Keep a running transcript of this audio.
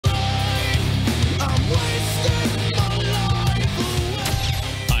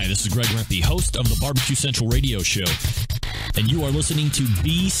Rempe, host of the Barbecue Central radio show. And you are listening to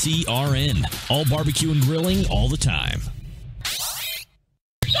BCRN, all barbecue and grilling all the time.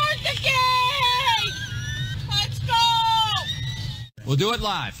 Start the game! Let's go! We'll do it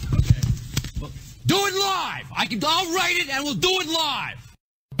live. Okay. Do it live! I'll write it and we'll do it live!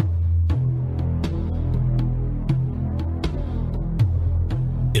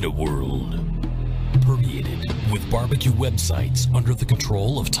 In a world permeated with barbecue websites under the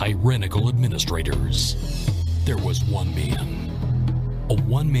control of tyrannical administrators, there was one man, a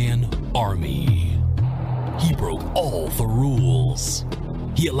one-man army. He broke all the rules.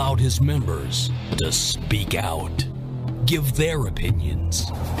 He allowed his members to speak out, give their opinions,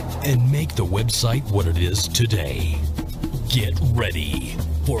 and make the website what it is today. Get ready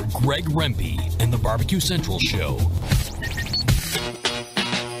for Greg Rempe and the Barbecue Central Show.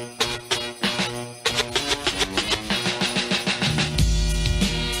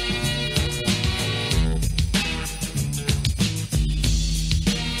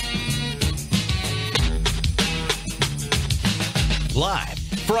 Live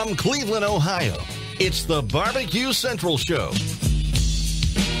from Cleveland, Ohio, it's the Barbecue Central Show.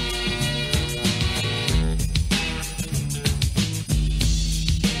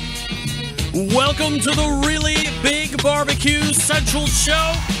 Welcome to the really big Barbecue Central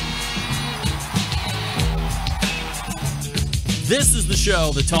Show. This is the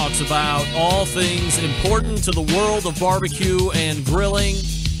show that talks about all things important to the world of barbecue and grilling.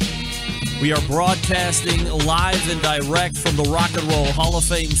 We are broadcasting live and direct from the Rock and Roll Hall of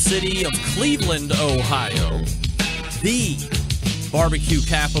Fame city of Cleveland, Ohio, the barbecue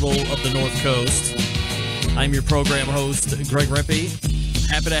capital of the North Coast. I'm your program host, Greg Rempe.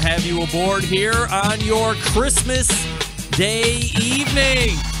 Happy to have you aboard here on your Christmas Day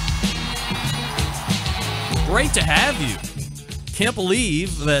evening. Great to have you. Can't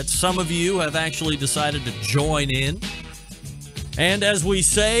believe that some of you have actually decided to join in. And as we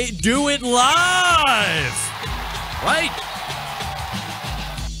say, do it live! Right?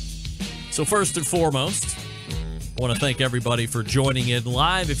 So first and foremost, I want to thank everybody for joining in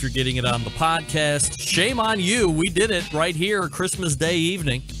live. If you're getting it on the podcast, shame on you. We did it right here Christmas Day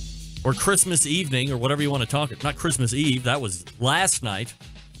evening, or Christmas evening, or whatever you want to talk it. Not Christmas Eve, that was last night,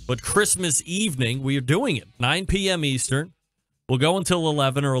 but Christmas evening, we are doing it. 9 p.m. Eastern. We'll go until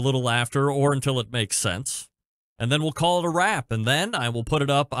 11 or a little after, or until it makes sense. And then we'll call it a wrap. And then I will put it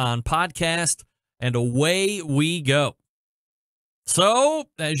up on podcast, and away we go. So,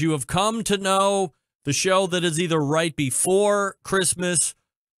 as you have come to know, the show that is either right before Christmas,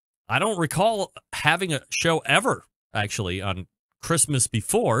 I don't recall having a show ever, actually, on Christmas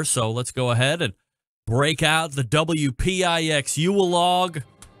before. So let's go ahead and break out the WPIX Yule log.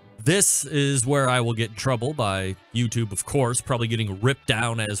 This is where I will get in trouble by YouTube, of course, probably getting ripped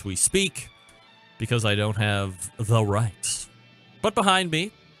down as we speak, because I don't have the rights. But behind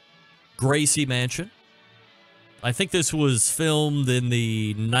me, Gracie Mansion. I think this was filmed in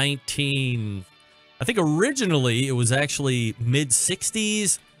the I think originally it was actually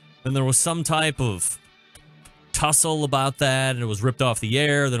mid-60s, and there was some type of tussle about that, and it was ripped off the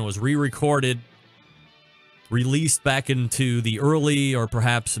air, then it was re-recorded, released back into the early or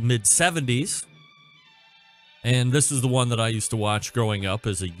perhaps mid-70s. And this is the one that I used to watch growing up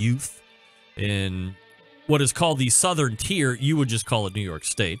as a youth in what is called the Southern Tier. You would just call it New York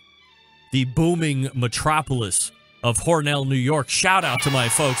State. The booming metropolis of Hornell, New York. Shout out to my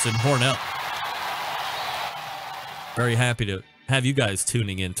folks in Hornell. Very happy to have you guys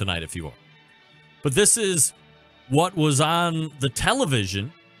tuning in tonight if you are. But this is what was on the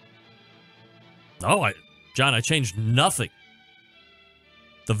television. Oh, John, I changed nothing.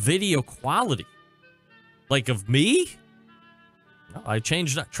 The video quality. Like of me? No, I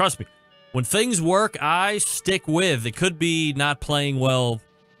changed that. Trust me. When things work, I stick with. It could be not playing well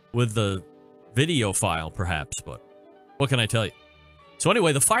with the video file, perhaps, but what can I tell you? So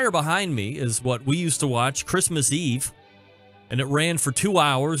anyway, the fire behind me is what we used to watch Christmas Eve, and it ran for 2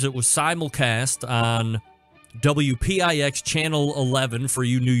 hours. It was simulcast on WPIX Channel 11 for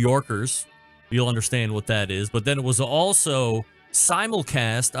you New Yorkers. You'll understand what that is. But then it was also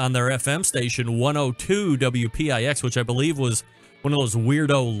simulcast on their FM station, 102 WPIX, which I believe was one of those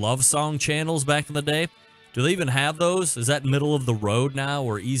weirdo love song channels back in the day. Do they even have those? Is that middle of the road now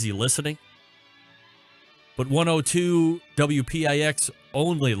or easy listening? But 102 WPIX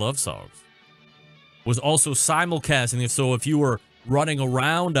only love songs was also simulcasting. So if you were running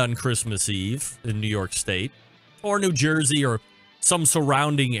around on Christmas Eve in New York State or New Jersey or some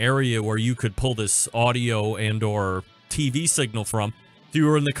surrounding area where you could pull this audio and or TV signal from, if you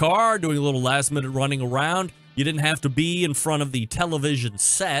were in the car doing a little last minute running around, you didn't have to be in front of the television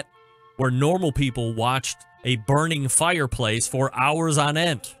set where normal people watched a burning fireplace for hours on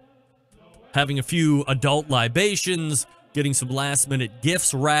end, having a few adult libations, getting some last-minute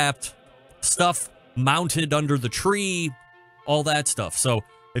gifts wrapped, stuff mounted under the tree, all that stuff. So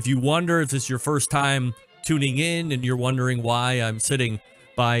if you wonder if this is your first time tuning in and you're wondering why I'm sitting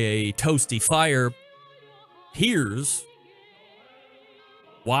by a toasty fire, here's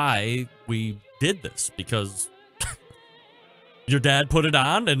why we did this. Because your dad put it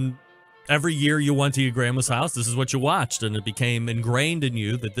on, and every year you went to your grandma's house, this is what you watched, and it became ingrained in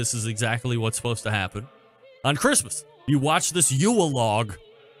you that this is exactly what's supposed to happen on Christmas. You watch this Yule log,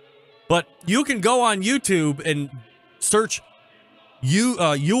 but you can go on YouTube and search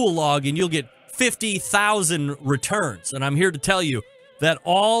Yule log, and you'll get 50,000 returns. And I'm here to tell you that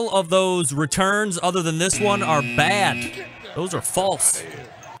all of those returns, other than this one, are bad. Those are false.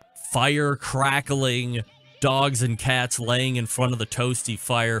 Fire crackling, dogs and cats laying in front of the toasty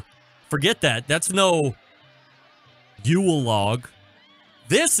fire. Forget that. That's no Yule log.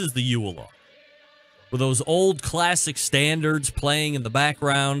 This is the Yule log, with those old classic standards playing in the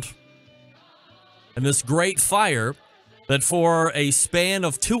background, and this great fire that for a span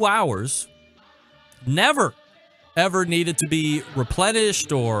of 2 hours never, ever needed to be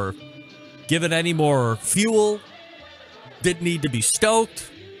replenished or given any more fuel, didn't need to be stoked,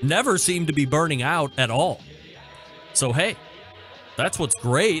 never seemed to be burning out at all. So, hey, that's what's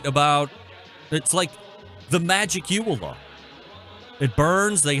great about it's like the magic Yule log. It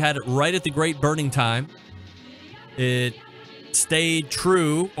burns. They had it right at the great burning time. It stayed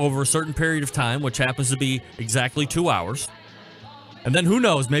true over a certain period of time, which happens to be exactly 2 hours. And then who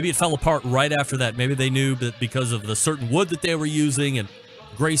knows, maybe it fell apart right after that. Maybe they knew that because of the certain wood that they were using, and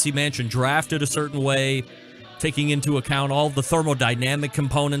Gracie Mansion drafted a certain way, taking into account all the thermodynamic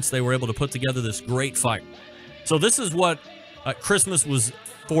components, they were able to put together this great fire. So this is what Christmas was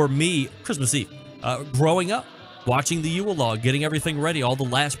for me, Christmas Eve, growing up, watching the Yule log, getting everything ready, all the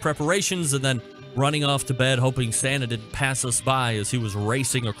last preparations, and then running off to bed, hoping Santa didn't pass us by as he was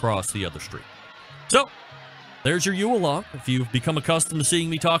racing across the other street. So there's your Yule log. If you've become accustomed to seeing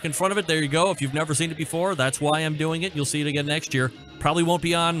me talk in front of it, there you go. If you've never seen it before, that's why I'm doing it. You'll see it again next year. Probably won't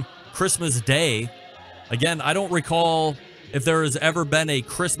be on Christmas Day. Again, I don't recall if there has ever been a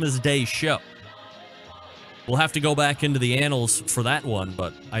Christmas Day show. We'll have to go back into the annals for that one,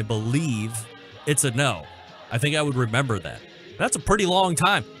 but I believe it's a no. I think I would remember that. That's a pretty long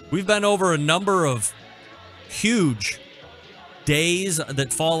time. We've been over a number of huge days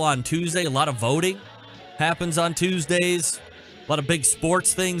that fall on Tuesday. A lot of voting happens on Tuesdays. A lot of big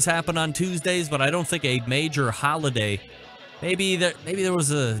sports things happen on Tuesdays, but I don't think a major holiday. Maybe there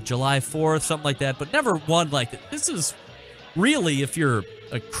was a July 4th, something like that, but never one like that. This is really, if you're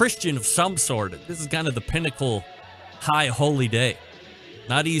a Christian of some sort, this is kind of the pinnacle high holy day.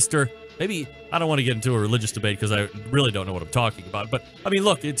 Not Easter. Maybe, I don't want to get into a religious debate because I really don't know what I'm talking about. But, I mean,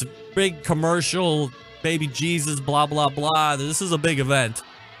 look, it's a big commercial, baby Jesus, blah, blah, blah. This is a big event.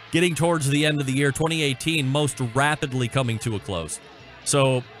 Getting towards the end of the year, 2018, most rapidly coming to a close.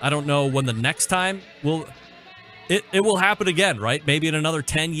 So, I don't know when the next time will... It will happen again, right? Maybe in another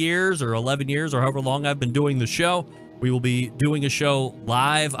 10 years or 11 years or however long I've been doing the show. We will be doing a show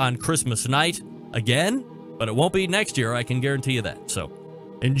live on Christmas night again, but it won't be next year. I can guarantee you that. So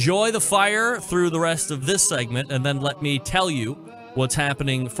enjoy the fire through the rest of this segment, and then let me tell you what's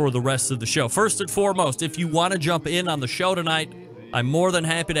happening for the rest of the show. First and foremost, if you want to jump in on the show tonight, I'm more than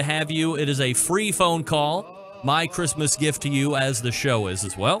happy to have you. It is a free phone call. My Christmas gift to you, as the show is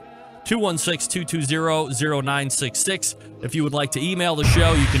as well. 216-220-0966. If you would like to email the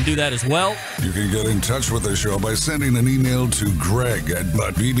show, you can do that as well. You can get in touch with the show by sending an email to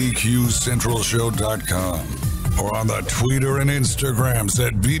greg@bbqcentralshow.com or on the Twitter and Instagrams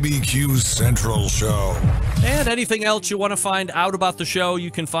at BBQ Central Show. And anything else you want to find out about the show, you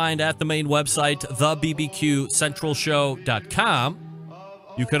can find at the main website, thebbqcentralshow.com.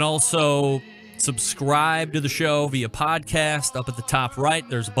 You can also subscribe to the show via podcast. Up at the top right,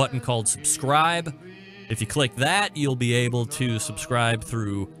 there's a button called subscribe. If you click that, you'll be able to subscribe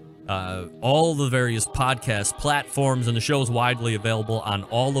through all the various podcast platforms, and the show is widely available on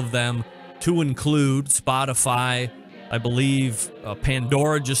all of them, to include Spotify. I believe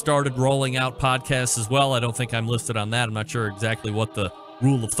Pandora just started rolling out podcasts as well. I don't think I'm listed on that. I'm not sure exactly what the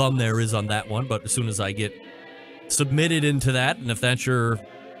rule of thumb there is on that one, but as soon as I get submitted into that, and if that's your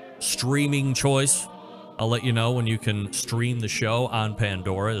streaming choice, I'll let you know when you can stream the show on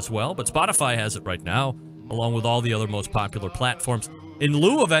Pandora as well. But Spotify has it right now, along with all the other most popular platforms. In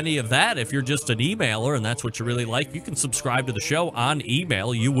lieu of any of that, if you're just an emailer and that's what you really like, you can subscribe to the show on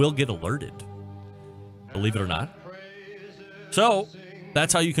email. You will get alerted, believe it or not. So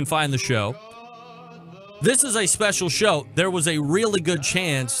That's how you can find the show. This is a special show. There was a really good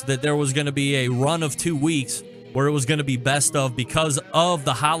chance that there was going to be a run of 2 weeks where it was going to be best of because of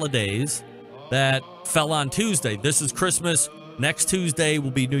the holidays that fell on Tuesday. This is Christmas. Next Tuesday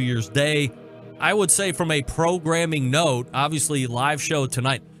will be New Year's Day. I would say from a programming note, obviously live show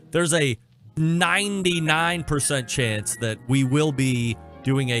tonight, there's a 99% chance that we will be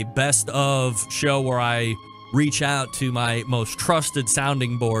doing a best of show where I reach out to my most trusted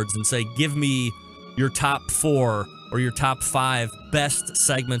sounding boards and say, give me your top 4 or your top 5 best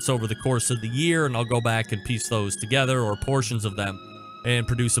segments over the course of the year, and I'll go back and piece those together or portions of them and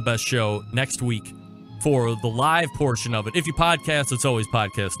produce a best show next week for the live portion of it. If you podcast, it's always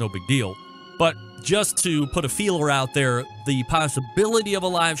podcast, no big deal. But just to put a feeler out there, the possibility of a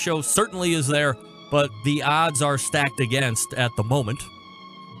live show certainly is there, but the odds are stacked against at the moment.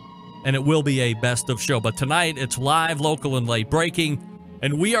 And it will be a best of show. But tonight, it's live, local, and late breaking.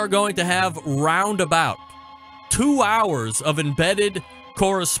 And we are going to have roundabout 2 hours of embedded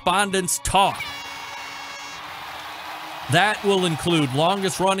correspondence talk. That will include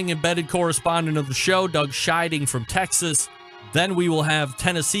longest-running embedded correspondent of the show, Doug Scheiding from Texas. Then we will have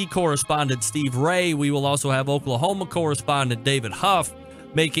Tennessee correspondent Steve Ray. We will also have Oklahoma correspondent David Huff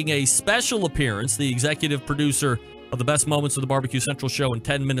making a special appearance, the executive producer of the best moments of the Barbecue Central show in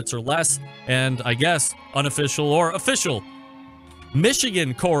 10 minutes or less. And I guess unofficial or official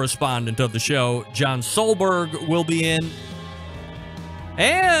Michigan correspondent of the show, John Solberg, will be in.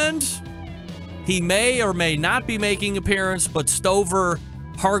 And he may or may not be making an appearance, but Stover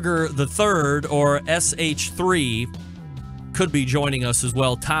Harger III, or SH3, could be joining us as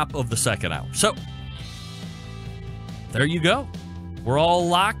well, top of the second hour. So, there you go. We're all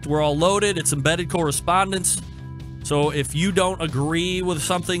locked. We're all loaded. It's embedded correspondence. So if you don't agree with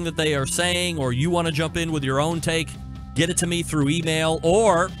something that they are saying, or you want to jump in with your own take, get it to me through email,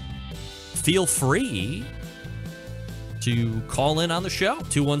 or feel free to call in on the show,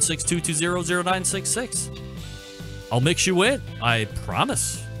 216-220-0966. I'll mix you in, I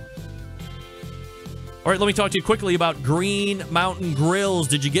promise. All right, let me talk to you quickly about Green Mountain Grills.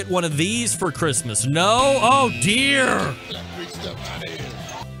 Did you get one of these for Christmas? No? Oh, dear.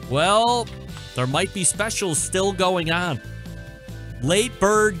 Well, there might be specials still going on. Late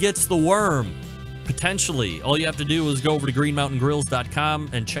bird gets the worm. Potentially. All you have to do is go over to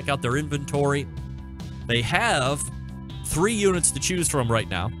greenmountaingrills.com and check out their inventory. They have 3 units to choose from right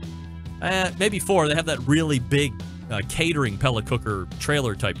now. Maybe 4. They have that really big catering pellet cooker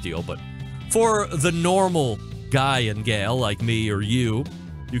trailer type deal. But for the normal guy and gal like me or you,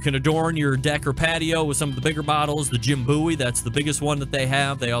 you can adorn your deck or patio with some of the bigger models. The Jim Bowie, that's the biggest one that they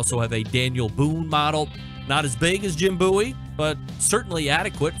have. They also have a Daniel Boone model. Not as big as Jim Bowie, but certainly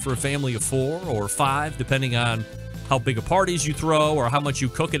adequate for a family of 4 or 5, depending on how big of parties you throw or how much you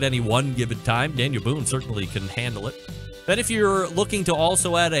cook at any one given time. Daniel Boone certainly can handle it. Then if you're looking to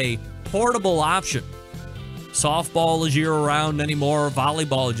also add a portable option, softball is year-round anymore,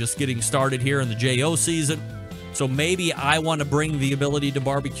 volleyball is just getting started here in the JO season. So maybe I want to bring the ability to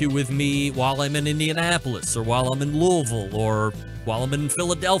barbecue with me while I'm in Indianapolis, or while I'm in Louisville, or while I'm in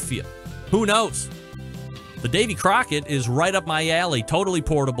Philadelphia. Who knows? The Davy Crockett is right up my alley, totally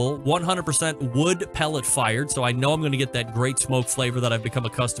portable, 100% wood pellet fired, so I know I'm going to get that great smoke flavor that I've become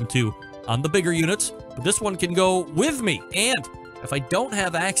accustomed to on the bigger units. But this one can go with me, and if I don't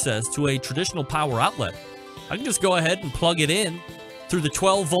have access to a traditional power outlet, I can just go ahead and plug it in through the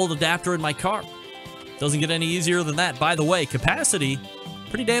 12-volt adapter in my car. Doesn't get any easier than that. By the way, capacity,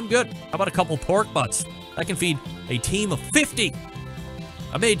 pretty damn good. How about a couple pork butts? That can feed a team of 50.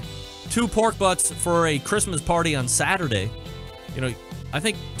 I made 2 pork butts for a Christmas party on Saturday. You know, I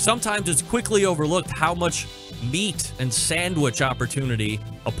think sometimes it's quickly overlooked how much meat and sandwich opportunity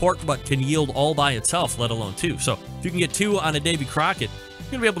a pork butt can yield all by itself, let alone 2. So if you can get 2 on a Davy Crockett, you're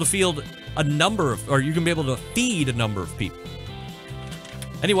going to be able to field a number of, or you're going to be able to feed a number of people.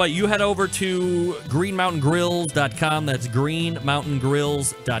 Anyway, you head over to greenmountaingrills.com. That's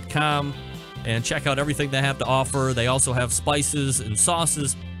greenmountaingrills.com. And check out everything they have to offer. They also have spices and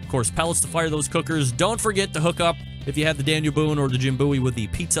sauces. Of course, pellets to fire those cookers. Don't forget to hook up, if you have the Daniel Boone or the Jim Bowie, with the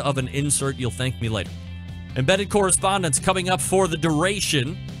pizza oven insert. You'll thank me later. Embedded correspondence coming up for the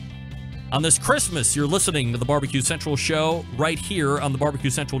duration. On this Christmas, you're listening to the Barbecue Central show right here on the Barbecue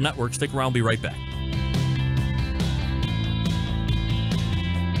Central Network. Stick around, be right back.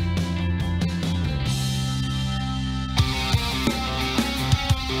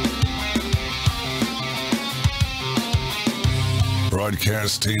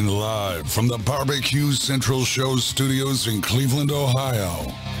 Broadcasting live from the Barbecue Central Show studios in Cleveland,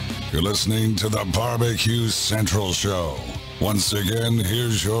 Ohio. You're listening to the Barbecue Central Show Once again,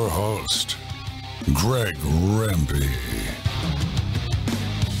 here's your host, Greg Rempe.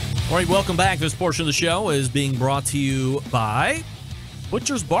 All right, welcome back. This portion of the show is being brought to you by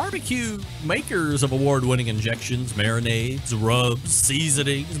Butcher's Barbecue, makers of award-winning injections, marinades, rubs,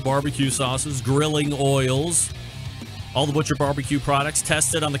 seasonings, barbecue sauces, grilling oils. All the Butcher Barbecue products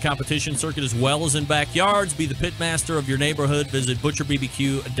tested on the competition circuit as well as in backyards. Be the pitmaster of your neighborhood. Visit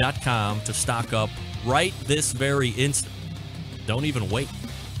butcherbbq.com to stock up right this very instant. Don't even wait.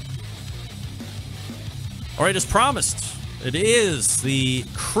 All right, as promised, it is the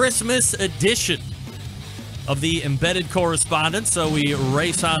Christmas edition of the Embedded Correspondent, so we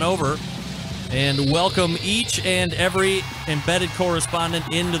race on over and welcome each and every Embedded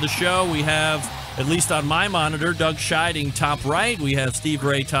Correspondent into the show. We have, at least on my monitor, Doug Scheiding top right. We have Steve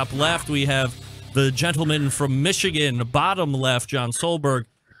Ray top left. We have the gentleman from Michigan bottom left, John Solberg,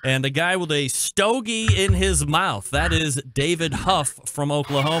 and a guy with a stogie in his mouth. That is David Huff from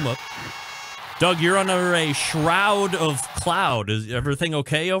Oklahoma. Doug, you're under a shroud of cloud. Is everything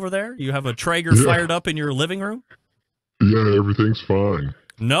okay over there? You have a Traeger fired up in your living room? Yeah, everything's fine.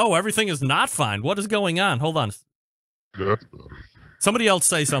 No, everything is not fine. What is going on? Hold on. That's better. Somebody else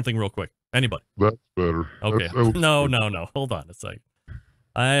say something real quick. Anybody? That's better. Okay. No. Hold on a second.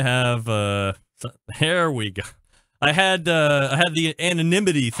 I have, here we go. I had the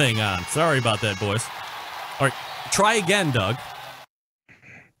anonymity thing on. Sorry about that, boys. All right. Try again, Doug.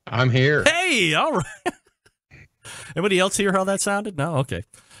 I'm here. Hey, all right. Anybody else hear how that sounded? No? Okay.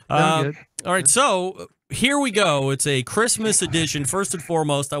 All right, so here we go. It's a Christmas edition. First and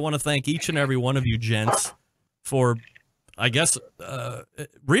foremost, I want to thank each and every one of you gents for, I guess,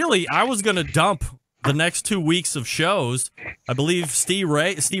 really, I was going to dump the next 2 weeks of shows. I believe Steve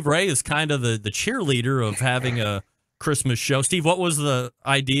Ray is kind of the cheerleader of having a Christmas show. Steve, what was the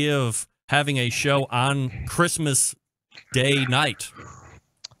idea of having a show on Christmas Day night?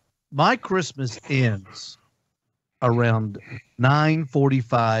 My Christmas ends around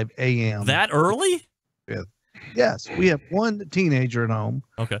 9:45 a.m. That early? Yes. We have one teenager at home.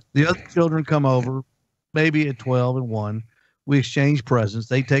 Okay. The other children come over, maybe at 12 and 1. We exchange presents.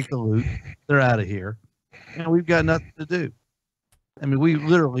 They take the loot. They're out of here. And we've got nothing to do. I mean, we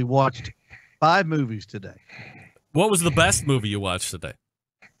literally watched 5 movies today. What was the best movie you watched today?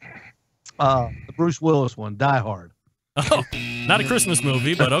 The Bruce Willis one, Die Hard. Oh, not a Christmas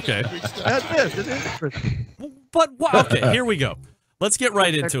movie, but okay. It is Christmas. But okay, here we go. Let's get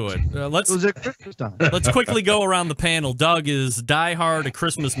right into it. It was at Christmas time. Let's quickly go around the panel. Doug, is Die Hard a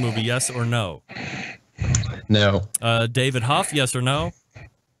Christmas movie? Yes or no? No. David Huff, yes or no?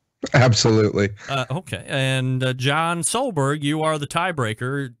 Absolutely. Okay. And John Solberg, you are the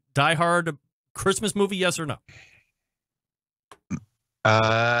tiebreaker. Die Hard, a Christmas movie? Yes or no?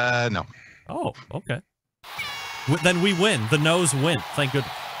 No. Oh, okay. Then we win. The no's win. Thank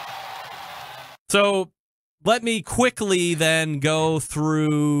goodness. So let me quickly then go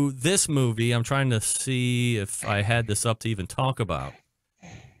through this movie. I'm trying to see if I had this up to even talk about.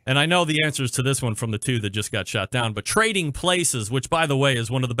 And I know the answers to this one from the 2 that just got shot down. But Trading Places, which, by the way,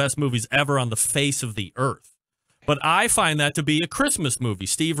 is one of the best movies ever on the face of the earth. But I find that to be a Christmas movie.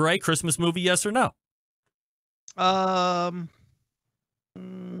 Steve Ray, Christmas movie, yes or no?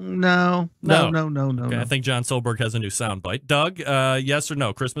 No. Okay, I think John Solberg has a new soundbite. Doug, yes or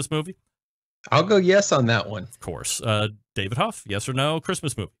no? Christmas movie? I'll go yes on that one. Of course. David Huff, yes or no?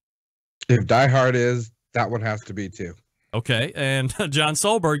 Christmas movie? If Die Hard is, that one has to be too. Okay, and John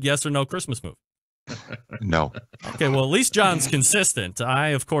Solberg, yes or no? Christmas movie? No. Okay, well, at least John's consistent. I,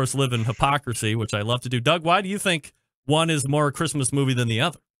 of course, live in hypocrisy, which I love to do. Doug, why do you think one is more a Christmas movie than the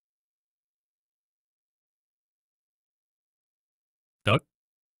other? Doug?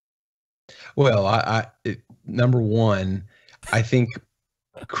 Well, number one, I think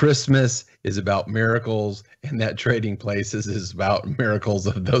Christmas is about miracles, and that Trading Places is about miracles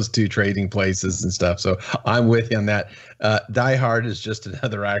of those 2 trading places and stuff. So I'm with you on that. Die Hard is just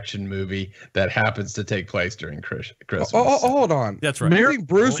another action movie that happens to take place during Christmas. Oh, hold on. That's right. You think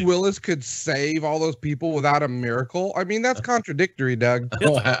Bruce Willis could save all those people without a miracle? I mean, that's contradictory, Doug.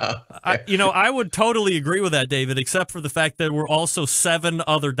 Wow. I would totally agree with that, David, except for the fact that there were also 7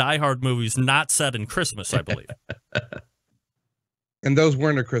 other Die Hard movies not set in Christmas, I believe. And those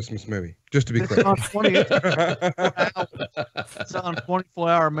weren't a Christmas movie, just to be clear. It's on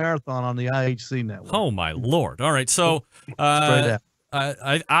 24-hour marathon on the IHC network. Oh, my Lord. All right, so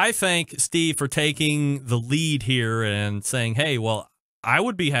I thank Steve for taking the lead here and saying, hey, well, I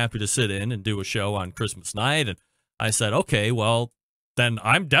would be happy to sit in and do a show on Christmas night. And I said, okay, well, then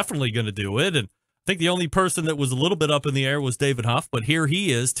I'm definitely going to do it. And I think the only person that was a little bit up in the air was David Huff, but here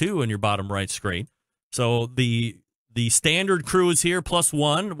he is, too, in your bottom right screen. So the The standard crew is here, plus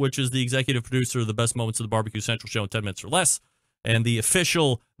one, which is the executive producer of the Best Moments of the Barbecue Central Show in 10 minutes or less, and the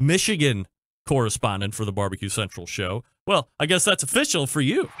official Michigan correspondent for the Barbecue Central Show. Well, I guess that's official for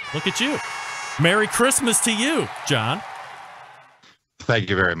you. Look at you. Merry Christmas to you, John. Thank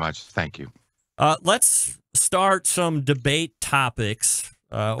you very much. Thank you. Let's start some debate topics,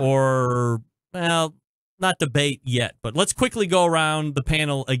 well, not debate yet, but let's quickly go around the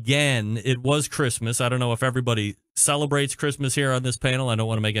panel again. It was Christmas. I don't know if everybody celebrates Christmas here on this panel. I don't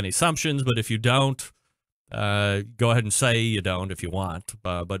want to make any assumptions, but if you don't, go ahead and say you don't if you want.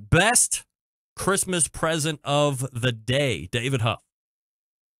 But best Christmas present of the day, David Huff.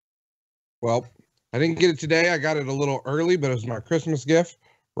 Well, I didn't get it today. I got it a little early, but it was my Christmas gift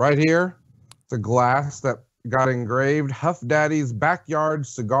right here. It's a glass that got engraved Huff Daddy's Backyard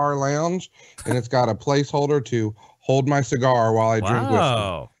Cigar Lounge, and it's got a placeholder to hold my cigar while I drink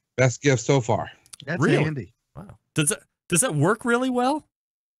whiskey. Best gift so far. That's handy. Wow. Does that work really well?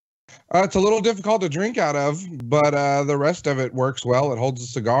 It's a little difficult to drink out of, but the rest of it works well. It holds the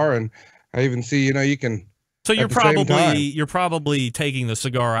cigar, and I even see, you can. So you're probably taking the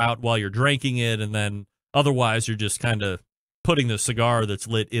cigar out while you're drinking it, and then otherwise you're just kind of putting the cigar that's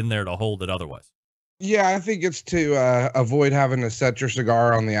lit in there to hold it otherwise. Yeah, I think it's to avoid having to set your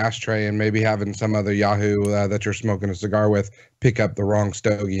cigar on the ashtray and maybe having some other yahoo that you're smoking a cigar with pick up the wrong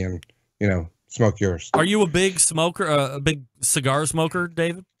stogie and, smoke yours. Are you a big smoker, a big cigar smoker,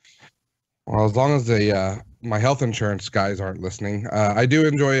 David? Well, as long as my health insurance guys aren't listening, I do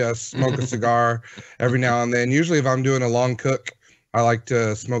enjoy smoke a cigar every now and then. Usually if I'm doing a long cook, I like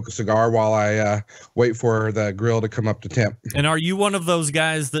to smoke a cigar while I wait for the grill to come up to temp. And are you one of those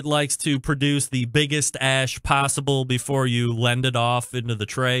guys that likes to produce the biggest ash possible before you lend it off into the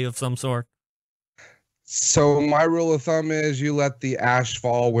tray of some sort? So my rule of thumb is you let the ash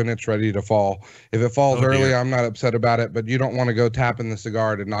fall when it's ready to fall. If it falls early, I'm not upset about it, but you don't want to go tapping the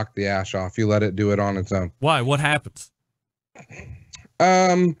cigar to knock the ash off. You let it do it on its own. What happens?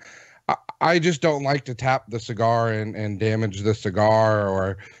 I just don't like to tap the cigar and damage the cigar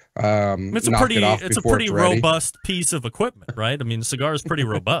or it's a pretty robust piece of equipment, right? I mean, the cigar is pretty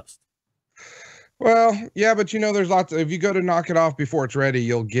robust. Well, yeah, but there's lots if you go to knock it off before it's ready,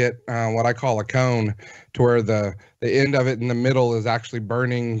 you'll get what I call a cone, to where the end of it in the middle is actually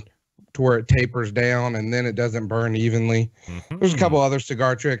burning to where it tapers down, and then it doesn't burn evenly. There's a couple other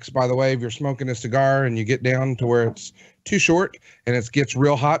cigar tricks, by the way. If you're smoking a cigar and you get down to where it's too short and it gets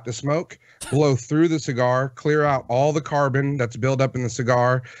real hot to smoke, blow through the cigar, clear out all the carbon that's built up in the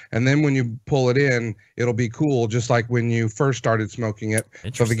cigar, and then when you pull it in, it'll be cool, just like when you first started smoking it.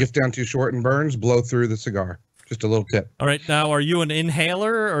 So if it gets down too short and burns, blow through the cigar. Just a little tip. All right, now, are you an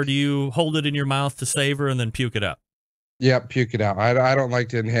inhaler, or do you hold it in your mouth to savor and then puke it out? Yeah, puke it out. I don't like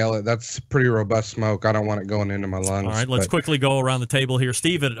to inhale it. That's pretty robust smoke. I don't want it going into my lungs. All right, let's quickly go around the table here.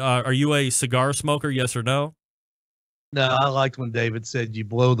 Steven, are you a cigar smoker, yes or no? No, I liked when David said you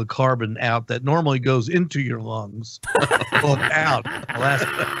blow the carbon out that normally goes into your lungs. Blow it out.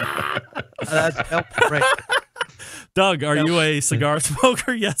 That's great. Doug, are you a cigar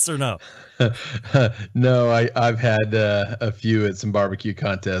smoker, yes or no? No, I've had a few at some barbecue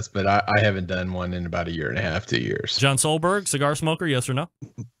contests, but I haven't done one in about a year and a half, 2 years. John Solberg, cigar smoker, yes or no?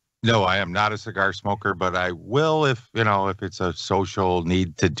 No, I am not a cigar smoker, but I will if it's a social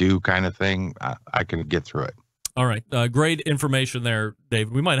need to do kind of thing. I can get through it. All right. Great information there,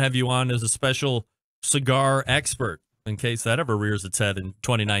 Dave. We might have you on as a special cigar expert in case that ever rears its head in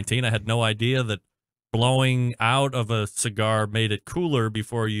 2019. I had no idea that blowing out of a cigar made it cooler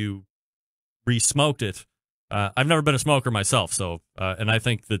before you re-smoked it. I've never been a smoker myself, so and I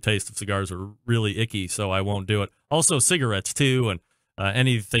think the taste of cigars are really icky, so I won't do it. Also, cigarettes, too, and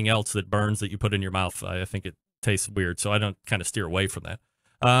anything else that burns that you put in your mouth, I think it tastes weird, so I don't kind of steer away from that.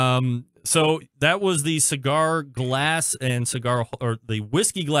 So that was the cigar glass and cigar, or the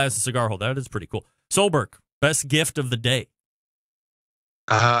whiskey glass and cigar holder. That is pretty cool. Solberg, best gift of the day.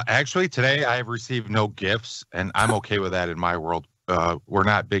 Actually, today I have received no gifts, and I'm okay with that in my world. We're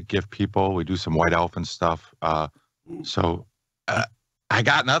not big gift people. We do some white elephant stuff. So I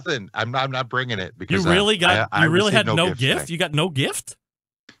got nothing. I'm not bringing it because you really had no gift. Today. You got no gift?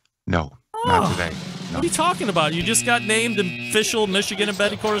 No, not today. No. What are you talking about? You just got named official Michigan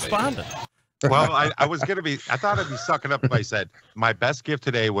embedded correspondent. Well, I was going to be, I thought I'd be sucking up if I said my best gift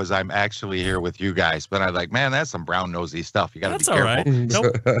today was I'm actually here with you guys. But I'm like, man, that's some brown nosy stuff. You got to be careful. That's all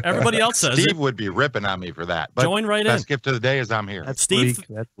right. Nope. Everybody else says Steve would be ripping on me for that. But join right in. Best gift of the day is I'm here. That's Steve.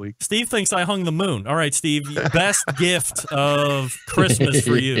 That's weak. Steve thinks I hung the moon. All right, Steve, best gift of Christmas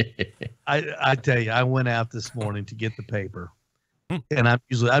for you. I tell you, I went out this morning to get the paper, and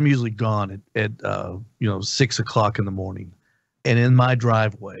I'm usually gone at 6 o'clock in the morning, and in my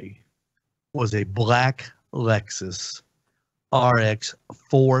driveway was a black Lexus RX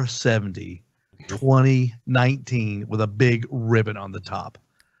 470 2019 with a big ribbon on the top.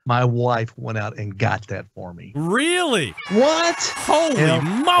 My wife went out and got that for me. Really? What? Holy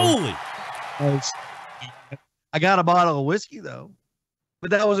moly! I got a bottle of whiskey though,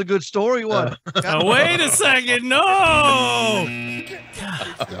 but that was a good story. What? Wait a second! No!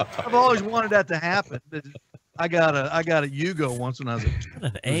 I've always wanted that to happen. I got a Yugo once when I was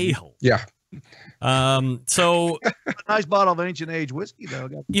an a-hole. Yeah. So a nice bottle of ancient age whiskey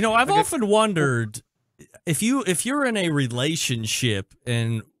though. I've often wondered if you're in a relationship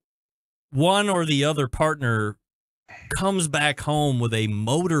and one or the other partner comes back home with a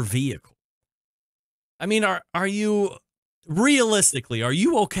motor vehicle. I mean, are you realistically, are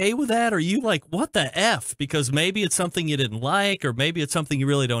you okay with that? Are you like, what the F? Because maybe it's something you didn't like, or maybe it's something you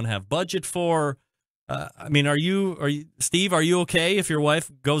really don't have budget for. I mean, are you, Steve, are you okay if your wife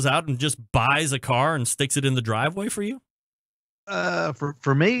goes out and just buys a car and sticks it in the driveway for you?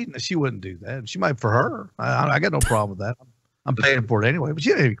 For me, she wouldn't do that. She might for her. I got no problem with that. I'm paying for it anyway, but she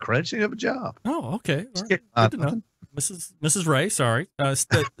didn't have any credit. She didn't have a job. Oh, okay. All right. Good to know. Mrs. Ray, sorry.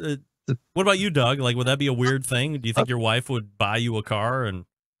 What about you, Doug? Like, would that be a weird thing? Do you think your wife would buy you a car and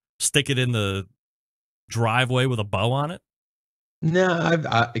stick it in the driveway with a bow on it? No,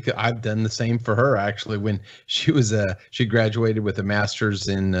 I've done the same for her actually. When she was she graduated with a master's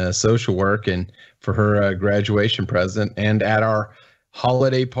in social work, and for her graduation present and at our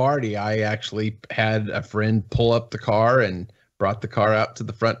holiday party, I actually had a friend pull up the car and brought the car out to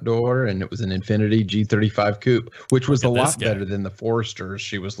the front door, and it was an Infiniti G35 Coupe, which was a lot better than the Foresters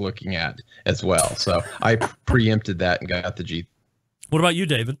she was looking at as well. So I preempted that and got the G. What about you,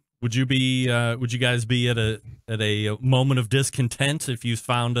 David? Would you guys be at a moment of discontent if you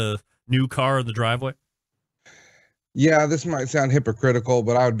found a new car in the driveway? Yeah, this might sound hypocritical,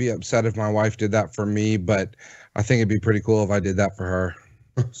 but I would be upset if my wife did that for me, but I think it'd be pretty cool if I did that for her.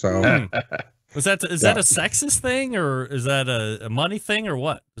 So is that a sexist thing, or is that a money thing, or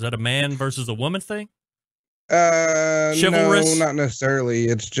what? Is that a man versus a woman thing? Chivalrous? No, not necessarily.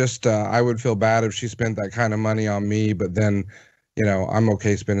 It's just I would feel bad if she spent that kind of money on me, but then I'm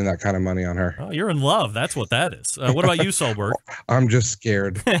okay spending that kind of money on her. Oh, you're in love. That's what that is. What about you, Solberg? I'm just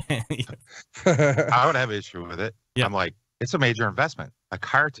scared. I would have an issue with it. Yeah. I'm like, it's a major investment. A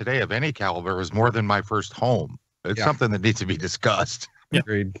car today of any caliber is more than my first home. It's something that needs to be discussed. Yeah.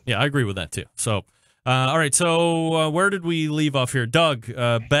 Agreed. Yeah, I agree with that too. So, all right. So where did we leave off here? Doug,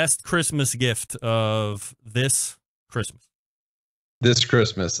 best Christmas gift of this Christmas? This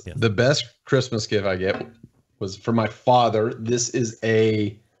Christmas. Yes. The best Christmas gift I get was for my father. This is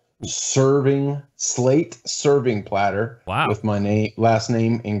a slate serving platter. Wow. With my last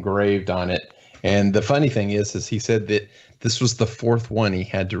name engraved on it. And the funny thing is he said that this was the fourth one he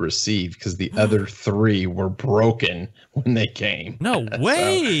had to receive because the other three were broken when they came. No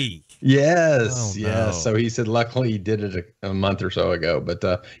way. Yes. Oh, yes. no. So he said, luckily he did it a month or so ago. But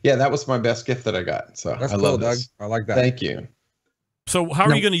yeah, that was my best gift that I got. So That's I cool, love Doug. this. I like that. Thank you. So how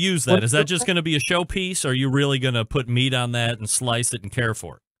are you going to use that? Is that just going to be a showpiece, or are you really going to put meat on that and slice it and care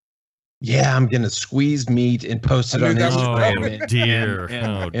for it? Yeah, I'm gonna squeeze meat and post it on Instagram.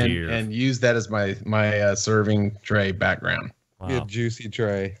 Oh dear! And use that as my serving tray background. Wow. Be a juicy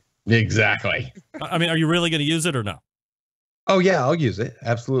tray. Exactly. I mean, are you really going to use it or no? Oh yeah, I'll use it.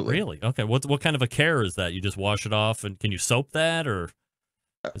 Absolutely. Really? Okay. What kind of a care is that? You just wash it off, and can you soap that, or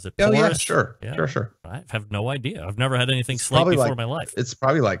is it Oh porous? yeah, sure, sure. I have no idea. I've never had anything slate before in my life. It's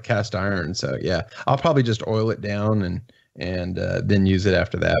probably like cast iron. So yeah, I'll probably just oil it down and then use it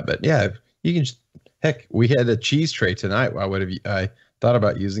after that. But yeah, you can just, heck, we had a cheese tray tonight. I thought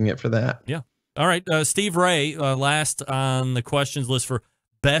about using it for that. Yeah. All right. Steve Ray, last on the questions list for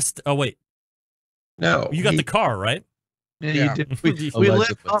best. Oh, wait. No. You got the car, right? Yeah, you did. We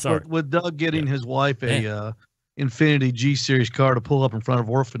left off with Doug getting his wife a Infiniti G Series car to pull up in front of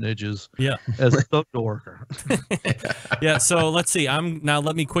orphanages. Yeah. As a social worker. Yeah. So let's see.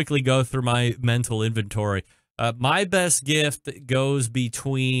 Let me quickly go through my mental inventory. My best gift goes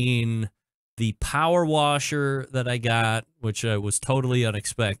between the power washer that I got, which was totally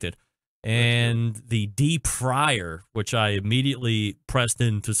unexpected, and the deep fryer, which I immediately pressed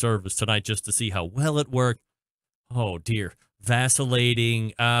into service tonight just to see how well it worked. Oh, dear.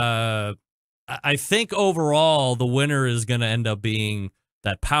 Vacillating. I think overall the winner is going to end up being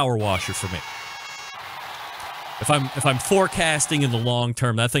that power washer for me. If I'm forecasting in the long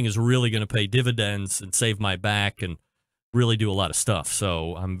term, that thing is really going to pay dividends and save my back and really do a lot of stuff.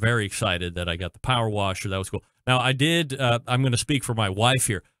 So I'm very excited that I got the power washer. That was cool. Now, I did, I'm going to speak for my wife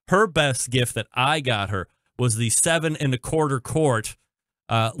here. Her best gift that I got her was the 7 1/4 quart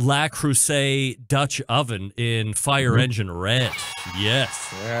Le Creuset Dutch oven in Fire Engine Red.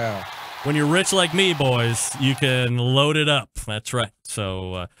 Yes. Yeah. When you're rich like me, boys, you can load it up. That's right.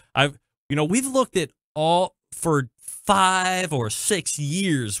 So we've looked at all for 5 or 6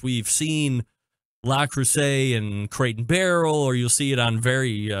 years. We've seen Le Creuset and Crate and Barrel, or you'll see it on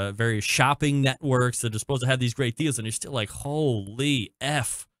various shopping networks that are supposed to have these great deals, and you're still like, holy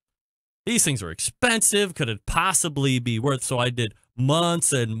F. These things are expensive. Could it possibly be worth? So I did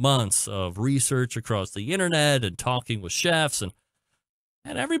months and months of research across the internet and talking with chefs, and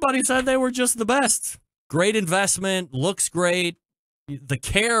everybody said they were just the best. Great investment, looks great. The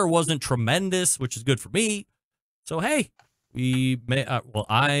care wasn't tremendous, which is good for me. So, hey,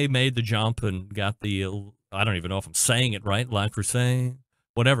 I made the jump and got the, I don't even know if I'm saying it right, Le Creuset,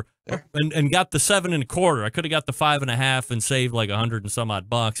 whatever, and got the 7 1/4. I could have got the 5 1/2 and saved like $100 and some odd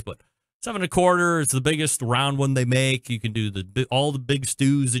bucks, but 7 1/4 is the biggest round one they make. You can do all the big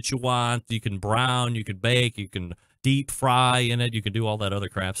stews that you want. You can brown, you can bake, you can deep fry in it. You can do all that other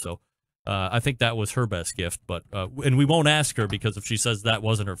crap. So I think that was her best gift. But and we won't ask her, because if she says that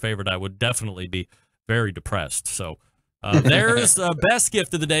wasn't her favorite, I would definitely be very depressed. So there's the best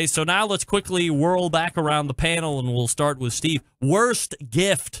gift of the day. So now let's quickly whirl back around the panel, and we'll start with Steve. Worst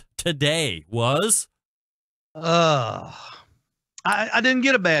gift today was? I didn't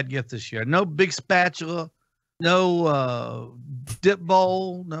get a bad gift this year. No big spatula, no dip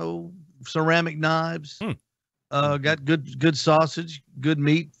bowl, no ceramic knives. Got good sausage, good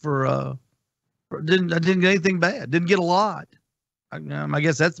meat I didn't get anything bad. Didn't get a lot. I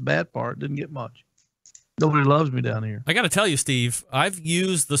guess that's the bad part. Didn't get much. Nobody loves me down here. I got to tell you, Steve, I've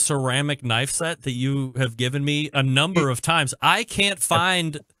used the ceramic knife set that you have given me a number of times. I can't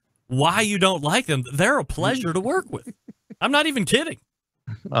find why you don't like them. They're a pleasure to work with. I'm not even kidding.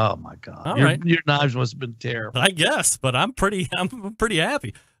 Oh my God! All right. Your knives must have been terrible. I guess, but I'm pretty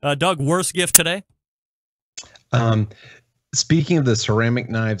happy. Doug, worst gift today? Speaking of the ceramic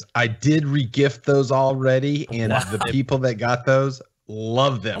knives, I did regift those already, and the people that got those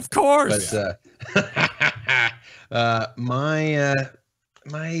love them. Of course. But my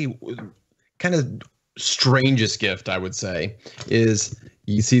kind of strangest gift, I would say, is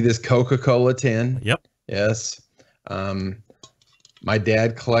you see this Coca-Cola tin. Yep. Yes. My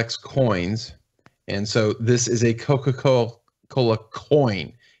dad collects coins, and so this is a Coca-Cola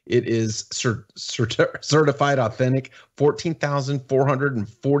coin. It is certified authentic,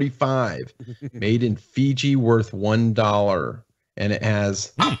 14,445, made in Fiji, worth $1, and it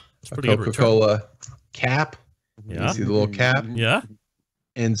has a Coca-Cola cap. Yeah. You see the little cap? Yeah.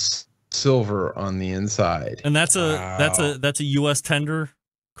 And silver on the inside. And that's a U.S. tender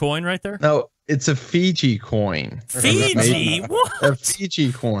coin right there? No, it's a Fiji coin. Fiji? What? A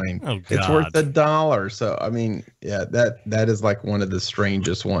Fiji coin. Oh, God. It's worth $1. So, I mean, yeah, that is like one of the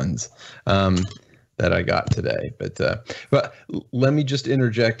strangest ones that I got today. But let me just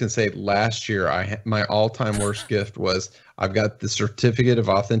interject and say, last year, my all-time worst gift was I've got the certificate of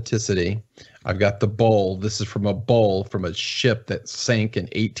authenticity. I've got the bowl. This is from a ship that sank in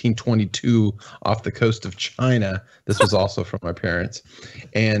 1822 off the coast of China. This was also from my parents.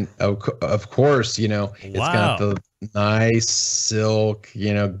 And of course, it's got the nice silk,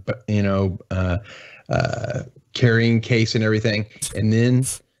 carrying case and everything. And then,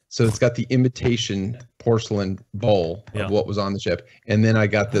 so it's got the imitation porcelain bowl of what was on the ship. And then I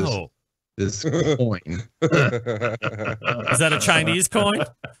got this coin. Is that a Chinese coin?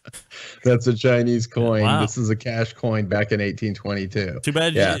 That's a Chinese coin. Wow. This is a cash coin back in 1822. Too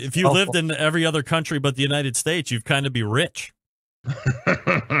bad if you lived in every other country but the United States, you'd kind of be rich.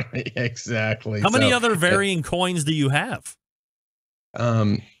 Exactly. How many other varying coins do you have?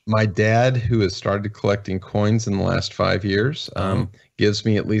 My dad, who has started collecting coins in the last 5 years, gives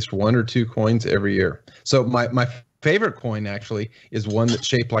me at least 1 or 2 coins every year. So my favorite coin actually is one that's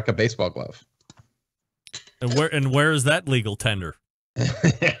shaped like a baseball glove. And where is that legal tender?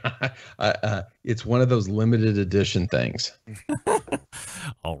 It's one of those limited edition things.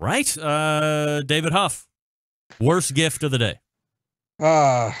 All right. David Huff, worst gift of the day.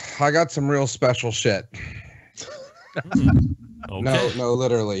 I got some real special shit. Okay. No,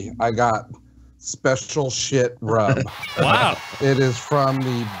 literally. I got special shit rub. Wow. It is from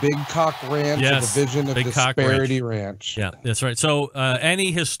the Big Cock Ranch, a division of Disparity Ranch. Yeah, that's right. So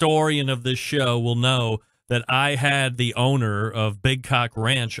any historian of this show will know that I had the owner of Big Cock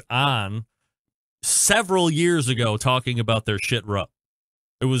Ranch on several years ago talking about their shit rub.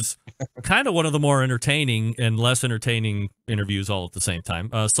 It was kind of one of the more entertaining and less entertaining interviews all at the same time.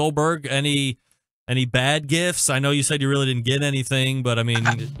 Solberg, any Any bad gifts? I know you said you really didn't get anything, but I mean,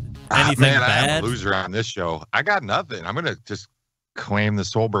 anything Man, bad? I am a loser on this show. I got nothing. I'm gonna just claim the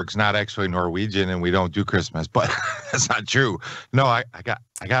Solberg's not actually Norwegian and we don't do Christmas, but that's not true. No, I got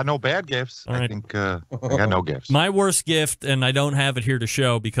no bad gifts. All right. I think I got no gifts. My worst gift, and I don't have it here to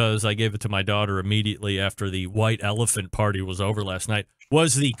show because I gave it to my daughter immediately after the white elephant party was over last night,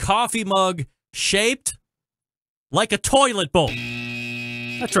 was the coffee mug shaped like a toilet bowl.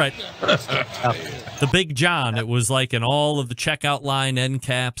 That's right. The Big John. It was like in all of the checkout line end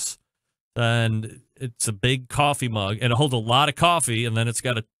caps, and it's a big coffee mug, and it holds a lot of coffee, and then it's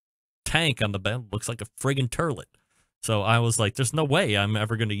got a tank on the bed. Looks like a friggin' turlet. So I was like, there's no way I'm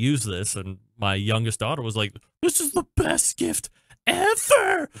ever going to use this. And my youngest daughter was like, this is the best gift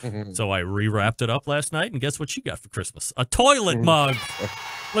ever. So I rewrapped it up last night, and guess what she got for Christmas? A toilet mug.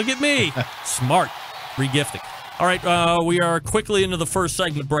 Look at me. Smart. Regifting. All right, we are quickly into the first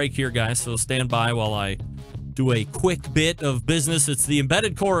segment break here, guys, so stand by while I do a quick bit of business. It's the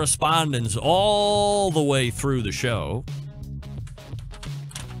embedded correspondence all the way through the show.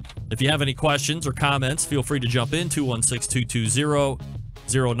 If you have any questions or comments, feel free to jump in,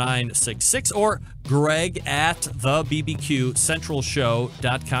 216-220-0966, or Greg at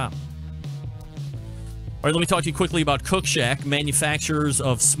thebbqcentralshow.com. All right, let me talk to you quickly about Cook Shack, manufacturers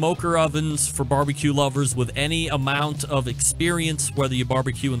of smoker ovens for barbecue lovers with any amount of experience, whether you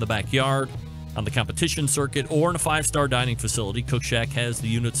barbecue in the backyard, on the competition circuit, or in a 5-star dining facility. Cook Shack has the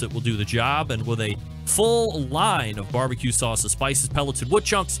units that will do the job, and with a full line of barbecue sauces, spices, pellets, and wood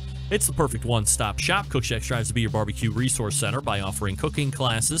chunks, it's the perfect one-stop shop. Cook Shack strives to be your barbecue resource center by offering cooking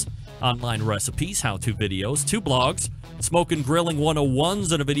classes, online recipes, how-to videos, 2 blogs, Smoke and Grilling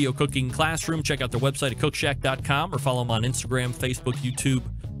 101s, and a video cooking classroom. Check out their website at cookshack.com or follow them on Instagram, Facebook, YouTube,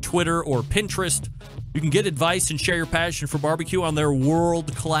 Twitter, or Pinterest. You can get advice and share your passion for barbecue on their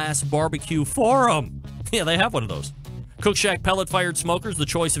world-class barbecue forum. Yeah, they have one of those. Cook Shack pellet-fired smokers, the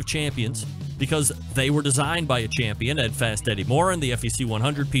choice of champions, because they were designed by a champion, Ed Fast Eddie Morin. The FEC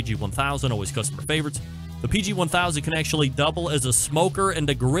 100, PG 1000, always customer favorites. The PG 1000 can actually double as a smoker and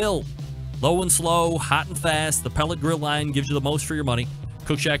a grill. Low and slow, hot and fast, the pellet grill line gives you the most for your money.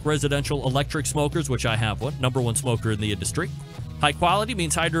 Cook Shack residential electric smokers, which I have one, #1 smoker in the industry. High quality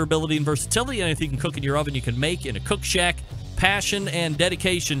means high durability and versatility. Anything you can cook in your oven, you can make in a Cook Shack. Passion and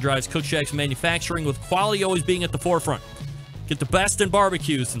dedication drives Cook Shack's manufacturing, with quality always being at the forefront. Get the best in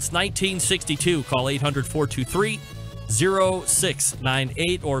barbecue since 1962. Call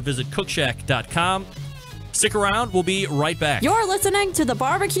 800-423-0698 or visit cookshack.com. Stick around. We'll be right back. You're listening to the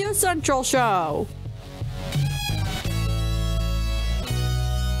Barbecue Central Show.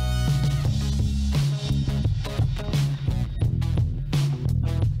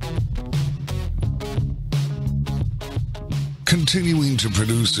 Continuing to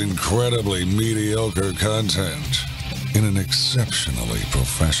produce incredibly mediocre content in an exceptionally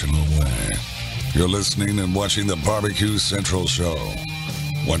professional way. You're listening and watching the Barbecue Central Show.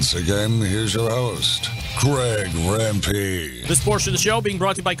 Once again, here's your host, Greg Rempe. This portion of the show being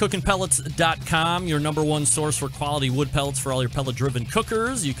brought to you by cookinpellets.com, your #1 source for quality wood pellets for all your pellet-driven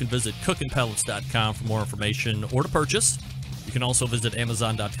cookers. You can visit cookinpellets.com for more information or to purchase. You can also visit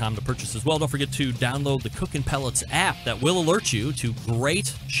amazon.com to purchase as well. Don't forget to download the Cookin' Pellets app that will alert you to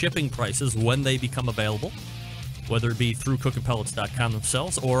great shipping prices when they become available, whether it be through cookinpellets.com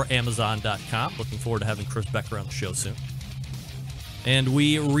themselves or amazon.com. Looking forward to having Chris Becker on the show soon. And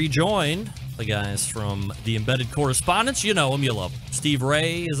we rejoin the guys from the Embedded Correspondence. You know them, you love them. Steve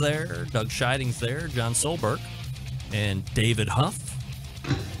Ray is there, Doug Scheiding's there, John Solberg, and David Huff.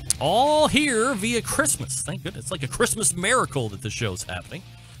 All here via Christmas. Thank goodness. It's like a Christmas miracle that this show's happening.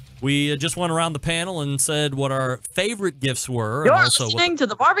 We just went around the panel and said what our favorite gifts were. You're and also listening to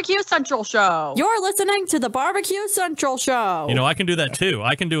the Barbecue Central Show. You're listening to the Barbecue Central Show. You know, I can do that too.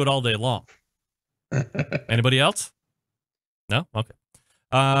 I can do it all day long. Anybody else? No? Okay.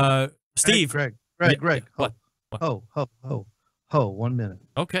 Steve. Greg. What? Ho, 1 minute.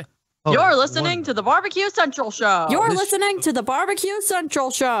 Okay. You're listening to the Barbecue Central Show. You're listening to the Barbecue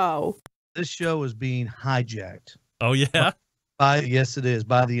Central Show. This show is being hijacked. Oh, yeah? Yes, it is.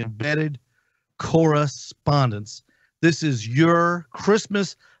 By the Embedded Correspondence. This is your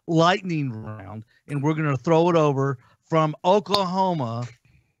Christmas lightning round, and we're going to throw it over from Oklahoma.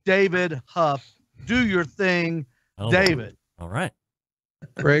 David Huff, do your thing, David. All right.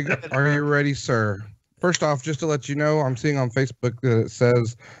 Greg, are you ready, sir? First off, just to let you know, I'm seeing on Facebook that it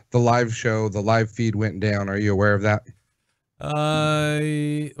says the live show, the live feed went down. Are you aware of that?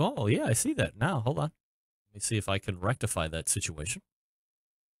 Oh, yeah, I see that now. Hold on. Let me see if I can rectify that situation.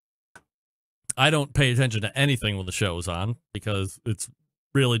 I don't pay attention to anything when the show is on because it's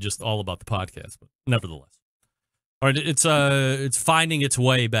really just all about the podcast, but nevertheless. All right, it's finding its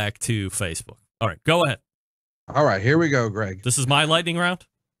way back to Facebook. All right, go ahead. All right, here we go, Greg. This is my lightning round?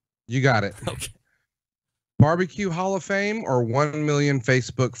 You got it. Okay. Barbecue Hall of Fame or 1 million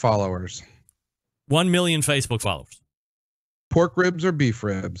Facebook followers? 1 million Facebook followers. Pork ribs or beef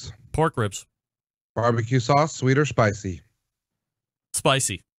ribs? Pork ribs. Barbecue sauce, sweet or spicy?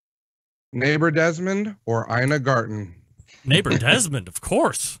 Spicy. Neighbor Desmond or Ina Garten? Neighbor Desmond, of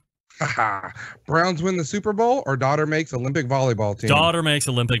course. Browns win the Super Bowl or daughter makes Olympic volleyball team? Daughter makes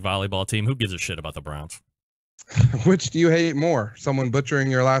Olympic volleyball team. Who gives a shit about the Browns? Which do you hate more? Someone butchering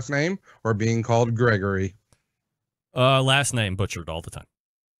your last name or being called Gregory? Last name butchered all the time.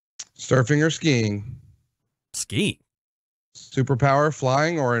 Surfing or skiing? Skiing. Superpower,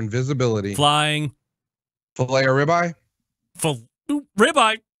 flying or invisibility? Flying. Filet or ribeye?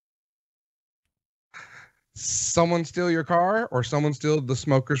 Ribeye. Someone steal your car or someone steal the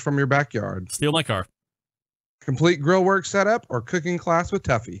smokers from your backyard? Steal my car. Complete grill work setup or cooking class with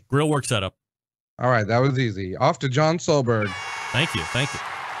Tuffy? Grill work setup. All right, that was easy. Off to John Solberg. Thank you. Thank you.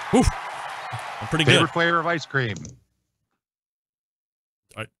 Whew. I'm pretty good. Favorite flavor of ice cream?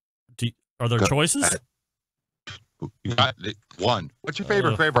 Are there choices? You got one. What's your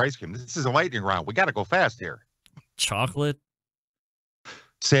favorite flavor of ice cream? This is a lightning round. We got to go fast here. Chocolate.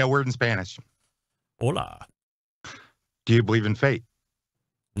 Say a word in Spanish. Hola. Do you believe in fate?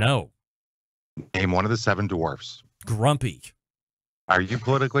 No. Name one of the 7 dwarfs. Grumpy. Are you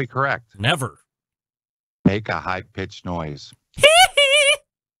politically correct? Never. Make a high-pitched noise.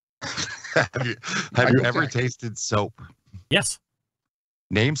 Have you ever tasted soap? Yes.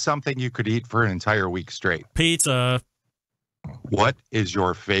 Name something you could eat for an entire week straight. Pizza. What is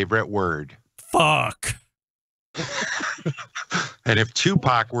your favorite word? Fuck. And if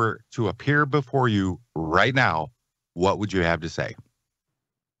Tupac were to appear before you right now, what would you have to say?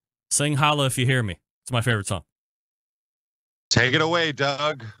 Sing Holla If You Hear Me. It's my favorite song. Take it away,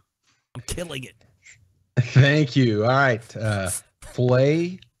 Doug. I'm killing it. Thank you. All right.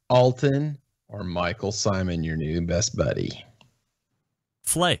 Flay, Alton, or Michael Simon, your new best buddy?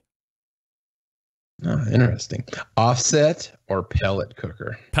 Flay. Oh, interesting. Offset or pellet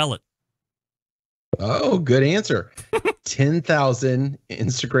cooker? Pellet. Oh, good answer. 10,000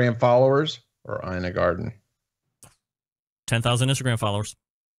 Instagram followers or Ina Garten? 10,000 Instagram followers.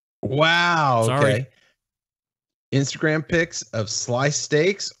 Wow. Sorry. Okay. Instagram pics of sliced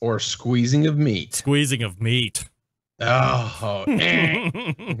steaks or squeezing of meat? Squeezing of meat. Oh.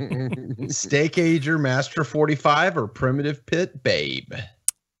 Steak Ager Master 45 or Primitive Pit Babe?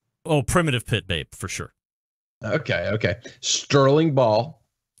 Oh, Primitive Pit Babe, for sure. Okay. Sterling Ball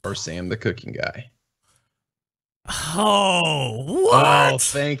or Sam the Cooking Guy? Oh, what? Oh,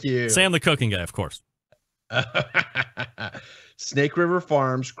 thank you. Sam the Cooking Guy, of course. Snake River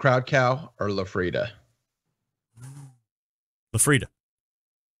Farms, Crowd Cow, or La Frida? La Frida.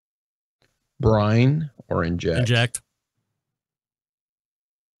 Brine or Inject? Inject.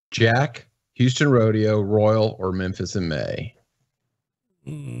 Jack, Houston Rodeo, Royal, or Memphis in May?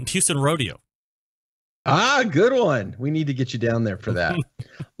 Houston Rodeo. Ah, good one. We need to get you down there for that.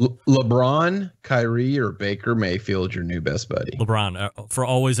 LeBron, Kyrie, or Baker Mayfield, your new best buddy? LeBron, for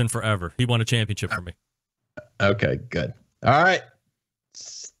always and forever. He won a championship for me. Okay, good. All right.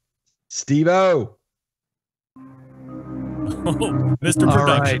 Steve-O. Mr. All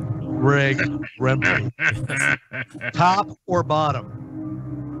Production. right, Greg Remley. Top or bottom?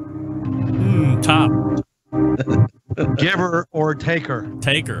 Top. Giver or taker?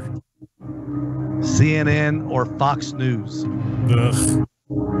 Taker. CNN or Fox News? Ugh.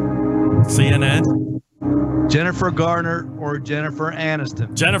 CNN. Jennifer Garner or Jennifer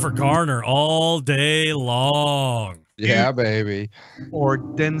Aniston? Jennifer Garner all day long. Yeah, baby. Or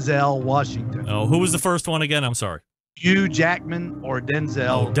Denzel Washington? Oh, who was the first one again? I'm sorry. Hugh Jackman or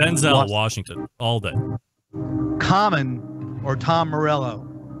Denzel? Oh, Denzel Washington all day. Common or Tom Morello?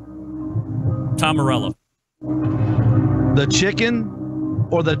 Tom Morello. The chicken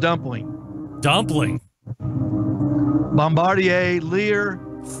or the dumpling? Dumpling. Bombardier, Lear,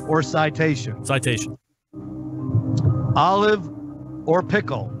 or Citation? Citation. Olive or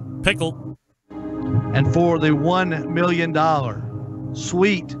pickle? Pickle. And for the $1 million,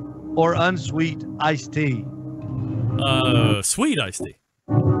 sweet or unsweet iced tea? Sweet iced tea.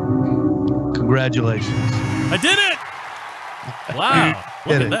 Congratulations. I did it! Wow.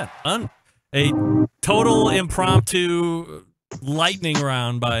 Look at that. A total impromptu lightning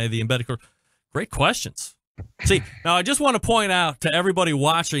round by the embedded course. Great questions. See, now I just want to point out to everybody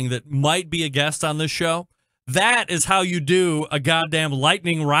watching that might be a guest on this show, that is how you do a goddamn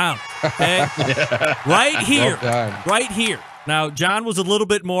lightning round. Okay? Yeah. Right here. Well done. Right here. Now, John was a little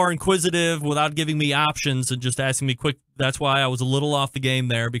bit more inquisitive without giving me options and just asking me quick. That's why I was a little off the game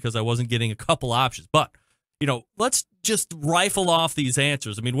there, because I wasn't getting a couple options. But, let's just rifle off these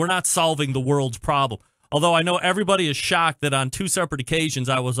answers. I mean, we're not solving the world's problem. Although I know everybody is shocked that on 2 separate occasions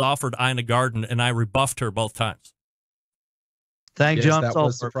I was offered Ina Garten and I rebuffed her both times. Thank John that Solberg.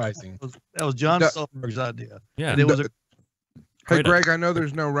 was surprising. That was John Solberg's idea. Yeah. And it was a Hey, Greg, I know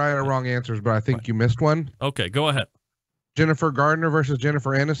there's no right or wrong answers, but I think you missed one. Okay, go ahead. Jennifer Gardner versus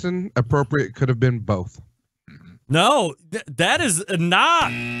Jennifer Aniston. Appropriate could have been both. No, that is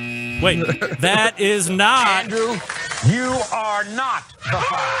not. Wait, that is not. Andrew, you are not the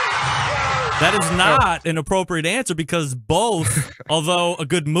That is not an appropriate answer, because both, although a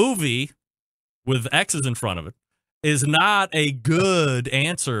good movie with X's in front of it, is not a good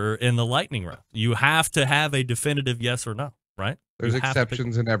answer in the lightning round. You have to have a definitive yes or no, right? There's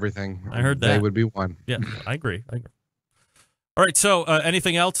exceptions in everything. I heard that. They would be one. Yeah, I agree. All right, so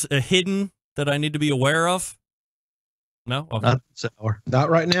anything else hidden that I need to be aware of? No? Okay. Not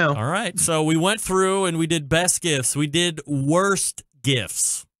right now. All right, so we went through and we did best gifts. We did worst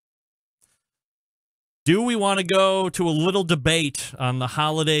gifts. Do we want to go to a little debate on the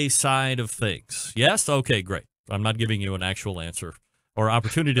holiday side of things? Yes? Okay, great. I'm not giving you an actual answer or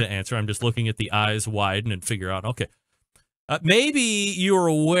opportunity to answer. I'm just looking at the eyes widen and figure out, okay. Maybe you're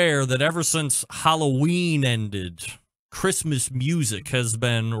aware that ever since Halloween ended, Christmas music has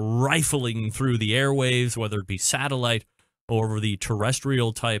been rifling through the airwaves, whether it be satellite or over the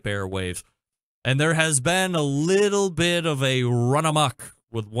terrestrial type airwaves. And there has been a little bit of a run amok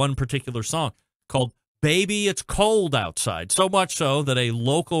with one particular song called Baby, It's Cold Outside. So much so that a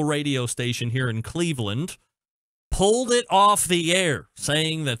local radio station here in Cleveland pulled it off the air,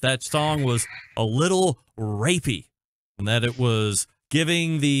 saying that that song was a little rapey and that it was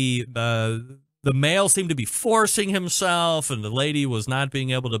giving the male seemed to be forcing himself and the lady was not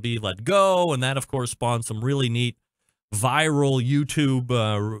being able to be let go. And that, of course, spawned some really neat viral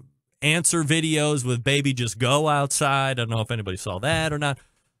YouTube answer videos with Baby Just Go Outside. I don't know if anybody saw that or not.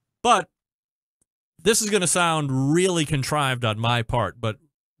 But this is going to sound really contrived on my part, but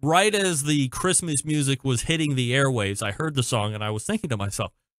right as the Christmas music was hitting the airwaves, I heard the song and I was thinking to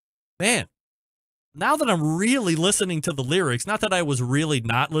myself, man, now that I'm really listening to the lyrics, not that I was really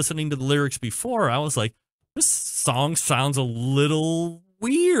not listening to the lyrics before, I was like, this song sounds a little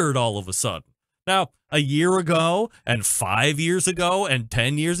weird all of a sudden. Now, a year ago and 5 years ago and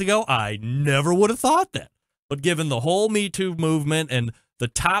 10 years ago, I never would have thought that. But given the whole Me Too movement and the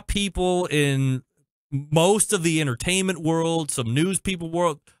top people in most of the entertainment world, some news people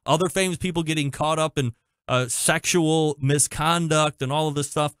world, other famous people getting caught up in sexual misconduct and all of this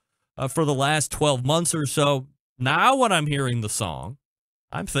stuff for the last 12 months or so. Now when I'm hearing the song,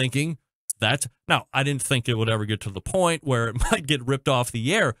 I'm thinking now I didn't think it would ever get to the point where it might get ripped off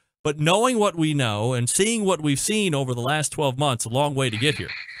the air, but knowing what we know and seeing what we've seen over the last 12 months, a long way to get here.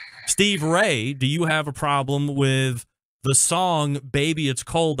 Steve Ray, do you have a problem with the song Baby It's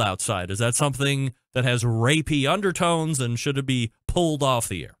Cold Outside? Is that something that has rapey undertones and should it be pulled off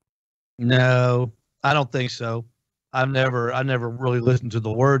the air? No, I don't think so. I never really listened to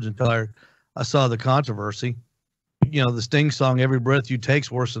the words until I saw the controversy. The Sting song "Every Breath You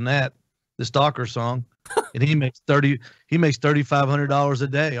Take's" worse than that. The Stalker song, and he makes $3,500 a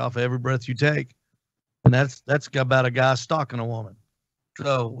day off of every breath you take, and that's about a guy stalking a woman.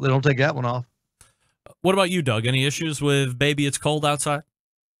 So they don't take that one off. What about you, Doug? Any issues with Baby It's Cold Outside?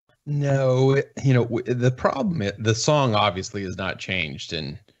 No, the problem, the song obviously has not changed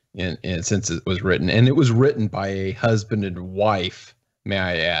in since it was written, and it was written by a husband and wife, may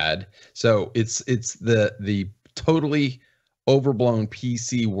I add. So it's the totally overblown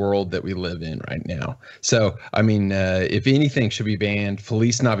PC world that we live in right now. So, I mean, if anything should be banned,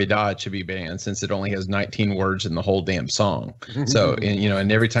 Feliz Navidad should be banned, since it only has 19 words in the whole damn song. So,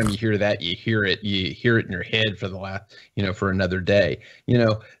 and every time you hear that, you hear it in your head for the last, for another day.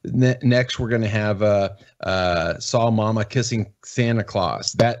 Next we're going to have Saw Mama Kissing Santa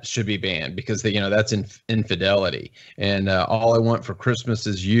Claus. That should be banned because that's infidelity. And All I Want for Christmas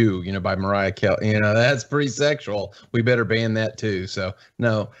Is You, by Mariah Carey. That's pretty sexual. We better ban that too. So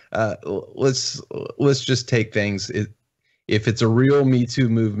no, let's just take things. If it's a real Me Too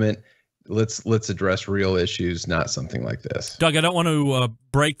movement, let's address real issues, not something like this. Doug, I don't want to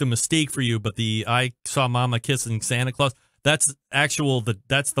break the mystique for you, but the I Saw Mama Kissing Santa Claus, that's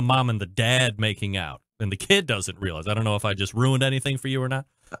the mom and the dad making out, and the kid doesn't realize. I don't know if I just ruined anything for you or not,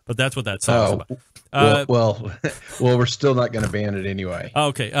 but that's what that song's about. Well, we're still not going to ban it anyway.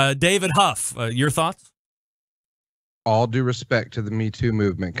 Okay, David Huff, your thoughts? all due respect to the Me Too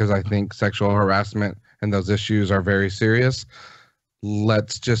movement, because I think sexual harassment and those issues are very serious.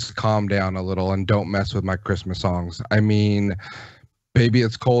 Let's just calm down a little and don't mess with my Christmas songs. I mean, Baby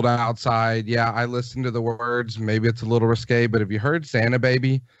It's Cold Outside. Yeah, I listened to the words. Maybe it's a little risque, but have you heard Santa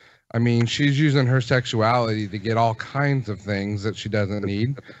Baby? I mean, she's using her sexuality to get all kinds of things that she doesn't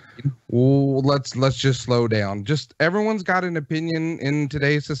need. Well, let's just slow down. Just everyone's got an opinion in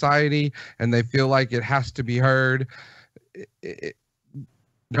today's society, and they feel like it has to be heard.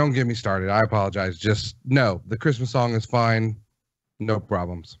 Don't get me started. I apologize. Just no, the Christmas song is fine. No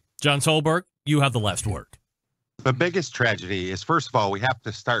problems. John Solberg, you have the last word. The biggest tragedy is, first of all, we have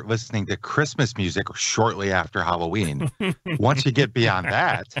to start listening to Christmas music shortly after Halloween. Once you get beyond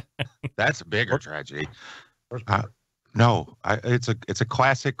that, that's a bigger tragedy. No, it's a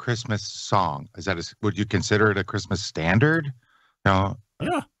classic Christmas song. Would you consider it a Christmas standard? No,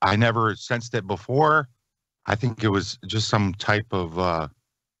 yeah. I never sensed it before. I think it was just some type of.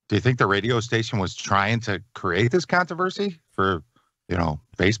 Do you think the radio station was trying to create this controversy for,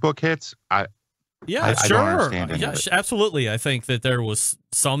 Facebook hits? Yeah, I sure. don't understand any of it. Absolutely. I think that there was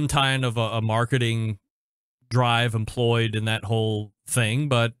some kind of a marketing drive employed in that whole thing.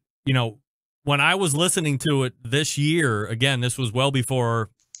 But, when I was listening to it this year, again, this was well before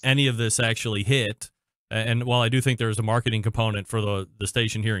any of this actually hit. And while I do think there's a marketing component for the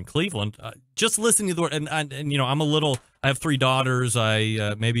station here in Cleveland, just listening to the word, and I have 3 daughters.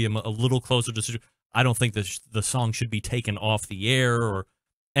 I maybe am a little closer to, I don't think the song should be taken off the air or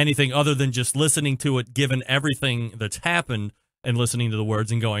anything other than just listening to it, given everything that's happened, and listening to the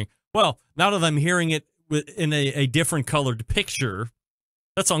words and going, well, now that I'm hearing it in a different colored picture,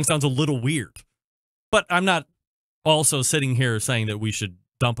 that song sounds a little weird. But I'm not also sitting here saying that we should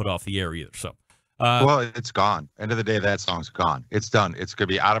dump it off the air either. So, well, it's gone. End of the day, that song's gone. It's done. It's going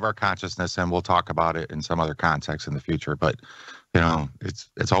to be out of our consciousness, and we'll talk about it in some other context in the future. But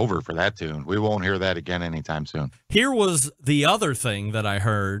it's over for that tune. We won't hear that again anytime soon. Here was the other thing that I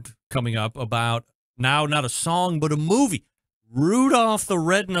heard coming up about now, not a song, but a movie. Rudolph the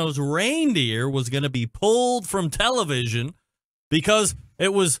Red-Nosed Reindeer was going to be pulled from television because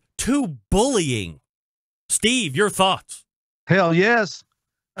it was too bullying. Steve, your thoughts? Hell yes.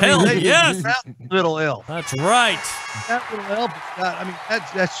 Yes. That little elf. That's right. That little elf.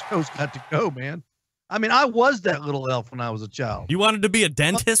 That show's got to go, man. I mean, I was that little elf when I was a child. You wanted to be a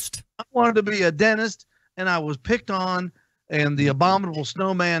dentist? I wanted to be a dentist, and I was picked on, and the abominable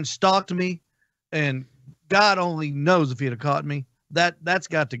snowman stalked me, and God only knows if he'd have caught me. That's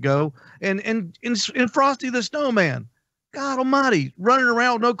got to go. And Frosty the Snowman, God almighty, running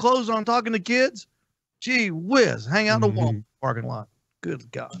around with no clothes on, talking to kids. Gee whiz, hang out in the Walmart parking lot.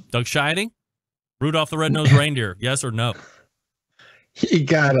 Good God. Doug Scheiding, Rudolph the Red-Nosed Reindeer, yes or no? You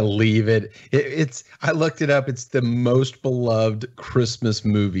gotta leave it. It's. I looked it up. It's the most beloved Christmas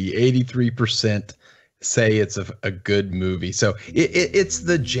movie. 83% say it's a good movie. So it's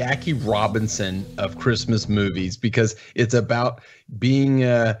the Jackie Robinson of Christmas movies, because it's about being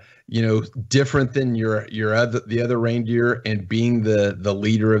different than the other reindeer, and being the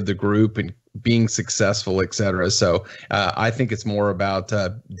leader of the group and being successful, etc. So I think it's more about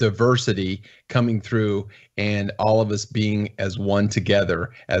diversity coming through, and all of us being as one together,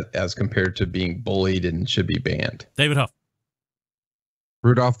 as compared to being bullied and should be banned. David Huff.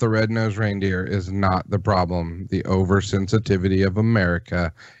 Rudolph the Red-Nosed Reindeer is not the problem. The oversensitivity of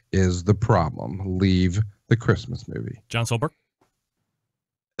America is the problem. Leave the Christmas movie. John Solberg.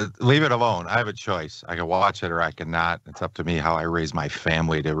 Leave it alone. I have a choice. I can watch it or I cannot. It's up to me how I raise my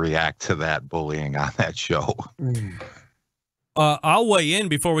family to react to that bullying on that show. I'll weigh in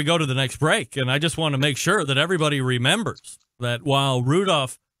before we go to the next break, and I just want to make sure that everybody remembers that while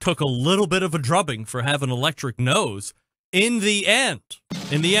Rudolph took a little bit of a drubbing for having an electric nose, in the end,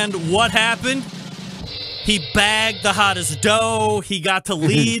 what happened? He bagged the hottest dough. He got to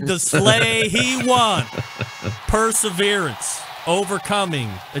lead the sleigh. He won. Perseverance. Overcoming,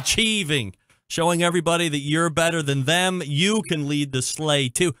 achieving, showing everybody that you're better than them. You can lead the sleigh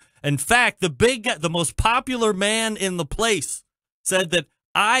too. In fact, the most popular man in the place said that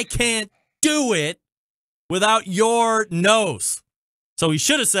I can't do it without your nose. So he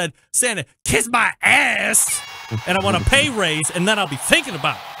should have said, Santa, kiss my ass, and I want a pay raise, and then I'll be thinking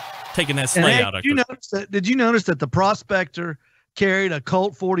about taking that sleigh out. Did you notice that the prospector carried a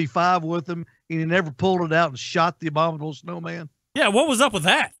Colt 45 with him, and he never pulled it out and shot the abominable snowman? Yeah, what was up with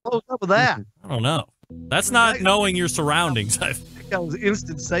that? What was up with that? I don't know. That's not knowing your surroundings. That was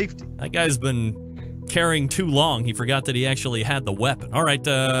instant safety. That guy's been carrying too long. He forgot that he actually had the weapon. All right,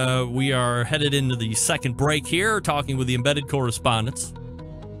 we are headed into the second break here, talking with the embedded correspondents.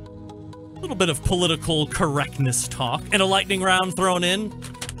 little bit of political correctness talk and a lightning round thrown in.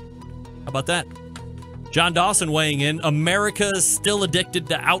 How about that? John Dawson weighing in. America's still addicted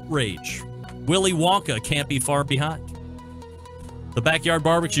to outrage. Willy Wonka can't be far behind. The Backyard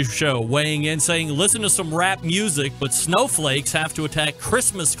Barbecue Show weighing in, saying, listen to some rap music, but snowflakes have to attack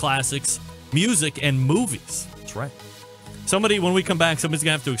Christmas classics, music, and movies. That's right. Somebody, when we come back, somebody's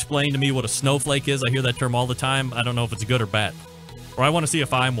going to have to explain to me what a snowflake is. I hear that term all the time. I don't know if it's good or bad. Or I want to see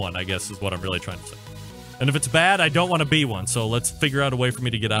if I'm one, I guess, is what I'm really trying to say. And if it's bad, I don't want to be one. So let's figure out a way for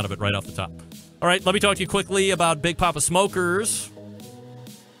me to get out of it right off the top. All right, let me talk to you quickly about Big Papa Smokers.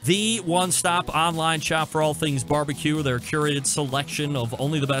 The one-stop online shop for all things barbecue. Their curated selection of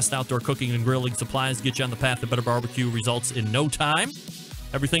only the best outdoor cooking and grilling supplies get you on the path to better barbecue results in no time.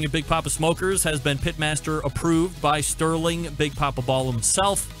 Everything at Big Papa Smokers has been Pitmaster approved by Sterling Big Papa Ball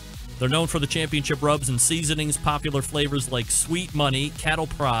himself. They're known for the championship rubs and seasonings, popular flavors like Sweet Money, Cattle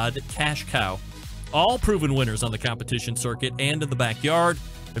Prod, Cash Cow. All proven winners on the competition circuit and in the backyard.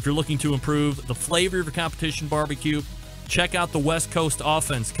 If you're looking to improve the flavor of your competition barbecue, check out the West Coast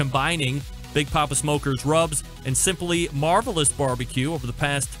offense, combining Big Papa Smokers rubs and simply marvelous barbecue. Over the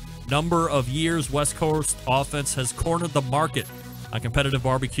past number of years, West Coast offense has cornered the market on competitive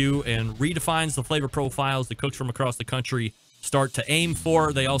barbecue and redefines the flavor profiles that cooks from across the country start to aim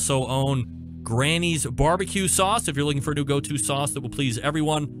for. They also own Granny's barbecue sauce. If you're looking for a new go-to sauce that will please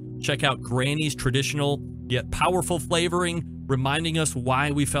everyone, check out Granny's traditional yet powerful flavoring, reminding us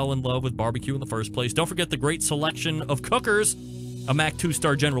why we fell in love with barbecue in the first place. Don't forget the great selection of cookers, a Mac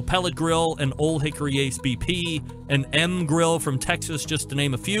 2-star General Pellet Grill, an Old Hickory Ace BP, an M Grill from Texas, just to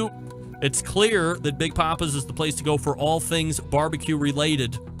name a few. It's clear that Big Papa's is the place to go for all things barbecue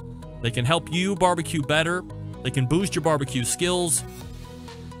related. They can help you barbecue better. They can boost your barbecue skills.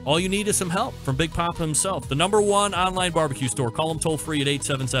 All you need is some help from Big Papa himself. The #1 online barbecue store. Call them toll free at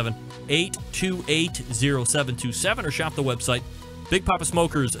 877-828-0727 or shop the website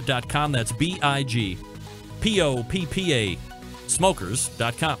bigpapasmokers.com. That's BIGPOPPA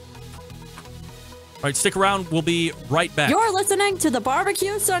smokers.com. All right, stick around. We'll be right back. You're listening to the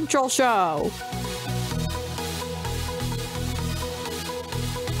Barbecue Central Show.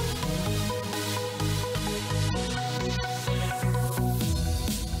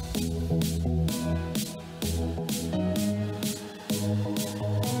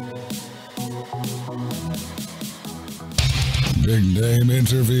 Big name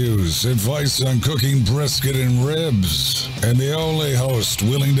interviews, advice on cooking brisket and ribs, and the only host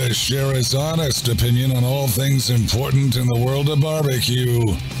willing to share his honest opinion on all things important in the world of barbecue.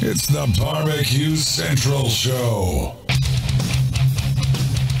 It's the Barbecue Central Show.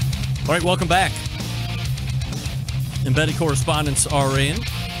 All right, welcome back. Embedded correspondents are in.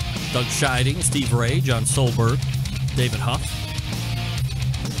 Doug Scheiding, Steve Ray, John Solberg, David Huff.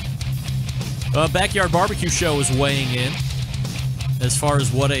 Backyard Barbecue Show is weighing in as far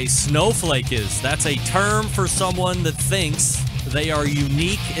as what a snowflake is. That's a term for someone that thinks they are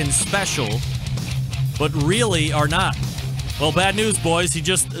unique and special, but really are not. Well, bad news, boys. He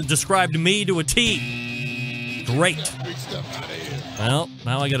just described me to a T. Great. Well,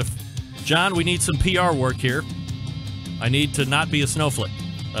 now I got to... John, we need some PR work here. I need to not be a snowflake.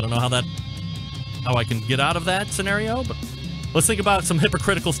 I don't know how I can get out of that scenario, but let's think about some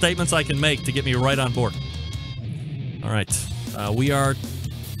hypocritical statements I can make to get me right on board. All right. We are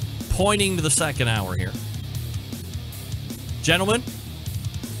pointing to the second hour here. Gentlemen,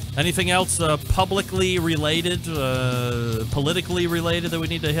 anything else publicly related, politically related that we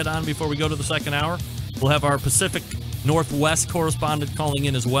need to hit on before we go to the second hour? We'll have our Pacific Northwest correspondent calling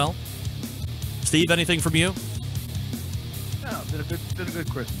in as well. Steve, anything from you? No, been a good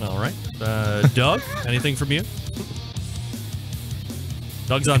Christmas. All right. Doug, anything from you?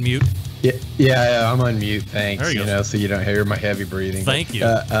 Doug's on mute. Yeah, I'm on mute. Thanks. There you go. So you don't hear my heavy breathing. Thank you.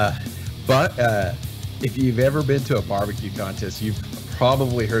 But if you've ever been to a barbecue contest, you've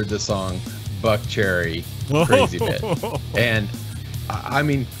probably heard the song "Buck Cherry" crazy bit. And I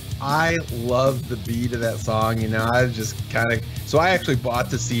mean, I love the beat of that song. I just so I actually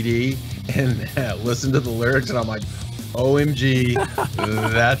bought the CD and listened to the lyrics, and I'm like, OMG,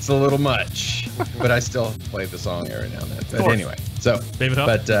 that's a little much. But I still play the song every now and then. But anyway, so David Huff?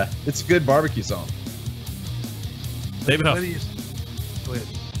 But it's a good barbecue song. David Huff. Go ahead.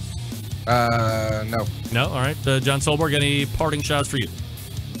 No. No? All right. John Solberg, any parting shots for you?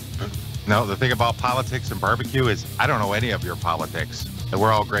 No, the thing about politics and barbecue is I don't know any of your politics. And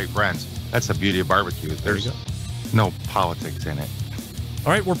we're all great friends. That's the beauty of barbecue. There's no politics in it.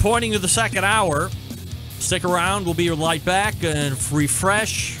 Our right, we're pointing to the second hour. Stick around. We'll be right back and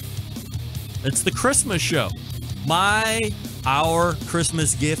refresh. It's the Christmas show. Our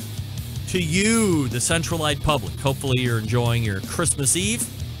Christmas gift to you, the Centralite public. Hopefully you're enjoying your Christmas Eve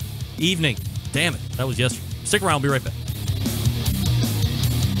evening. Damn it, that was yesterday. Stick around, we'll be right back.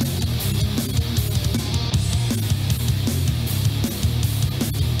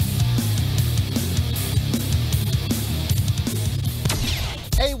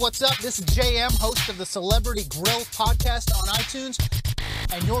 Hey, what's up? This is JM, host of the Celebrity Grill podcast on iTunes,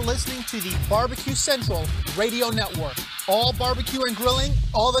 and you're listening to the Barbecue Central Radio Network. All barbecue and grilling,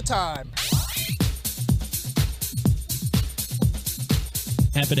 all the time.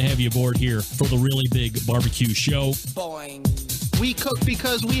 Happy to have you aboard here for the really big barbecue show. Boing. We cook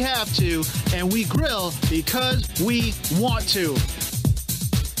because we have to, and we grill because we want to.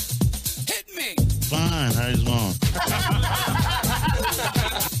 Hit me! Fine, how you doing?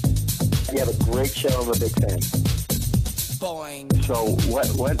 You have a great show. I'm a big fan. Boing. So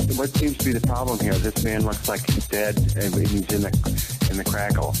what seems to be the problem here? This man looks like he's dead and he's in the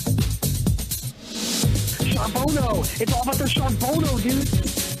crackle. Charbono! It's all about the Charbono, dude!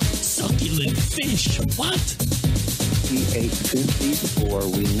 Succulent fish. What? He ate 54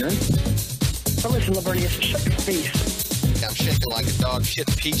 wieners. Oh, listen, Lavernius, shut your face. I'm shaking like a dog shit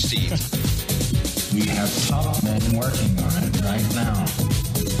peach seeds. We have top men working on it right now.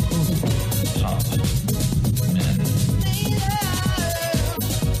 Top men.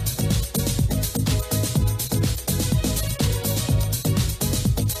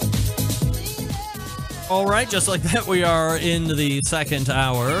 All right, just like that, we are in the second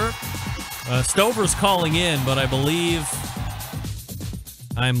hour. Stover's calling in, but I believe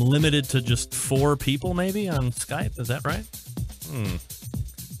I'm limited to just 4 people maybe on Skype. Is that right?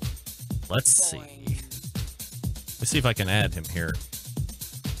 Let's see. Let's see if I can add him here.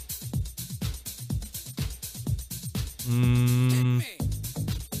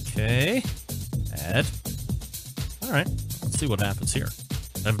 Okay. Add. All right. Let's see what happens here.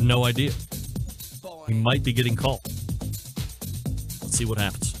 I have no idea. He might be getting called. Let's see what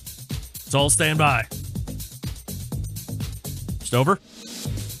happens. Let's all stand by. Stover?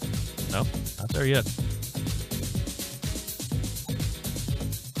 No, not there yet.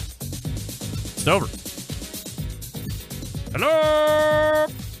 Stover. Hello?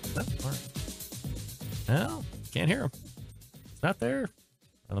 No, all right. No, can't hear him. It's not there.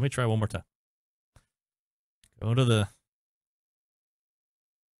 Let me try one more time. Go to the...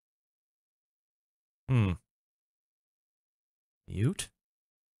 Mute?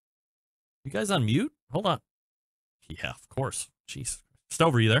 You guys on mute? Hold on. Yeah, of course. Jeez.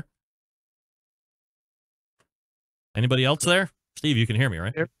 Stover, you there? Anybody else there? Steve, you can hear me,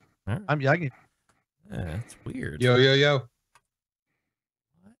 right? Here. All right. I'm young. Yeah, that's weird. Yo.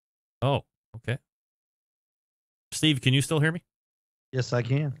 Oh, okay. Steve, can you still hear me? Yes, I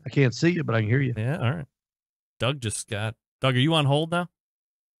can. I can't see you, but I can hear you. Yeah, all right. Doug, are you on hold now?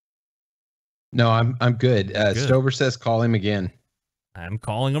 No, I'm good. Good. Stover says call him again. I'm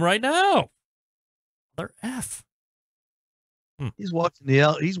calling him right now. Mother F. He's watching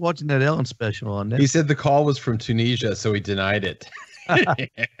that Ellen special on Netflix. He said the call was from Tunisia, so he denied it. I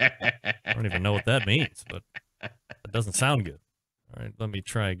don't even know what that means, but it doesn't sound good. All right, let me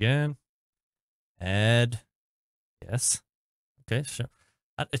try again. Add. Yes. Okay. So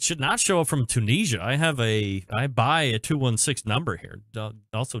it should not show up from Tunisia. I buy a 216 number here.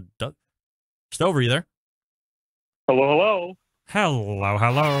 Also, Doug. Stover, you there? Hello.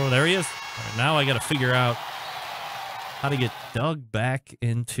 Hello. There he is. All right, now I got to figure out how to get Doug back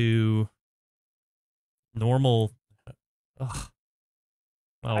into normal. Ugh.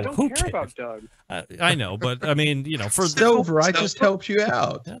 Well, I don't care about Doug. I know, but I mean, for Stover, I just helped you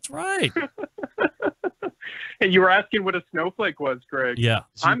out. That's right. Hey, you were asking what a snowflake was, Greg. Yeah.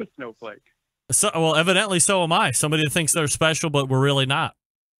 I'm a snowflake. So, well, evidently so am I. Somebody that thinks they're special, but we're really not.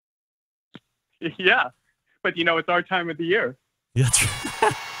 Yeah, but it's our time of the year. Yeah,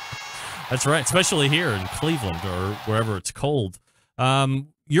 that's right, especially here in Cleveland or wherever it's cold.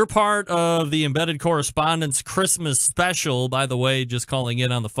 You're part of the Embedded Correspondence Christmas special. By the way, just calling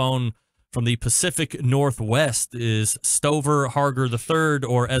in on the phone from the Pacific Northwest is Stover Harger III,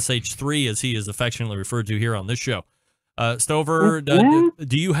 or SH3, as he is affectionately referred to here on this show. Stover, do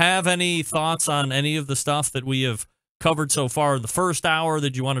you have any thoughts on any of the stuff that we have covered so far in the first hour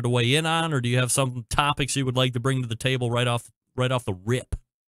that you wanted to weigh in on, or do you have some topics you would like to bring to the table right off the rip?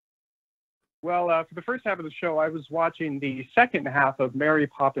 Well, for the first half of the show, I was watching the second half of Mary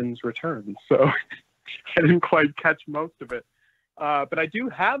Poppins Returns, so I didn't quite catch most of it. But I do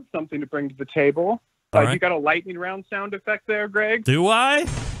have something to bring to the table. Right. You got a lightning round sound effect there, Greg? Do I?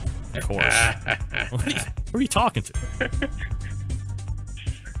 Of course. Who are you talking to?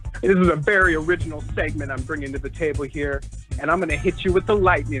 This is a very original segment I'm bringing to the table here, and I'm going to hit you with the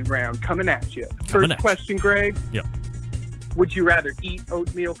lightning round coming at you. First question, Greg. Yep. Would you rather eat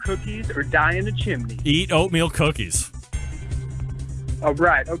oatmeal cookies or die in a chimney? Eat oatmeal cookies. All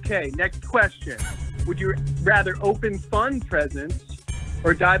right. Okay. Next question. Would you rather open fun presents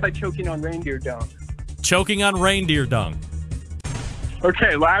or die by choking on reindeer dung? Choking on reindeer dung.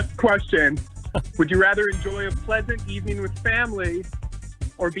 Okay. Last question. Would you rather enjoy a pleasant evening with family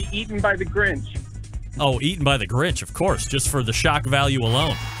or be eaten by the Grinch? Oh, eaten by the Grinch, of course, just for the shock value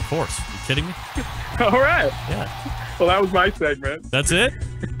alone. Of course. Are you kidding me? All right. Yeah. Well, that was my segment. That's it?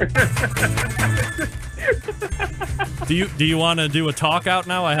 Do you want to do a talk out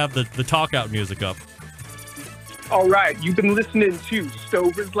now? I have the talk out music up. All right. You've been listening to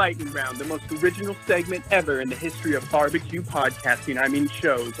Stover's Lightning Round, the most original segment ever in the history of barbecue podcasting. I mean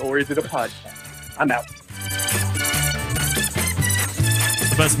shows, or is it a podcast? I'm out.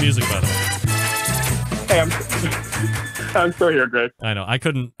 The best music, by the way. Hey, I'm still here, Greg. I know. I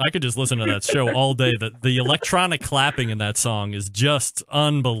could just listen to that show all day. The electronic clapping in that song is just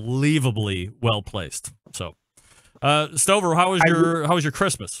unbelievably well placed. So, Stover, how was your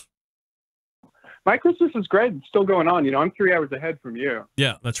Christmas? My Christmas is great. It's still going on. I'm 3 hours ahead from you.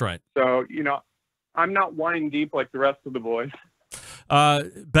 Yeah, that's right. So, I'm not wine deep like the rest of the boys.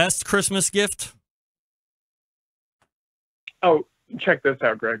 Best Christmas gift? Oh, check this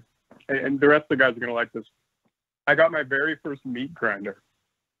out, Greg. And the rest of the guys are going to like this. I got my very first meat grinder.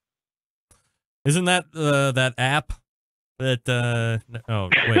 Isn't that that app that oh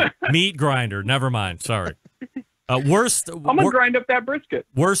wait, meat grinder, never mind, sorry. I'm gonna grind up that brisket.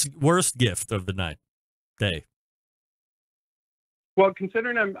 Worst gift of the day. Well,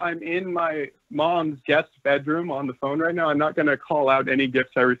 considering I'm in my mom's guest bedroom on the phone right now, I'm not going to call out any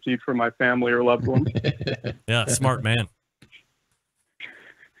gifts I received from my family or loved ones. Yeah, smart man.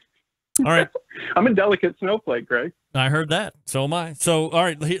 All right. I'm a delicate snowflake, Greg. I heard that. So am I. So, all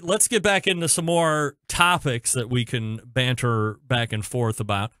right, let's get back into some more topics that we can banter back and forth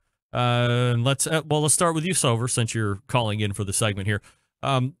about. Let's start with you, Stover, since you're calling in for the segment here.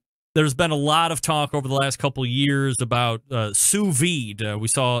 There's been a lot of talk over the last couple of years about sous vide. We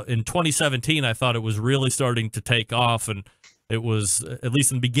saw in 2017, I thought it was really starting to take off, and it was, at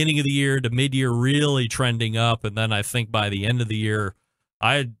least in the beginning of the year to mid-year, really trending up. And then I think by the end of the year,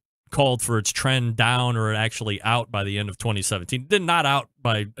 I had called for its trend down or actually out by the end of 2017. Not out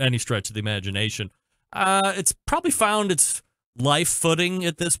by any stretch of the imagination. It's probably found its life footing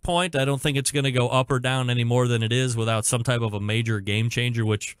at this point. I don't think it's going to go up or down any more than it is without some type of a major game changer,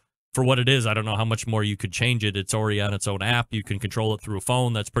 which for what it is, I don't know how much more you could change it. It's already on its own app. You can control it through a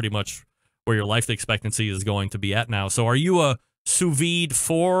phone. That's pretty much where your life expectancy is going to be at now. So are you a sous vide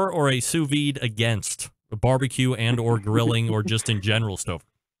for or a sous vide against a barbecue and or grilling or just in general, Stover?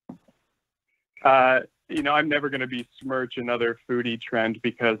 I'm never going to besmirch another foodie trend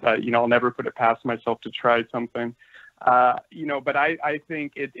because, I'll never put it past myself to try something. But I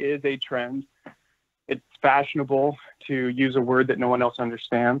think it is a trend. It's fashionable to use a word that no one else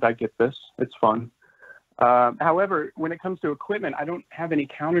understands. I get this. It's fun. However, when it comes to equipment, I don't have any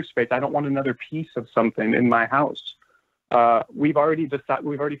counter space. I don't want another piece of something in my house. We've already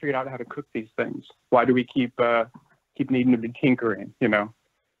figured out how to cook these things. Why do we keep needing to be tinkering,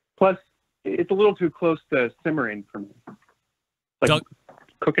 Plus, it's a little too close to simmering for me. Like Doug,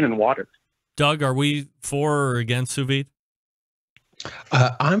 cooking in water. Doug, are we for or against sous vide?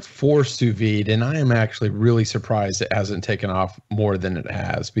 I'm for sous vide, and I am actually really surprised it hasn't taken off more than it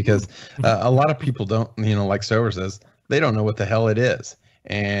has because a lot of people don't, like Stover says, they don't know what the hell it is.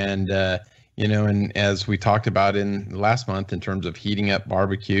 And, and as we talked about in last month in terms of heating up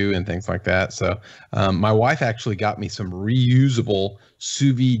barbecue and things like that. So my wife actually got me some reusable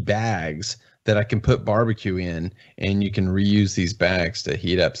sous vide bags that I can put barbecue in, and you can reuse these bags to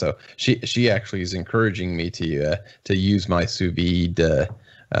heat up. So she actually is encouraging me to use my sous vide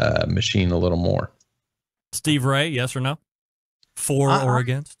machine a little more. Steve Ray, yes or no? For or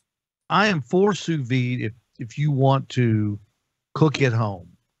against? I am for sous vide if you want to cook at home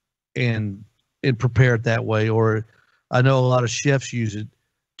and prepare it that way. Or I know a lot of chefs use it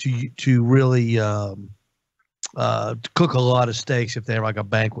to really to cook a lot of steaks if they're like a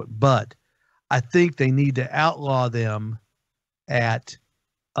banquet. But I think they need to outlaw them at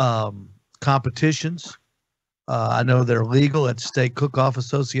competitions. I know they're legal at Steak Cook-Off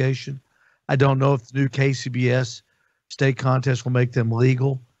Association. I don't know if the new KCBS steak contest will make them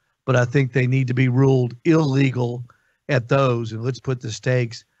legal, but I think they need to be ruled illegal at those. And let's put the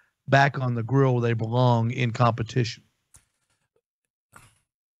steaks back on the grill where they belong in competition.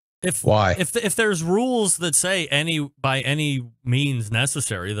 Why? If there's rules that say by any means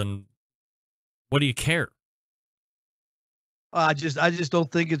necessary, then what do you care? I just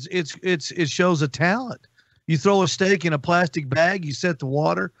don't think it shows a talent. You throw a steak in a plastic bag, you set the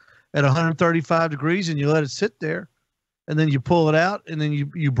water at 135 degrees, and you let it sit there, and then you pull it out, and then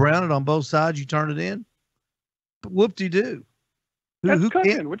you brown it on both sides. You turn it in. Whoop-de-doo. That's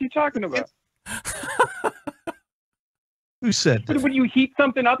cooking. What are you talking about? Who said that? Would you heat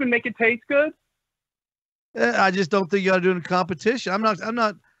something up and make it taste good? I just don't think you ought to do it in a competition. I'm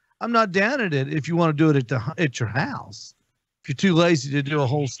not down at it if you want to do it at your house. If you're too lazy to do a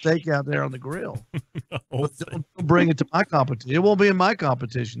whole steak out there on the grill, don't bring it to my competition. It won't be in my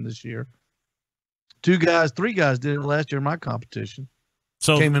competition this year. 3 guys did it last year in my competition.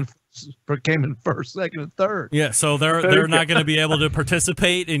 So came in first, second, and third. Yeah, so they're not going to be able to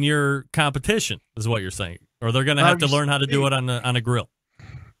participate in your competition, is what you're saying, or they're going to have to learn how to do it on a grill.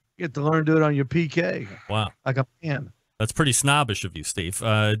 You get to learn to do it on your PK. Wow, like a pan. That's pretty snobbish of you, Steve.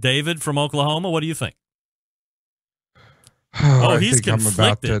 David from Oklahoma, what do you think? Oh, he's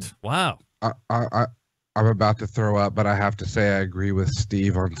conflicted. Wow. I'm about to throw up, but I have to say I agree with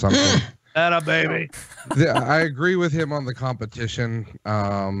Steve on something. Atta baby. I agree with him on the competition.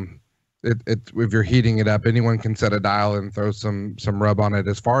 If you're heating it up, anyone can set a dial and throw some rub on it.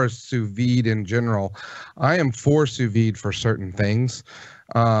 As far as sous vide in general, I am for sous vide for certain things.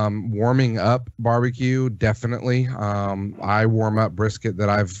 Warming up barbecue, definitely. I warm up brisket that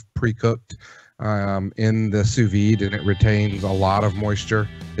I've pre-cooked in the sous vide, and it retains a lot of moisture.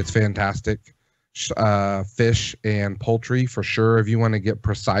 It's fantastic. Fish and poultry for sure. If you want to get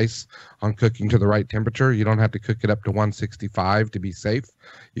precise on cooking to the right temperature, you don't have to cook it up to 165 to be safe.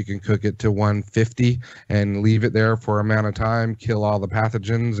 You can cook it to 150 and leave it there for amount of time, kill all the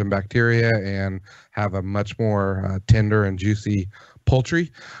pathogens and bacteria, and have a much more tender and juicy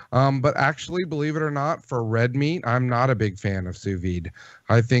poultry. But actually, believe it or not, for red meat, I'm not a big fan of sous vide.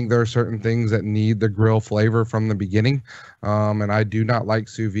 I think there are certain things that need the grill flavor from the beginning, and I do not like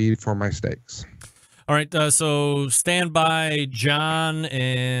sous vide for my steaks. All right, so stand by John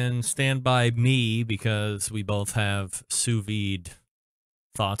and stand by me, because we both have sous vide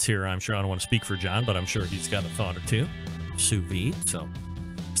thoughts here. I'm sure I don't want to speak for John, but I'm sure he's got a thought or two. Sous vide. So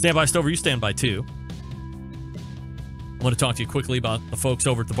stand by, Stover. You stand by too. I want to talk to you quickly about the folks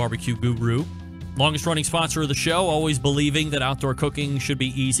over at the Barbecue Guru. Longest running sponsor of the show, always believing that outdoor cooking should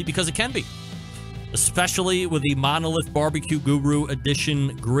be easy, because it can be. Especially with the Monolith Barbecue Guru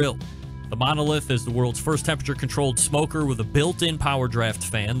Edition grill. The Monolith is the world's first temperature-controlled smoker with a built-in power draft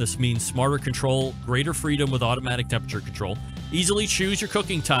fan. This means smarter control, greater freedom with automatic temperature control. Easily choose your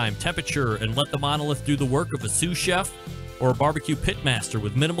cooking time, temperature, and let the Monolith do the work of a sous chef or a barbecue pit master.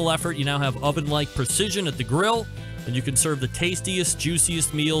 With minimal effort, you now have oven-like precision at the grill, and you can serve the tastiest,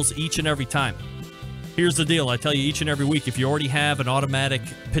 juiciest meals each and every time. Here's the deal. I tell you each and every week, if you already have an automatic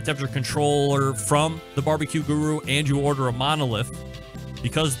pit temperature controller from the Barbecue Guru and you order a Monolith,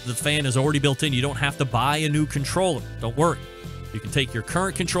 because the fan is already built in, you don't have to buy a new controller. Don't worry. You can take your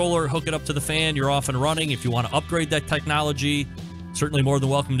current controller, hook it up to the fan, you're off and running. If you want to upgrade that technology, certainly more than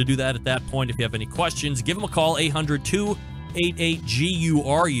welcome to do that at that point. If you have any questions, give them a call,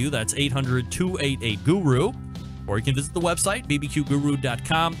 800-288-GURU. That's 800-288-GURU. Or you can visit the website,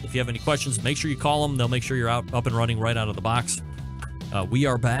 bbqguru.com. If you have any questions, make sure you call them. They'll make sure you're up and running right out of the box. We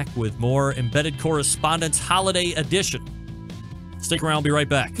are back with more Embedded Correspondence Holiday Edition. Stick around, we'll be right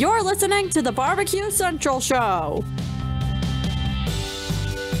back. You're listening to the Barbecue Central Show.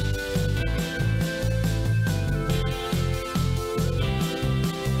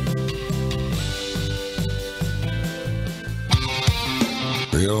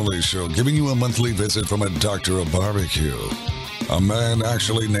 The only show giving you a monthly visit from a doctor of barbecue. A man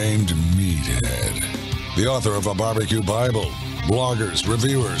actually named Meathead. The author of a barbecue Bible. Bloggers,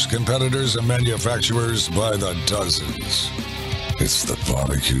 reviewers, competitors, and manufacturers by the dozens. It's the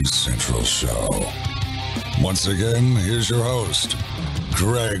Barbecue Central Show. Once again, here's your host,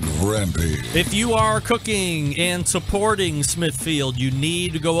 Greg Rempe. If you are cooking and supporting Smithfield, you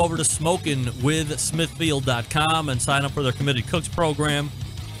need to go over to SmokingWithSmithfield.com and sign up for their Committed Cooks program,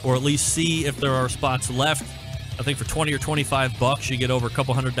 or at least see if there are spots left. I think for $20 or $25, you get over a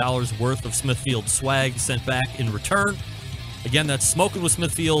couple $100 worth of Smithfield swag sent back in return. Again, that's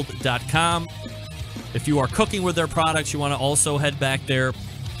SmokingWithSmithfield.com. If you are cooking with their products, you want to also head back there,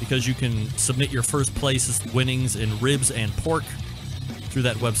 because you can submit your first place winnings in ribs and pork through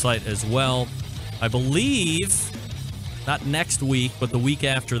that website as well. I believe, not next week, but the week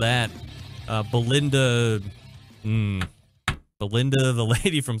after that, Belinda Belinda, the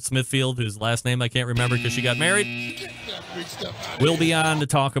lady from Smithfield, whose last name I can't remember because she got married, will be on to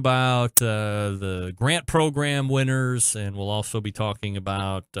talk about the grant program winners, and we'll also be talking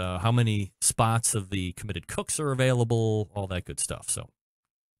about how many spots of the committed cooks are available, all that good stuff. So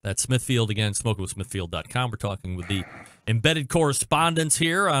that's Smithfield again, smokingwithsmithfield.com. We're talking with the embedded correspondents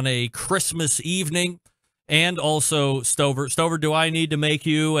here on a Christmas evening, and also Stover. Stover, do I need to make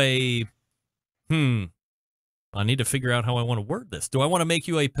you a I need to figure out how I want to word this. Do I want to make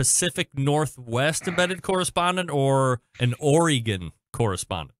you a Pacific Northwest embedded correspondent or an Oregon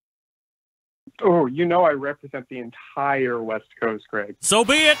correspondent? Oh, you know I represent the entire West Coast, Greg. So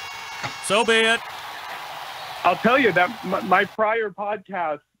be it. So be it. I'll tell you that my prior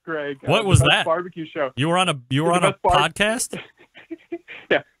podcast, Greg. What was that? Barbecue show. You were on a podcast?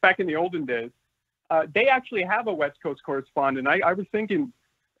 Yeah, back in the olden days. They actually have a West Coast correspondent. I was thinking,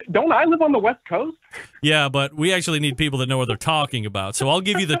 don't I live on the West Coast? Yeah, but we actually need people that know what they're talking about. So I'll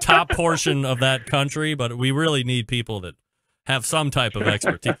give you the top portion of that country, but we really need people that have some type of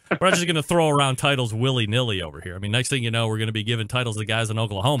expertise. We're not just going to throw around titles willy-nilly over here. I mean, next thing you know, we're going to be giving titles to guys in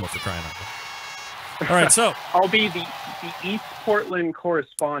Oklahoma for crying out loud. All right, so I'll be the East Portland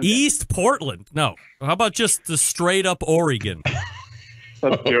correspondent. East Portland? No. How about just the straight-up Oregon?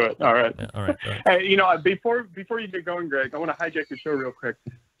 Let's do it. All right. Yeah, all right. Hey, you know, before you get going, Greg, I want to hijack your show real quick.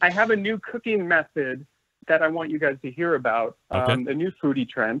 I have a new cooking method that I want you guys to hear about. Okay. A new foodie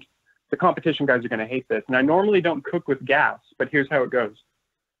trend. The competition guys are going to hate this. And I normally don't cook with gas, but here's how it goes.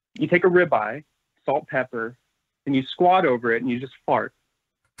 You take a ribeye, salt, pepper, and you squat over it and you just fart.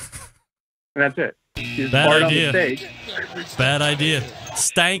 And that's it. You just fart on the steak. Bad idea.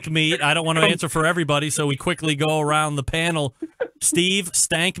 Stank meat. I don't want to answer for everybody, so we quickly go around the panel. Steve,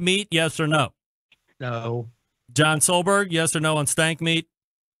 stank meat, yes or no? No. John Solberg, yes or no on stank meat?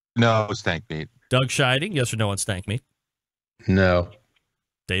 No, stank meat. Doug Scheiding, yes or no on stank meat? No.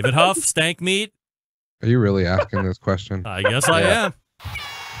 David Huff, stank meat? Are you really asking this question? I guess I am.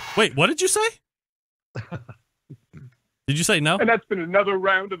 Wait, what did you say? Did you say no? And that's been another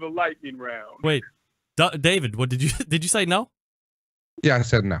round of the lightning round. Wait, David, what did you say no? Yeah, I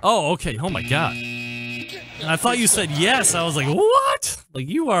said no. Oh, okay. Oh my God. I thought you said yes. I was like, what? Like,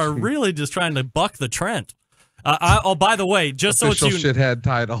 you are really just trying to buck the trend. Oh, by the way, just Official so it's shithead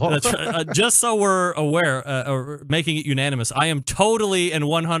title. just so we're aware, or making it unanimous, I am totally and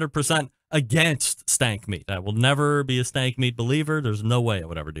 100% against stank meat. I will never be a stank meat believer. There's no way I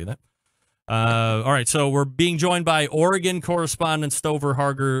would ever do that. All right, so we're being joined by Oregon correspondent Stover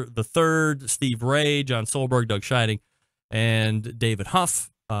Harger III, Steve Ray, John Solberg, Doug Scheiding, and David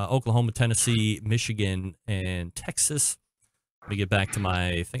Huff, Oklahoma, Tennessee, Michigan, and Texas. Let me get back to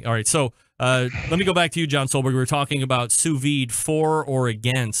my thing. All right, so let me go back to you, John Solberg. We were talking about sous vide for or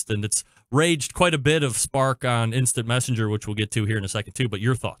against, and it's raged quite a bit of spark on Instant Messenger, which we'll get to here in a second, too. But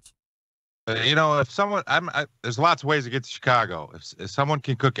your thoughts? You know, if someone, there's lots of ways to get to Chicago. If someone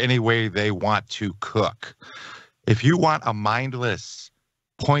can cook any way they want to cook, if you want a mindless,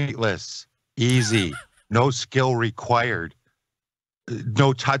 pointless, easy, no skill required,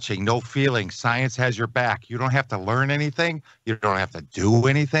 no touching, no feeling, science has your back. You don't have to learn anything. You don't have to do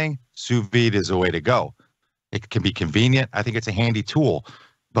anything. Sous vide is the way to go. It can be convenient. I think it's a handy tool.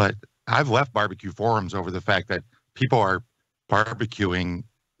 But I've left barbecue forums over the fact that people are barbecuing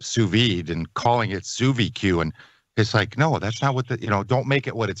sous vide and calling it sous VQ. And it's like, no, that's not what don't make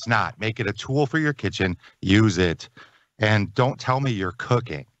it what it's not. Make it a tool for your kitchen. Use it. And don't tell me you're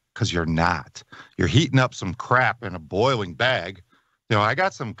cooking, because you're not. You're heating up some crap in a boiling bag. You know, I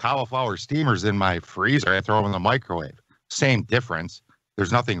got some cauliflower steamers in my freezer. I throw them in the microwave. Same difference.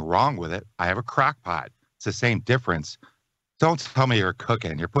 There's nothing wrong with it. I have a crock pot. It's the same difference. Don't tell me you're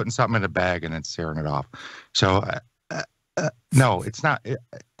cooking. You're putting something in a bag and then searing it off. So, no, it's not.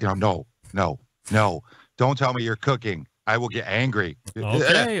 No. Don't tell me you're cooking. I will get angry.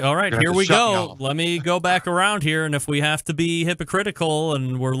 Okay, all right, here we go. Let me go back around here, and if we have to be hypocritical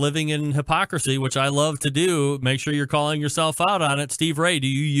and we're living in hypocrisy, which I love to do, make sure you're calling yourself out on it. Steve Ray, do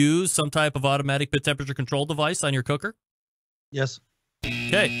you use some type of automatic pit temperature control device on your cooker? Yes.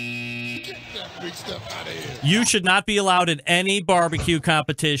 Okay. You should not be allowed in any barbecue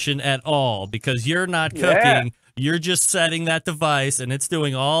competition at all, because you're not cooking. Yeah. You're just setting that device, and it's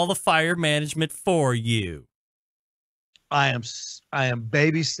doing all the fire management for you. I am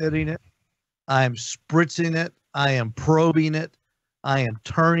babysitting it. I am spritzing it. I am probing it. I am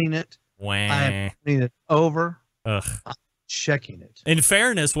turning it. Wah. I am turning it over. Ugh. I'm checking it. In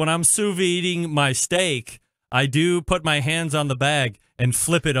fairness, when I'm sous videing my steak, I do put my hands on the bag and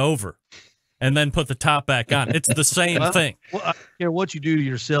flip it over and then put the top back on. It's the same thing. Well, I don't care what you do to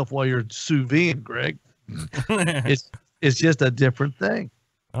yourself while you're sous videing, Greg. It's It's just a different thing.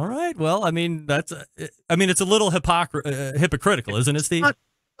 All right. Well, I mean, it's a little hypocritical, isn't it, Steve?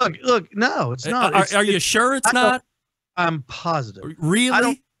 Look, no, it's not. Are you sure it's not? I'm positive. Really? I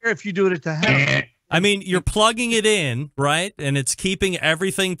don't care if you do it at the house. I mean, you're plugging it in, right? And it's keeping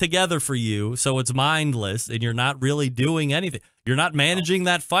everything together for you, so it's mindless, and you're not really doing anything. You're not managing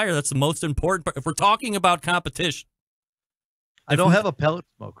that fire. That's the most important part. If we're talking about competition. I don't have a pellet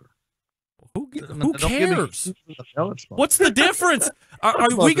smoker. Who cares? What's the difference? Are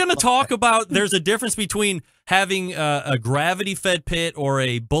we going to talk about there's a difference between having a gravity-fed pit or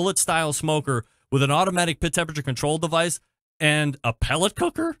a bullet-style smoker with an automatic pit temperature control device and a pellet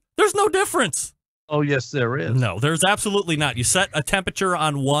cooker? There's no difference. Oh, yes, there is. No, there's absolutely not. You set a temperature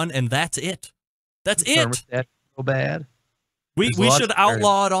on one, and that's it. That's it. That's so bad. We should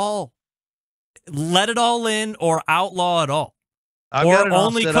outlaw it all. Let it all in or outlaw it all. Or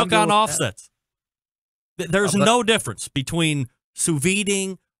only cook on offsets. There's no difference between sous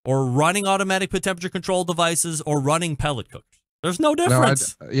videing or running automatic pit temperature control devices or running pellet cookers. There's no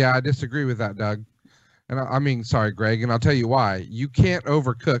difference. I disagree with that, Doug. And sorry, Greg, and I'll tell you why. You can't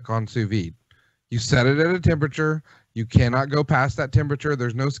overcook on sous vide. You set it at a temperature. You cannot go past that temperature.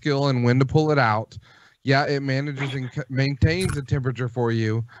 There's no skill in when to pull it out. Yeah, it manages and maintains the temperature for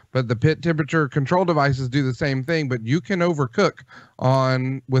you, but the pit temperature control devices do the same thing. But you can overcook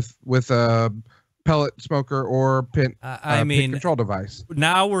with a pellet smoker or pit control device.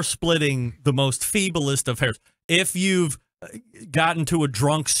 Now we're splitting the most feeblest of hairs. If you've gotten to a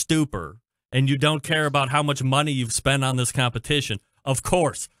drunk stupor and you don't care about how much money you've spent on this competition, of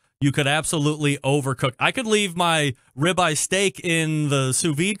course, you could absolutely overcook. I could leave my ribeye steak in the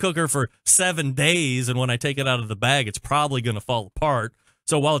sous vide cooker for 7 days, and when I take it out of the bag, it's probably going to fall apart.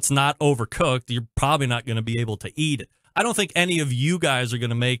 So while it's not overcooked, you're probably not going to be able to eat it. I don't think any of you guys are going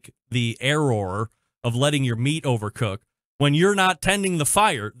to make the error of letting your meat overcook when you're not tending the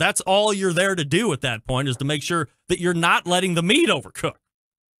fire. That's all you're there to do at that point, is to make sure that you're not letting the meat overcook.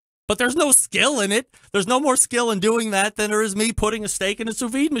 But there's no skill in it. There's no more skill in doing that than there is me putting a steak in a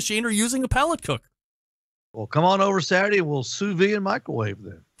sous vide machine or using a pellet cooker. Well, come on over Saturday. We'll sous vide and microwave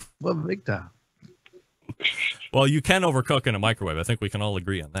then. Well, big time. Well, you can overcook in a microwave. I think we can all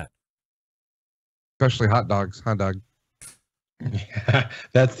agree on that. Especially hot dogs. Hot dog. Yeah,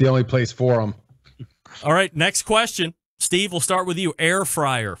 that's the only place for them. All right, next question. Steve, we'll start with you. Air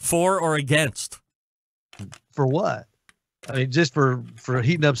fryer, for or against? For what? I mean, just for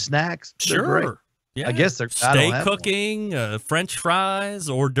heating up snacks? Sure. Yeah. I guess they're steak cooking, French fries,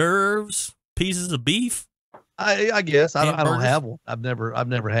 hors d'oeuvres, pieces of beef. I guess I don't have one. I've never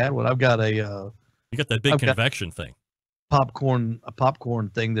had one. I've got you got that big convection thing. A popcorn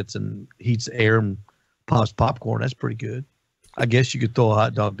thing that's heats air and pops popcorn. That's pretty good. I guess you could throw a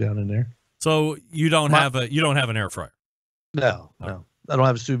hot dog down in there. So you don't have an air fryer? No. I don't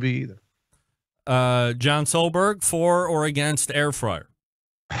have a sous vide either. John Solberg, for or against air fryer?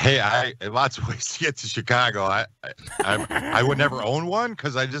 Hey, lots of ways to get to Chicago. I would never own one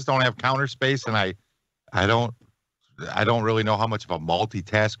because I just don't have counter space, and I don't really know how much of a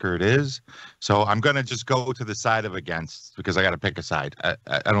multitasker it is. So I'm gonna just go to the side of against because I got to pick a side.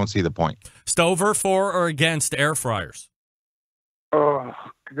 I don't see the point. Stover, for or against air fryers? Oh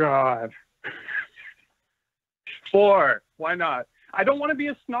God. For. Why not? I don't want to be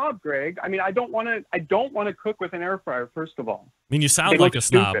a snob, Greg. I mean, I don't want to cook with an air fryer, first of all. I mean, you sound like a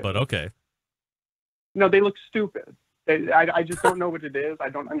snob, but okay. No, they look stupid. I just don't know what it is. I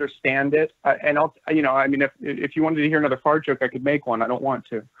don't understand it. And I mean, if you wanted to hear another fart joke, I could make one. I don't want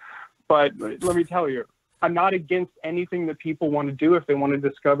to. But let me tell you, I'm not against anything that people want to do if they want to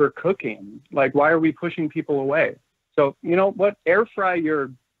discover cooking. Like, why are we pushing people away? So, you know what? Air fry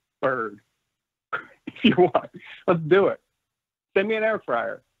your bird if you want. Let's do it. Send me an air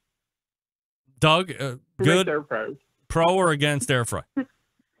fryer. Doug, good. Air fryers. Pro or against air fry?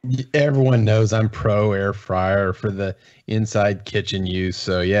 Everyone knows I'm pro air fryer for the inside kitchen use.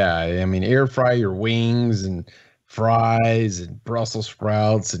 So yeah, I mean, air fry your wings and fries and Brussels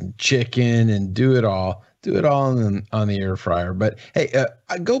sprouts and chicken and do it all on the air fryer. But hey,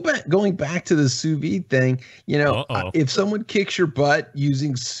 going back to the sous vide thing, if someone kicks your butt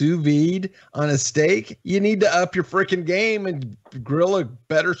using sous vide on a steak, you need to up your freaking game and grill a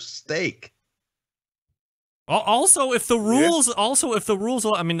better steak. Also, if the rules,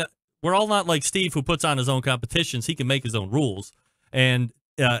 I mean, we're all not like Steve, who puts on his own competitions. He can make his own rules and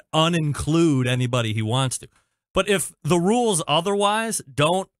uninclude anybody he wants to. But if the rules otherwise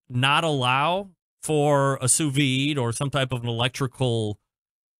don't not allow for a sous vide or some type of an electrical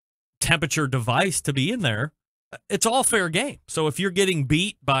temperature device to be in there, it's all fair game. So if you're getting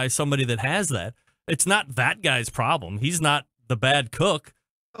beat by somebody that has that, it's not that guy's problem. He's not the bad cook.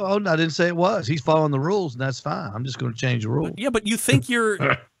 Oh, I didn't say it was. He's following the rules, and that's fine. I'm just going to change the rules. Yeah, but you think you're.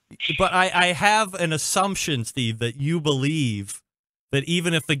 But I have an assumption, Steve, that you believe that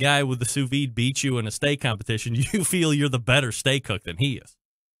even if the guy with the sous vide beats you in a steak competition, you feel you're the better steak cook than he is.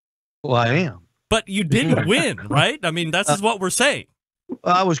 Well, I am. But you didn't win, right? I mean, that's what we're saying.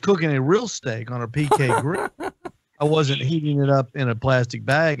 I was cooking a real steak on a PK grill. I wasn't heating it up in a plastic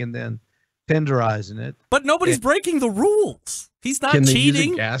bag and then tenderizing it. But nobody's breaking the rules. He's not Can they cheating.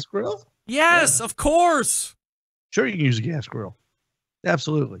 use a gas grill? Yes, of course. Sure, you can use a gas grill.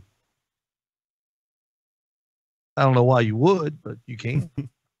 Absolutely. I don't know why you would, but you can.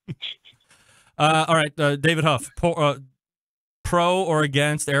 All right, David Huff, pro or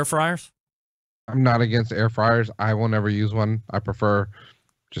against air fryers? I'm not against air fryers. I will never use one. I prefer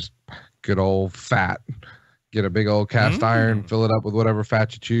just good old fat. Get a big old cast iron, fill it up with whatever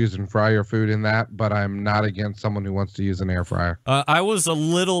fat you choose, and fry your food in that. But I'm not against someone who wants to use an air fryer. I was a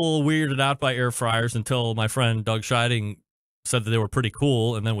little weirded out by air fryers until my friend Doug Scheiding said that they were pretty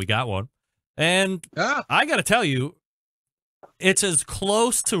cool, and then we got one. And I got to tell you, it's as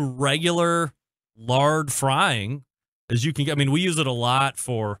close to regular lard frying as you can get. I mean, we use it a lot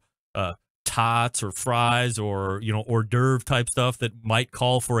for tots or fries or, you know, hors d'oeuvre type stuff that might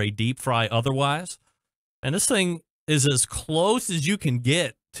call for a deep fry otherwise. And this thing is as close as you can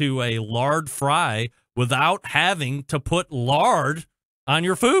get to a lard fry without having to put lard on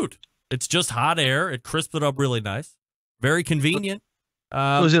your food. It's just hot air. It crisps it up really nice. Very convenient.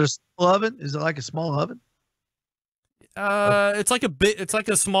 So is it a small oven? Is it like a small oven? It's like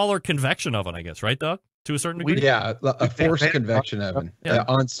a smaller convection oven, I guess, right, Doug? To a certain degree? Yeah, a forced convection oven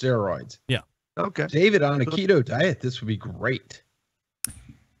on steroids. Yeah. Okay. David, on a keto diet, this would be great.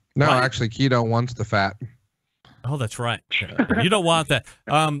 No, actually, keto wants the fat. Oh, that's right. You don't want that.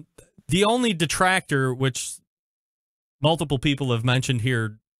 The only detractor, which multiple people have mentioned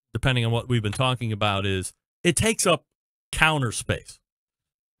here, depending on what we've been talking about, is it takes up counter space.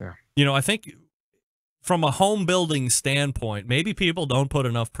 Yeah. You know, I think from a home building standpoint, maybe people don't put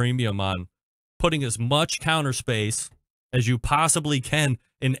enough premium on putting as much counter space as you possibly can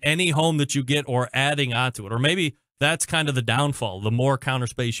in any home that you get or adding onto it. Or maybe that's kind of the downfall. The more counter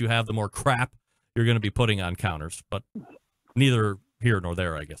space you have, the more crap you're going to be putting on counters. But neither here nor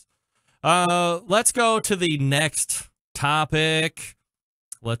there, I guess. Let's go to the next topic.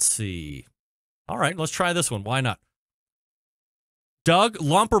 Let's see. All right, let's try this one. Why not? Doug,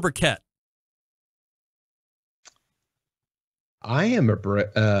 lump or briquette? I am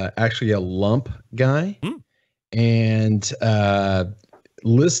actually a lump guy. And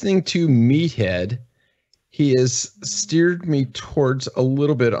listening to Meathead, he has steered me towards a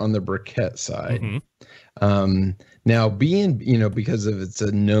little bit on the briquette side. Now, being, you know, because of it's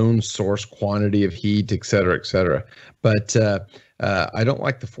a known source quantity of heat, et cetera, but I don't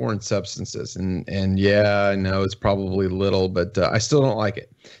like the foreign substances. And yeah, I know it's probably little, but I still don't like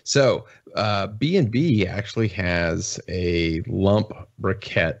it. So B&B actually has a lump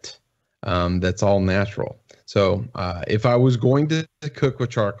briquette that's all natural. So if I was going to cook with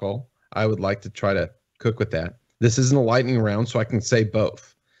charcoal, I would like to try to cook with that. This isn't a lightning round, so I can say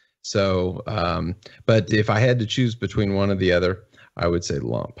both. So, but if I had to choose between one or the other, I would say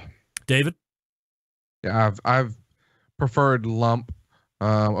lump. David? Yeah, I've preferred lump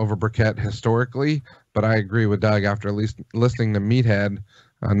over briquette historically, but I agree with Doug. After at least listening to Meathead,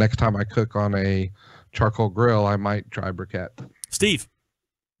 next time I cook on a charcoal grill, I might try briquette. Steve?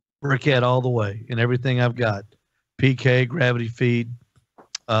 Briquette all the way in everything I've got. PK, gravity feed.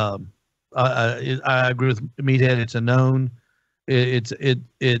 I agree with Meathead. It's a known. It's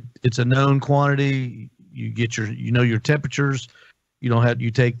a known quantity. You get your temperatures. You don't have, you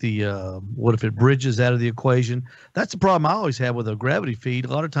take the, what if it bridges out of the equation? That's the problem I always have with a gravity feed. A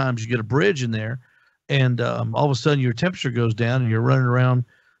lot of times you get a bridge in there and all of a sudden your temperature goes down and you're running around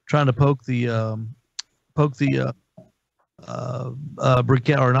trying to poke the briquette,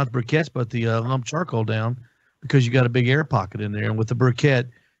 or not the briquettes, but the lump charcoal down because you got a big air pocket in there. And with the briquette,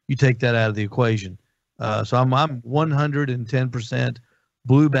 you take that out of the equation. So I'm 110%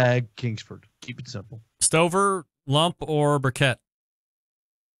 blue bag Kingsford. Keep it simple. Stover, lump, or briquette?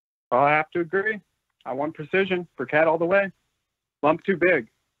 I'll have to agree. I want precision. Briquette all the way. Lump too big.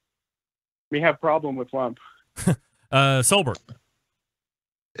 We have problem with lump. Solberg.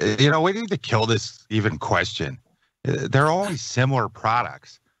 You know, we need to kill this even question. They're only similar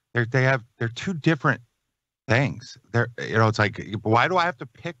products. They're two different things. It's like, why do I have to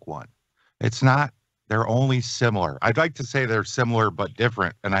pick one? It's not. They're only similar. I'd like to say they're similar but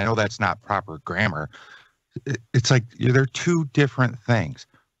different, and I know that's not proper grammar. It's like they're two different things.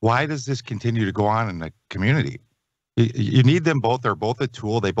 why does this continue to go on in the community? You need them both. They're both a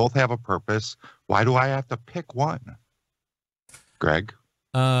tool. They both have a purpose. Why do I have to pick one? Greg?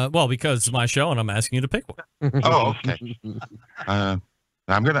 Well, because it's my show and I'm asking you to pick one. Oh, okay.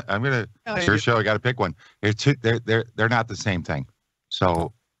 I'm gonna. It's your show. I got to pick one. They're not the same thing.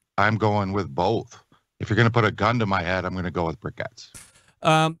 So I'm going with both. If you're gonna put a gun to my head, I'm gonna go with briquettes.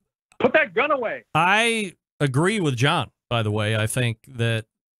 Put that gun away. I agree with John. By the way, I think that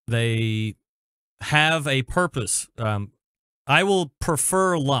they have a purpose. I will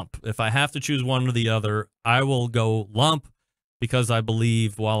prefer lump. If I have to choose one or the other, I will go lump because I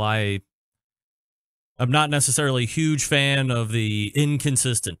believe while I'm not necessarily a huge fan of the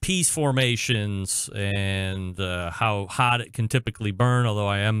inconsistent piece formations and how hot it can typically burn, although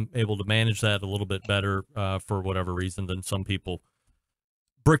I am able to manage that a little bit better for whatever reason than some people.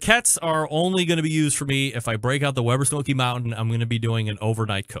 Briquettes are only going to be used for me if I break out the Weber Smoky Mountain. I'm going to be doing an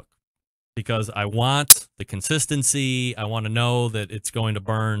overnight cook because I want the consistency. I want to know that it's going to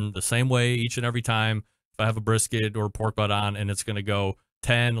burn the same way each and every time if I have a brisket or a pork butt on, and it's going to go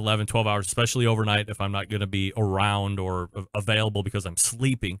 10, 11, 12 hours, especially overnight if I'm not going to be around or available because I'm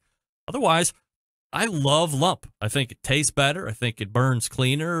sleeping. Otherwise, I love lump. I think it tastes better. I think it burns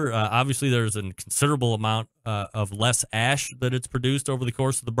cleaner. Obviously, there's a considerable amount of less ash that it's produced over the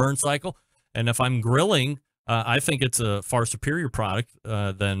course of the burn cycle. And if I'm grilling, I think it's a far superior product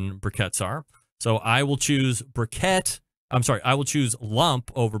than briquettes are. So I will choose I will choose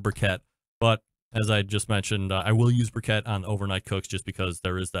lump over briquette. But as I just mentioned, I will use briquette on overnight cooks just because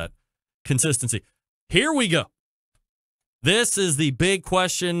there is that consistency. Here we go. This is the big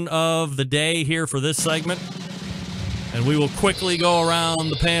question of the day here for this segment, and we will quickly go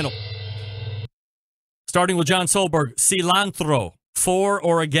around the panel. Starting with John Solberg, cilantro, for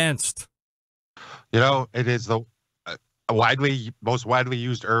or against? You know, it is the most widely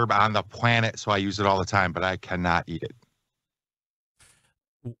used herb on the planet, so I use it all the time, but I cannot eat it.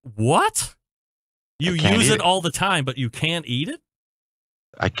 What? You use it all the time, but you can't eat it?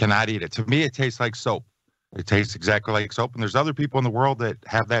 I cannot eat it. To me, it tastes like soap. It tastes exactly like soap, and there's other people in the world that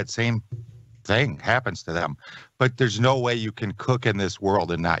have that same thing happens to them. But there's no way you can cook in this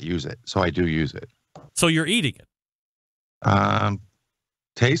world and not use it. So I do use it. So you're eating it?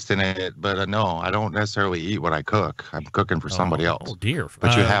 Tasting it, but no, I don't necessarily eat what I cook. I'm cooking for somebody else. Oh, dear.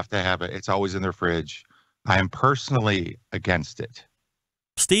 But you have to have it. It's always in their fridge. I am personally against it.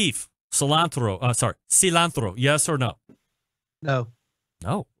 Steve, cilantro, yes or no? No.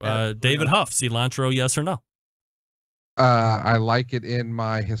 No. David Huff, cilantro, yes or no? I like it in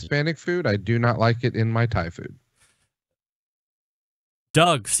my Hispanic food. I do not like it in my Thai food.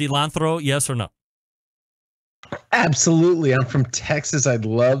 Doug, cilantro, yes or no? Absolutely. I'm from Texas. I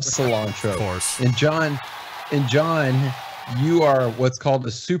love cilantro. Of course. And John, you are what's called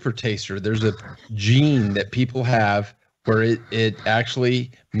a super taster. There's a gene that people have where it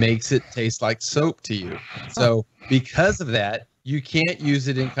actually makes it taste like soap to you. So because of that, you can't use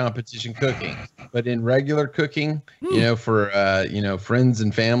it in competition cooking, but in regular cooking, for friends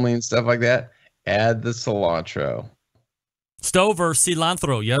and family and stuff like that, add the cilantro. Stover,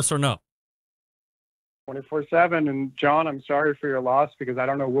 cilantro, yes or no? 24/7. And John, I'm sorry for your loss because I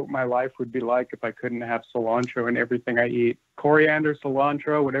don't know what my life would be like if I couldn't have cilantro in everything I eat. Coriander,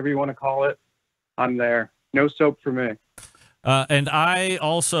 cilantro, whatever you want to call it, I'm there. No soap for me. And I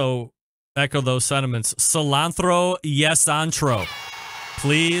also echo those sentiments. Cilantro, yes, antro.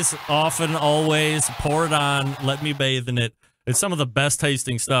 Please, often, always, pour it on. Let me bathe in it. It's some of the best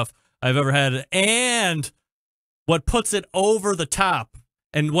tasting stuff I've ever had. And what puts it over the top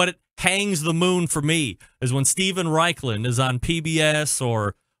and what it hangs the moon for me is when Steven Reichland is on PBS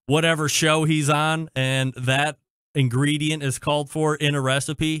or whatever show he's on and that ingredient is called for in a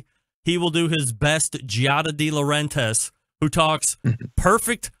recipe, he will do his best Giada De Laurentiis, who talks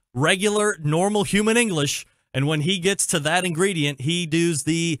perfect, regular, normal human English. And when he gets to that ingredient, he does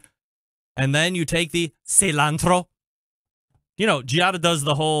and then you take the cilantro. You know, Giada does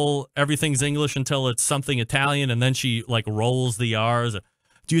the whole everything's English until it's something Italian, and then she like rolls the R's.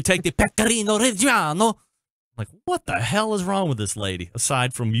 Do you take the pecorino reggiano? Like, what the hell is wrong with this lady,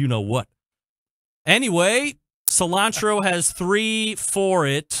 aside from you know what? Anyway, cilantro has 3 for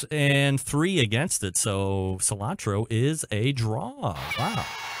it and 3 against it, so cilantro is a draw. Wow.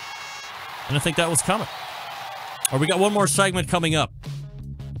 And I think that was coming. All right, we got one more segment coming up.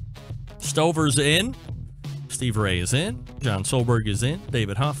 Stover's in. Steve Ray is in. John Solberg is in.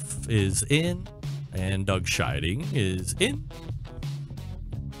 David Huff is in. And Doug Scheiding is in.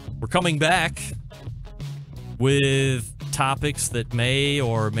 We're coming back with topics that may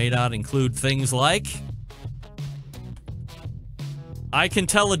or may not include things like I can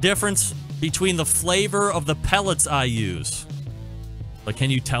tell a difference between the flavor of the pellets I use. But can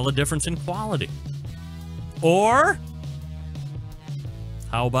you tell a difference in quality? Or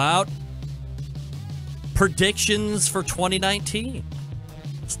how about predictions for 2019?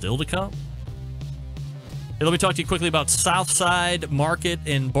 Still to come. Hey, let me talk to you quickly about Southside Market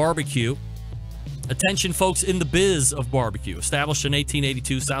and Barbecue. Attention, folks in the biz of barbecue. Established in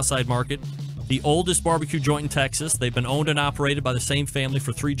 1882, Southside Market, the oldest barbecue joint in Texas. They've been owned and operated by the same family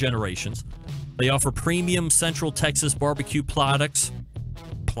for 3 generations. They offer premium Central Texas barbecue products,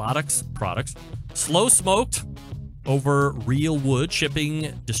 slow smoked over real wood,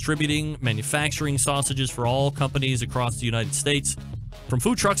 shipping, distributing, manufacturing sausages for all companies across the United States. From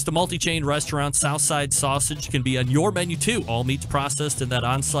food trucks to multi-chain restaurants, Southside Sausage can be on your menu too. All meats processed in that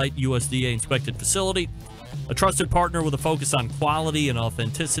on-site USDA-inspected facility. A trusted partner with a focus on quality and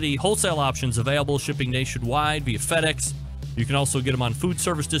authenticity. Wholesale options available, shipping nationwide via FedEx. You can also get them on food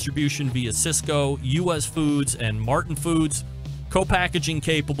service distribution via Cisco, U.S. Foods, and Martin Foods. Co-packaging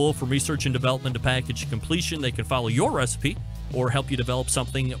capable from research and development to package completion. They can follow your recipe or help you develop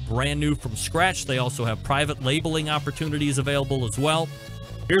something brand new from scratch. They also have private labeling opportunities available as well.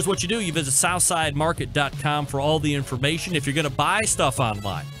 Here's what you do. You visit southsidemarket.com for all the information. If you're going to buy stuff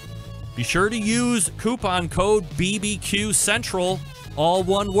online, be sure to use coupon code BBQ Central, all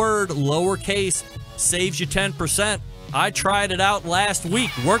one word, lowercase, saves you 10%. I tried it out last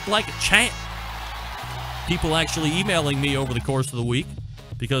week. Worked like a champ. People actually emailing me over the course of the week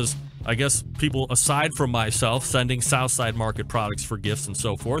because I guess people, aside from myself, sending Southside Market products for gifts and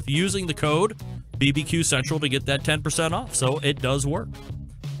so forth, using the code BBQ Central to get that 10% off. So it does work.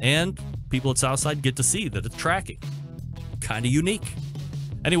 And people at Southside get to see that it's tracking. Kind of unique.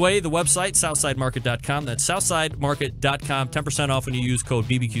 Anyway, the website, southsidemarket.com. That's southsidemarket.com. 10% off when you use code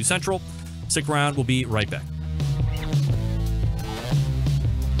BBQ Central. Stick around. We'll be right back.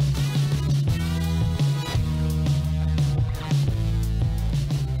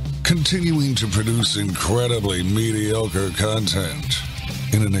 Continuing to produce incredibly mediocre content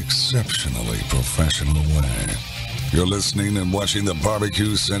in an exceptionally professional way. You're listening and watching the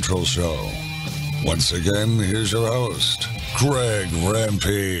Barbecue Central Show. Once again, here's your host, Greg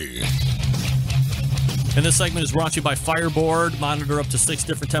Rempe. And this segment is brought to you by Fireboard. Monitor up to 6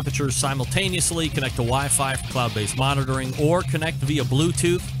 different temperatures simultaneously. Connect to Wi-Fi for cloud-based monitoring or connect via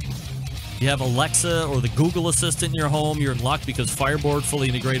Bluetooth. If you have Alexa or the Google Assistant in your home, you're in luck because Fireboard fully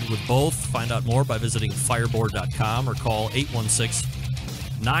integrated with both. Find out more by visiting fireboard.com or call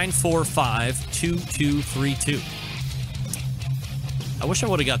 816-945-2232. I wish I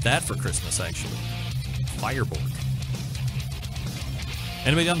would have got that for Christmas, actually. Fireboard.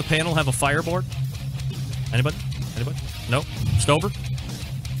 Anybody on the panel have a Fireboard? Anybody? Anybody? No? Stover?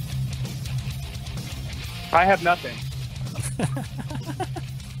 I have nothing.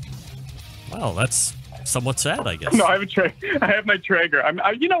 Well, that's somewhat sad, I guess. No, I have my Traeger.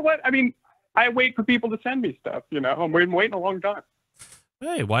 You know what? I mean, I wait for people to send me stuff. You know, I'm waiting a long time.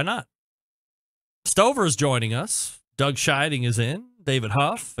 Hey, why not? Stover is joining us. Doug Scheiding is in. David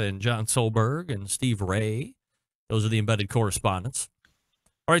Huff and John Solberg and Steve Ray. Those are the embedded correspondents.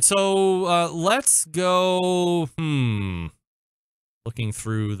 All right, so let's go. Looking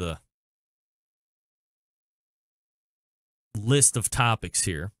through the list of topics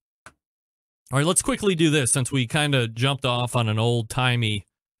here. All right, let's quickly do this since we kind of jumped off on an old-timey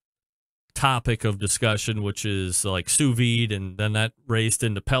topic of discussion, which is like sous vide, and then that raced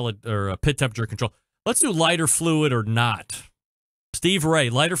into pellet or pit temperature control. Let's do lighter fluid or not. Steve Ray,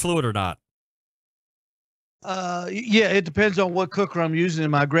 lighter fluid or not? Yeah, it depends on what cooker I'm using.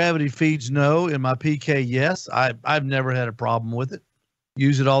 In my gravity feeds, no. In my PK, yes. I've never had a problem with it.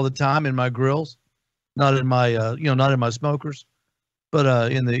 Use it all the time in my grills, not in my not in my smokers,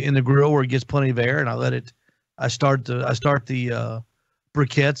 but in the grill where it gets plenty of air, and I start the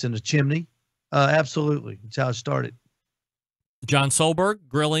briquettes in the chimney. Absolutely, that's how I started. John Solberg,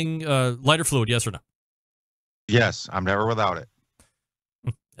 grilling lighter fluid, yes or no? Yes, I'm never without it.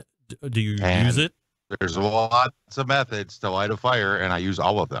 Do you use it? There's lots of methods to light a fire, and I use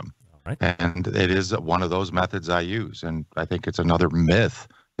all of them. All right. And it is one of those methods I use. And I think it's another myth.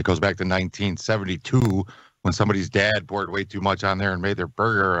 It goes back to 1972 when somebody's dad poured way too much on there and made their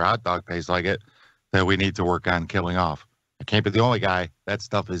burger or hot dog taste like it, that we need to work on killing off. I can't be the only guy. That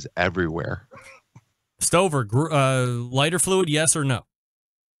stuff is everywhere. Stover, lighter fluid, yes or no?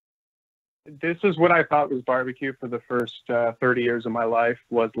 This is what I thought was barbecue for the first 30 years of my life,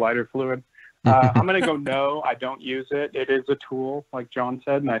 was lighter fluid. I'm going to go no. I don't use it. It is a tool, like John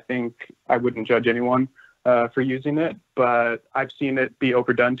said, and I think I wouldn't judge anyone for using it, but I've seen it be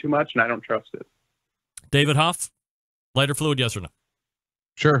overdone too much, and I don't trust it. David Huff, lighter fluid, yes or no?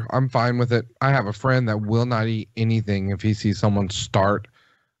 Sure, I'm fine with it. I have a friend that will not eat anything if he sees someone start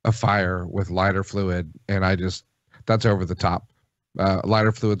a fire with lighter fluid, and that's over the top.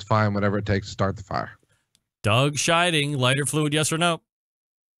 Lighter fluid's fine, whatever it takes to start the fire. Doug Scheiding, lighter fluid, yes or no?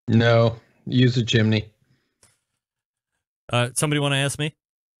 No, use a chimney. Somebody want to ask me?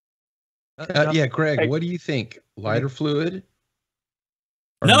 Yeah, Greg, what do you think? Lighter fluid?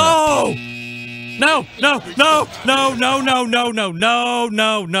 No! No, no, no, no, no, no, no, no, no,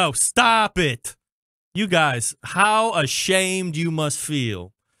 no, no. Stop it. You guys, how ashamed you must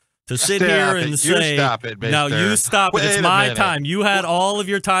feel to sit here and say, stop it, no, you stop it. It's my time. You had all of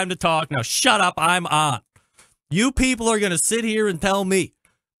your time to talk. Now shut up. I'm on. You people are going to sit here and tell me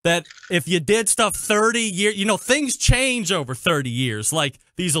that if you did stuff 30 years, things change over 30 years, like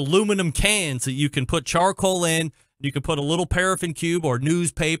these aluminum cans that you can put charcoal in. You can put a little paraffin cube or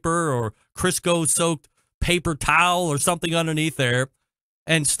newspaper or Crisco-soaked paper towel or something underneath there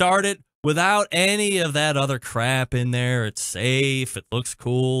and start it without any of that other crap in there. It's safe. It looks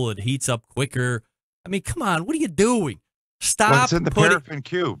cool. It heats up quicker. I mean, come on. What are you doing? Stop. What's in the paraffin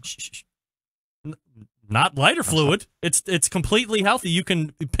cube? Not lighter fluid. It's completely healthy. You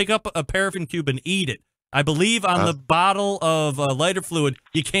can pick up a paraffin cube and eat it. I believe on the bottle of lighter fluid,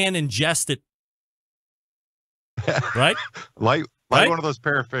 you can ingest it. Right? Light one of those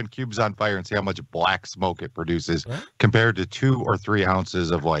paraffin cubes on fire and see how much black smoke it produces compared to 2 or 3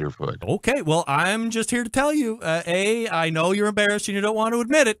 ounces of lighter fluid. Okay, well, I'm just here to tell you, I know you're embarrassed and you don't want to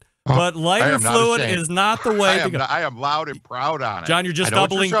admit it, but lighter fluid is not the way to go. I am loud and proud on it. John, you're just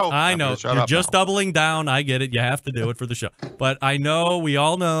doubling. I know. You're just doubling down. I get it. You have to do it for the show. But I know, we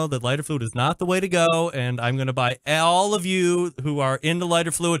all know that lighter fluid is not the way to go, and I'm going to buy all of you who are into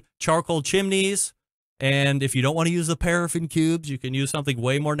lighter fluid charcoal chimneys. And if you don't want to use the paraffin cubes, you can use something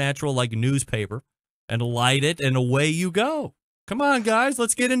way more natural like newspaper and light it, and away you go. Come on, guys.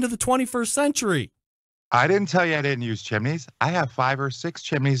 Let's get into the 21st century. I didn't tell you I didn't use chimneys. I have 5 or 6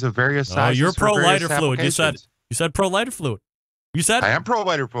 chimneys of various sizes. You're pro lighter fluid. You said pro lighter fluid. You said I am pro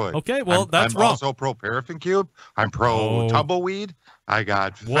lighter fluid. Okay, well, that's I'm wrong. Also pro paraffin cube. I'm pro tumbleweed. I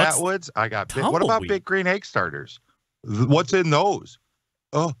got fatwoods. I got what about big green egg starters? What's in those?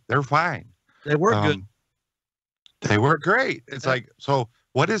 Oh, they're fine. They work good. They work great. It's like, so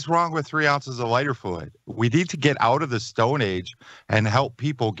what is wrong with 3 ounces of lighter fluid? We need to get out of the Stone Age and help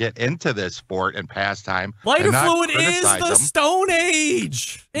people get into this sport and pastime. Lighter fluid is the Stone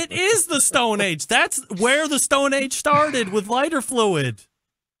Age. It is the Stone Age. That's where the Stone Age started, with lighter fluid.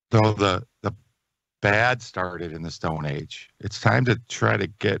 So the bad started in the Stone Age. It's time to try to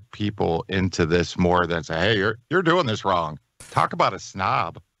get people into this more than say, hey, you're doing this wrong. Talk about a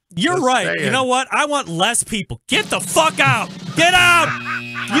snob. You're just right. Saying. You know what? I want less people. Get the fuck out. Get out.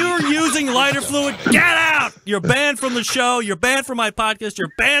 You're using lighter fluid. Get out. You're banned from the show. You're banned from my podcast.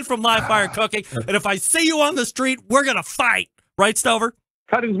 You're banned from Live Fire Cooking. And if I see you on the street, we're going to fight. Right, Stover?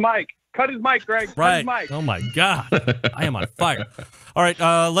 Cut his mic. Cut his mic, Greg. Right. Cut his mic. Oh, my God. I am on fire. All right.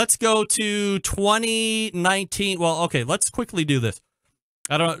 Let's go to 2019. Well, okay. Let's quickly do this.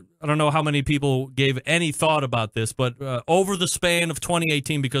 I don't know how many people gave any thought about this, but over the span of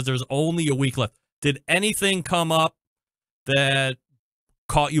 2018, because there's only a week left, did anything come up that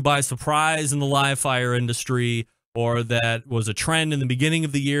caught you by surprise in the live fire industry, or that was a trend in the beginning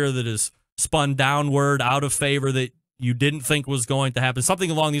of the year that has spun downward, out of favor, that you didn't think was going to happen?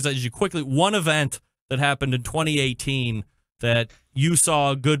 Something along these lines. You quickly, one event that happened in 2018 that you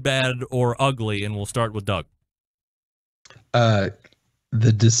saw, good, bad, or ugly, and we'll start with Doug.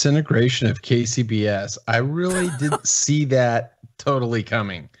 The disintegration of KCBS, I really didn't see that totally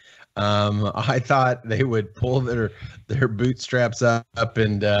coming. I thought they would pull their bootstraps up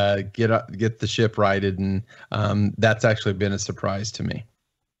and get the ship righted, and that's actually been a surprise to me.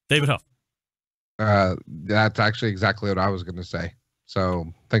 David Huff. That's actually exactly what I was going to say. So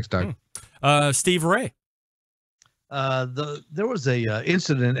thanks, Doug. Steve Ray. There was a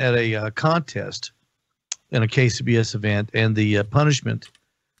incident at a contest in a KCBS event, and the punishment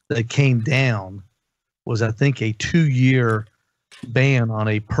that came down was, I think, a 2-year ban on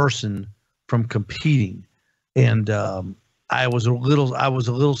a person from competing. And I was a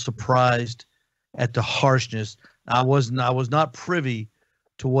little surprised at the harshness. I was not privy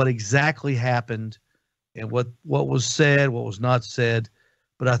to what exactly happened and what was said, what was not said,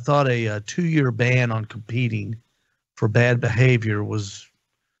 but I thought a 2-year ban on competing for bad behavior was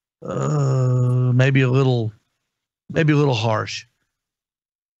maybe a little harsh.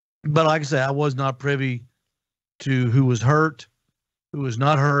 But like I said, I was not privy to who was hurt, who was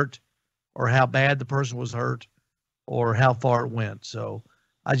not hurt, or how bad the person was hurt, or how far it went. So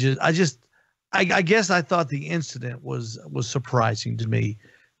I I guess I thought the incident was surprising to me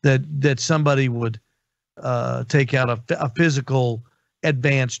that somebody would take out a physical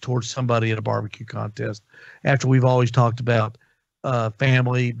advance towards somebody at a barbecue contest after we've always talked about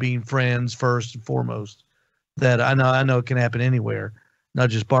family being friends first and foremost. That I know it can happen anywhere, not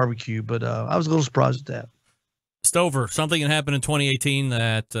just barbecue, but I was a little surprised at that. Stover, something that happened in 2018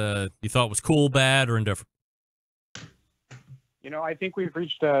 that you thought was cool, bad, or indifferent? You know, I think we've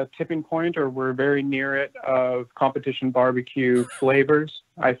reached a tipping point, or we're very near it, of competition barbecue flavors.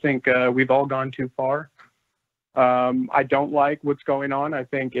 I think we've all gone too far. I don't like what's going on. I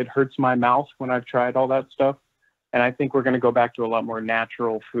think it hurts my mouth when I've tried all that stuff. And I think we're going to go back to a lot more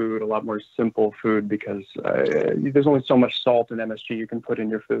natural food, a lot more simple food, because there's only so much salt and MSG you can put in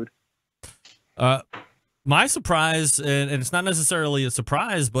your food. My surprise, and it's not necessarily a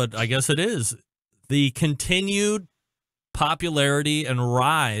surprise, but I guess it is, the continued popularity and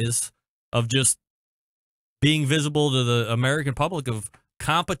rise of just being visible to the American public of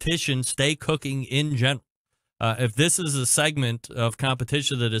competition steak cooking in general. If this is a segment of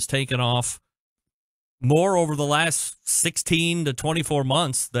competition that has taken off more over the last 16 to 24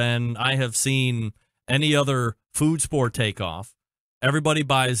 months than I have seen any other food sport take off, everybody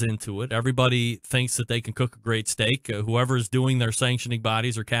buys into it. Everybody thinks that they can cook a great steak. Whoever is doing their sanctioning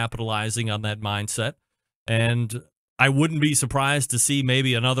bodies are capitalizing on that mindset. And I wouldn't be surprised to see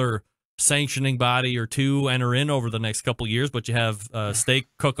maybe another sanctioning body or two enter in over the next couple of years, but you have Steak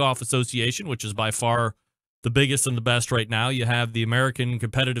Cook-Off Association, which is by far the biggest and the best right now. You have the American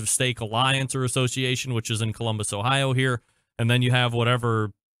Competitive Steak Alliance or Association, which is in Columbus, Ohio here. And then you have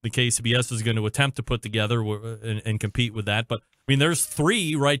whatever the KCBS is going to attempt to put together and compete with that. But, I mean, there's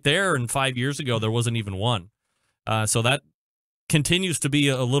three right there, and 5 years ago there wasn't even one. So that continues to be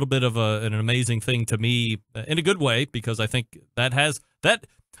a little bit of an amazing thing to me in a good way, because I think that has that.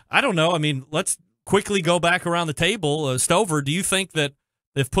 I don't know. I mean, let's quickly go back around the table. Stover, do you think that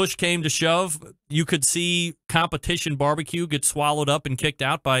if push came to shove, you could see competition barbecue get swallowed up and kicked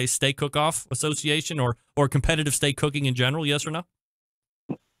out by Steak Cook-Off Association or competitive steak cooking in general? Yes or no?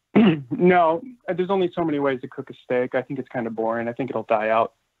 No, there's only so many ways to cook a steak. I think it's kind of boring. I think it'll die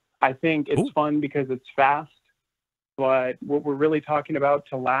out. I think it's fun because it's fast. But what we're really talking about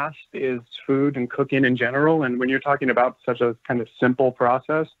to last is food and cooking in general. And when you're talking about such a kind of simple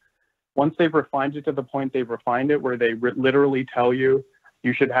process, once they've refined it to the point they've refined it, where they literally tell you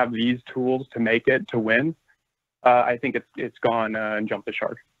you should have these tools to make it to win, I think it's gone and jumped the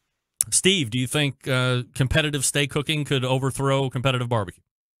shark. Steve, do you think competitive steak cooking could overthrow competitive barbecue?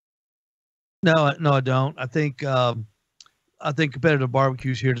 No, I don't. I think competitive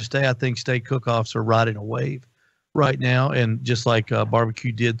barbecue is here to stay. I think steak cook-offs are riding a wave right now, and just like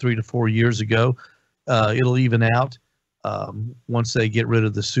barbecue did 3 to 4 years ago, it'll even out once they get rid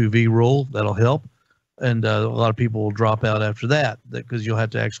of the sous vide rule. That'll help, and a lot of people will drop out after that because you'll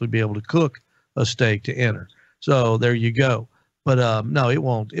have to actually be able to cook a steak to enter. So there you go. But no, it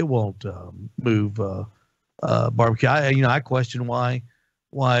won't move barbecue. I question why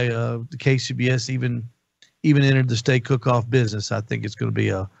the KCBS even entered the steak cook-off business. I think it's going to be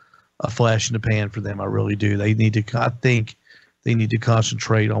a flash in the pan for them. I really do. I think they need to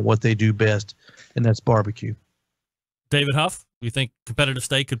concentrate on what they do best, and that's barbecue. David Huff, you think competitive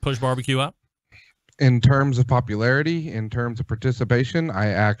steak could push barbecue out? In terms of popularity, in terms of participation, I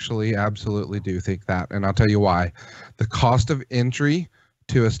actually absolutely do think that. And I'll tell you why. The cost of entry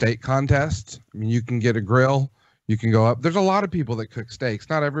to a steak contest, I mean, you can get a grill, you can go up. There's a lot of people that cook steaks.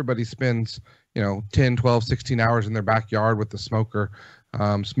 Not everybody spends, 10, 12, 16 hours in their backyard with the smoker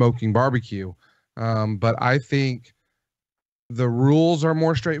smoking barbecue. But I think the rules are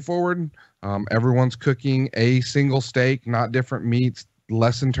more straightforward. Everyone's cooking a single steak, not different meats,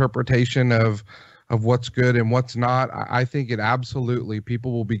 less interpretation of what's good and what's not. I think it absolutely,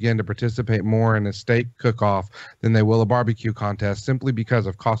 people will begin to participate more in a steak cook-off than they will a barbecue contest, simply because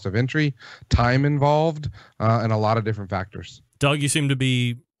of cost of entry, time involved, and a lot of different factors. Doug, you seem to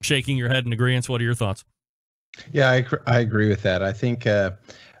be shaking your head in agreement. What are your thoughts? Yeah, I agree with that. I think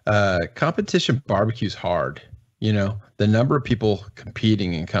competition barbecue is hard. The number of people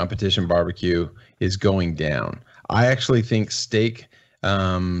competing in competition barbecue is going down. I actually think steak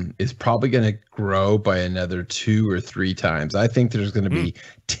is probably going to grow by another 2 or 3 times. I think there's going to be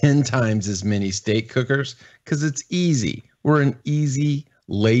 10 times as many steak cookers because it's easy. We're an easy,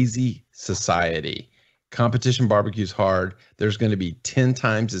 lazy society. Competition barbecue is hard. There's going to be 10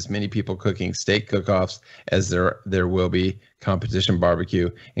 times as many people cooking steak cook-offs as there will be competition barbecue,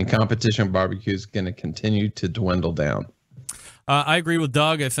 and competition barbecue is going to continue to dwindle down. I agree with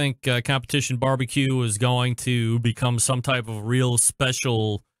Doug. I think competition barbecue is going to become some type of real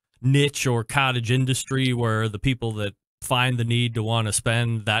special niche or cottage industry where the people that find the need to want to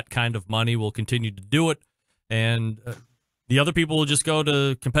spend that kind of money will continue to do it. And the other people will just go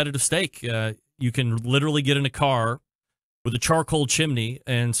to competitive steak. You can literally get in a car with a charcoal chimney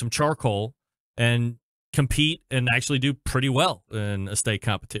and some charcoal and compete and actually do pretty well in a steak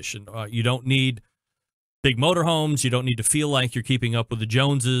competition. You don't need big motorhomes. You don't need to feel like you're keeping up with the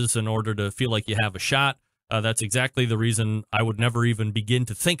Joneses in order to feel like you have a shot. That's exactly the reason I would never even begin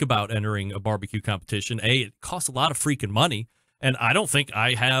to think about entering a barbecue competition. It costs a lot of freaking money, and I don't think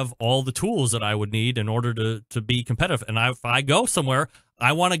I have all the tools that I would need in order to be competitive. And if I go somewhere,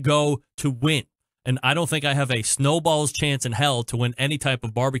 I want to go to win. And I don't think I have a snowball's chance in hell to win any type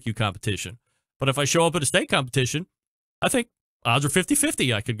of barbecue competition. But if I show up at a steak competition, I think odds are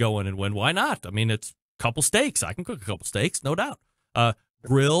 50-50 I could go in and win. Why not? I mean, it's a couple steaks. I can cook a couple steaks, no doubt.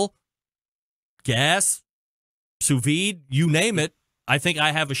 Grill, gas, sous vide, you name it. I think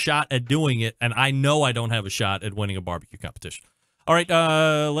I have a shot at doing it, and I know I don't have a shot at winning a barbecue competition. All right,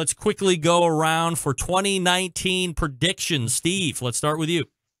 let's quickly go around for 2019 predictions. Steve, let's start with you.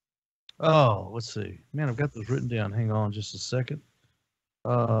 Oh, let's see. Man, I've got those written down. Hang on just a second.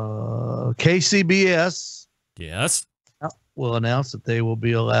 KCBS. Yes. Will announce that they will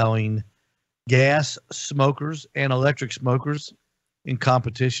be allowing gas smokers and electric smokers in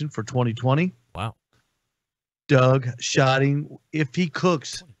competition for 2020. Wow. Doug Schotting, if he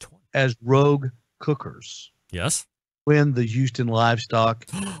cooks as rogue cookers. Yes. Win the Houston Livestock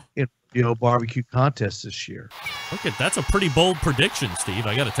barbecue contest this year. Look at that's a pretty bold prediction, Steve.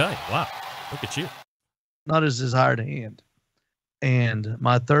 I got to tell you. Wow. Look at you. Not as his hired hand. And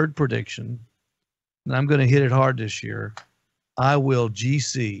my third prediction, and I'm going to hit it hard this year, I will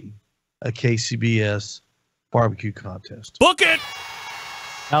GC a KCBS barbecue contest. Book it.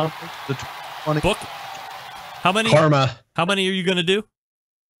 Now, the 20. Book it. How many? Karma. How many are you going to do?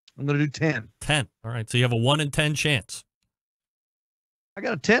 I'm going to do 10. 10. All right. So you have a 1 in 10 chance. I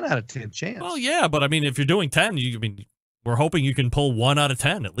got a 10 out of 10 chance. Well, yeah, but I mean, if you're doing 10, we're hoping you can pull 1 out of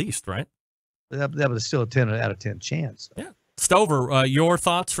 10 at least, right? That was still a 10 out of 10 chance. Yeah. Stover, your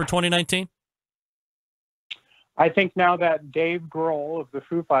thoughts for 2019? I think now that Dave Grohl of the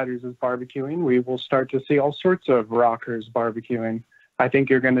Foo Fighters is barbecuing, we will start to see all sorts of rockers barbecuing. I think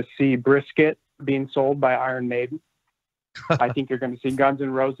you're going to see brisket being sold by Iron Maiden. I think you're going to see Guns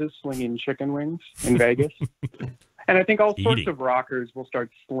N' Roses slinging chicken wings in Vegas. And I think all sorts of rockers will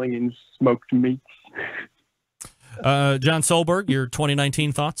start slinging smoked meats. John Solberg, your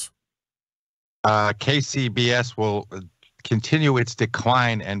 2019 thoughts? KCBS will continue its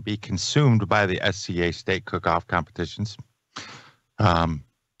decline and be consumed by the SCA steak cook-off competitions.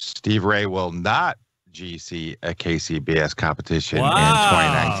 Steve Ray will not GC a KCBS competition in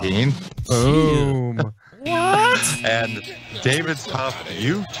 2019. Boom. What? And David's Huff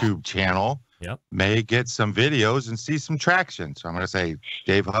YouTube channel may get some videos and see some traction. So I'm going to say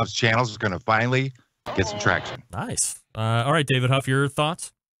Dave Huff's channel is going to finally get some traction. Nice. All right, David Huff, your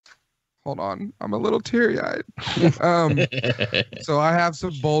thoughts? Hold on. I'm a little teary-eyed. So I have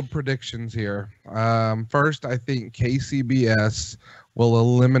some bold predictions here. First, I think KCBS will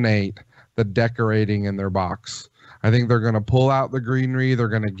eliminate the decorating in their box. I think they're going to pull out the greenery. They're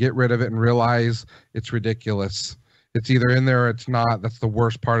going to get rid of it and realize it's ridiculous. It's either in there or it's not. That's the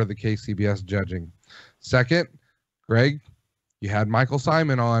worst part of the KCBS judging. Second, Greg, you had Michael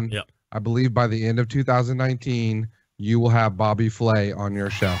Simon on. Yep. I believe by the end of 2019, you will have Bobby Flay on your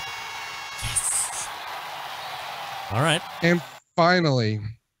show. Yes. All right. And finally,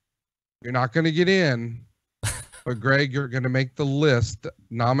 you're not going to get in, but Greg, you're going to make the list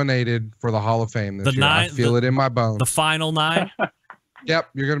nominated for the Hall of Fame this year. I feel it in my bones. The final 9? Yep,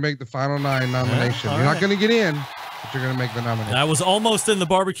 you're going to make the final 9 nomination. All You're right. not going to get in, but you're going to make the nomination. I was almost in the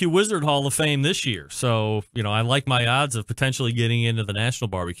Barbecue Wizard Hall of Fame this year. So, I like my odds of potentially getting into the National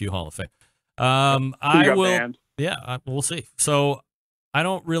Barbecue Hall of Fame. I will. Banned. Yeah, we'll see. So I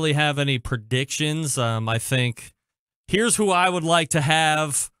don't really have any predictions. I think here's who I would like to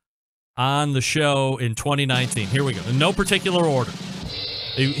have on the show in 2019. Here we go. In no particular order.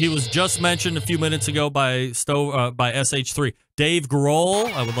 He was just mentioned a few minutes ago by SH3. Dave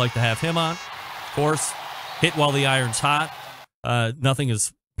Grohl, I would like to have him on. Of course, hit while the iron's hot. Nothing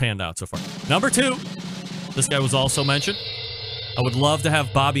has panned out so far. Number 2, this guy was also mentioned. I would love to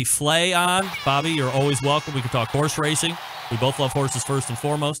have Bobby Flay on. Bobby, you're always welcome. We can talk horse racing. We both love horses first and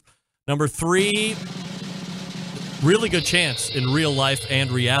foremost. Number 3, really good chance in real life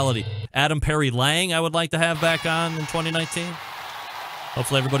and reality. Adam Perry Lang, I would like to have back on in 2019.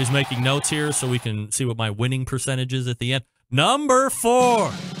 Hopefully everybody's making notes here so we can see what my winning percentage is at the end. Number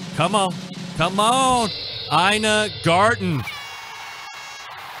 4. Come on. Ina Garten.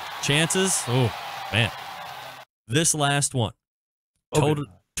 Chances? Oh, man. This last one,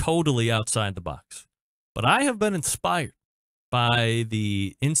 totally outside the box. But I have been inspired by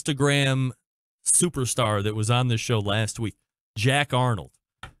the Instagram superstar that was on this show last week, Jack Arnold,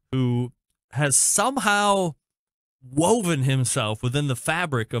 who has somehow woven himself within the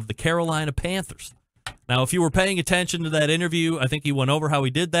fabric of the Carolina Panthers. Now, if you were paying attention to that interview, I think he went over how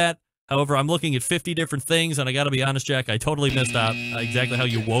he did that. However, I'm looking at 50 different things, and I got to be honest, Jack, I totally missed out exactly how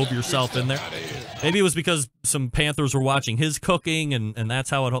you wove yourself in there. Maybe it was because some Panthers were watching his cooking, and that's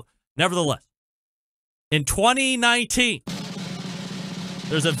how it... Nevertheless, in 2019,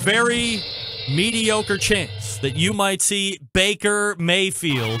 there's a very mediocre chance that you might see Baker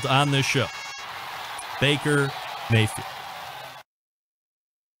Mayfield on this show. Baker Mayfield.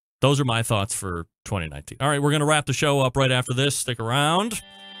 Those are my thoughts for 2019. All right, we're going to wrap the show up right after this. Stick around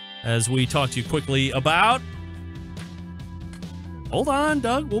as we talk to you quickly about... Hold on,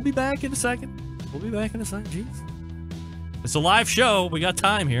 Doug. We'll be back in a second. Jeez. It's a live show. We got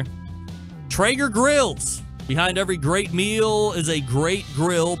time here. Traeger Grills. Behind every great meal is a great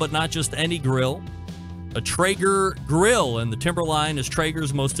grill, but not just any grill. A Traeger grill, and the Timberline is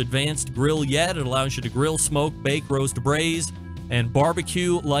Traeger's most advanced grill yet. It allows you to grill, smoke, bake, roast, braise, and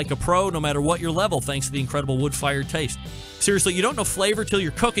barbecue like a pro, no matter what your level, thanks to the incredible wood-fired taste. Seriously, you don't know flavor till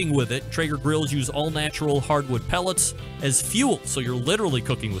you're cooking with it. Traeger grills use all-natural hardwood pellets as fuel, so you're literally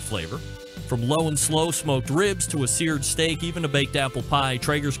cooking with flavor. From low and slow smoked ribs to a seared steak, even a baked apple pie,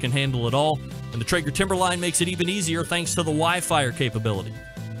 Traegers can handle it all. And the Traeger Timberline makes it even easier thanks to the Wi-Fi capability.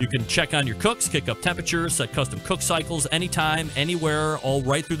 You can check on your cooks, kick up temperatures, set custom cook cycles anytime, anywhere, all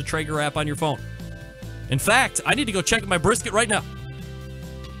right through the Traeger app on your phone. In fact, I need to go check my brisket right now.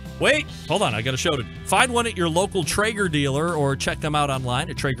 Wait, hold on, I got to show it. Find one at your local Traeger dealer or check them out online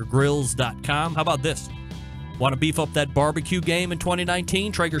at TraegerGrills.com. How about this? Want to beef up that barbecue game in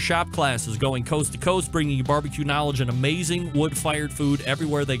 2019? Traeger Shop Class is going coast to coast, bringing you barbecue knowledge and amazing wood-fired food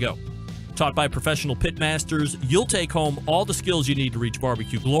everywhere they go. Taught by professional pit masters, you'll take home all the skills you need to reach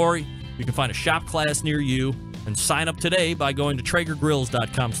barbecue glory. You can find a shop class near you and sign up today by going to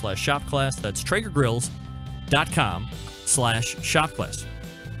TraegerGrills.com/shopclass. That's TraegerGrills.com/shopclass.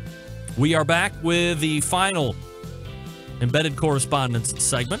 We are back with the final embedded correspondence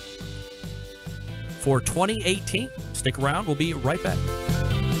segment for 2018. Stick around. We'll be right back.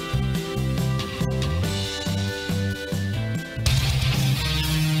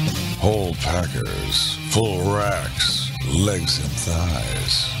 Whole packers, full racks, legs and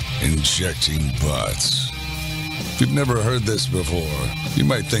thighs, injecting butts. If you've never heard this before, you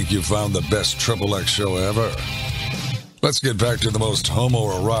might think you found the best XXX show ever. Let's get back to the most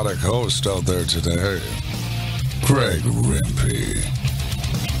homoerotic host out there today, Craig Rimpey.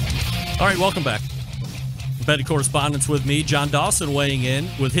 All right, welcome back. Embedded correspondence with me, John Dawson, weighing in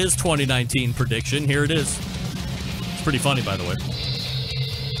with his 2019 prediction. Here it is. It's pretty funny, by the way.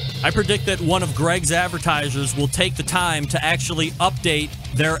 I predict that one of Greg's advertisers will take the time to actually update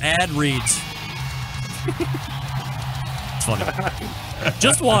their ad reads. It's funny.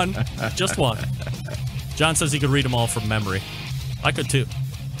 Just one. John says he could read them all from memory. I could too.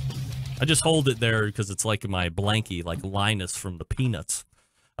 I just hold it there because it's like my blankie, like Linus from the Peanuts.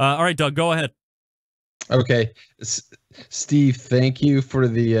 All right, Doug, go ahead. Okay, Steve, thank you for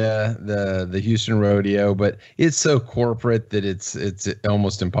the Houston rodeo, but it's so corporate that it's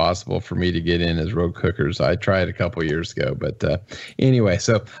almost impossible for me to get in as road cookers. I tried a couple years ago, but anyway.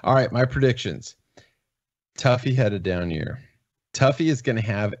 So, all right, my predictions. Tuffy had a down year. Tuffy is going to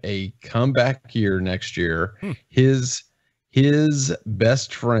have a comeback year next year. His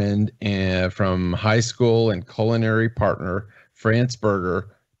best friend from high school and culinary partner, France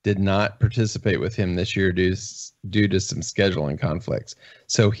Berger, did not participate with him this year due to some scheduling conflicts.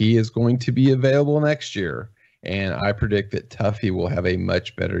 So he is going to be available next year, and I predict that Tuffy will have a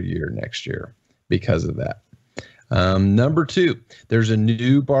much better year next year because of that. Number 2, there's a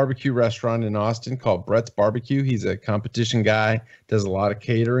new barbecue restaurant in Austin called Brett's Barbecue. He's a competition guy, does a lot of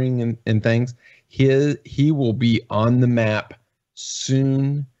catering and things. He will be on the map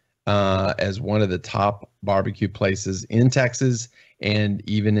soon as one of the top barbecue places in Texas and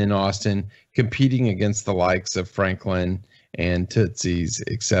even in Austin, competing against the likes of Franklin and Tootsie's,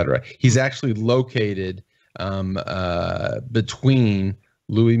 etc. He's actually located between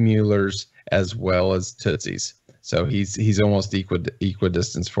Louis Mueller's as well as Tootsie's. So he's almost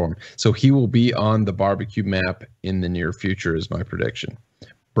equidistant for him. So he will be on the barbecue map in the near future is my prediction.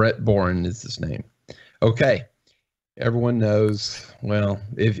 Brett Boren is his name. Okay. Everyone knows, well,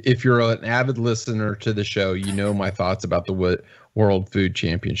 if you're an avid listener to the show, you know my thoughts about the World Food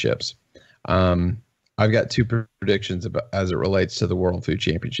Championships. I I've got two predictions about as it relates to the World Food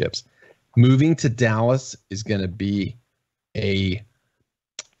Championships. Moving to Dallas is going to be a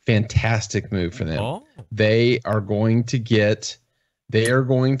fantastic move for them. Oh. They are going to get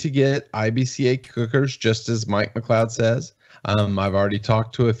IBCA cookers, just as Mike McLeod says. I've already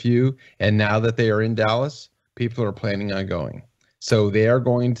talked to a few, and now that they are in Dallas, people are planning on going. So they are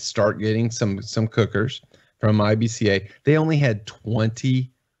going to start getting some cookers from IBCA. They only had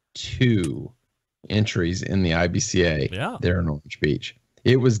 22 entries in the IBCA there in Orange Beach.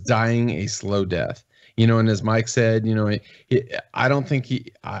 It was dying a slow death. And as Mike said, I don't think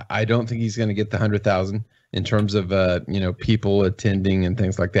he's going to get the 100,000 in terms of people attending and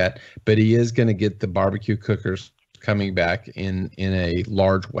things like that, but he is going to get the barbecue cookers coming back in a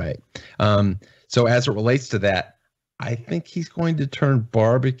large way. So as it relates to that, I think he's going to turn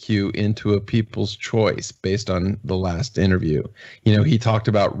barbecue into a people's choice based on the last interview. He talked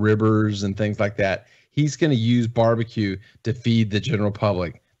about ribbers and things like that. He's going to use barbecue to feed the general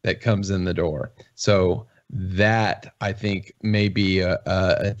public that comes in the door. So that, I think, may be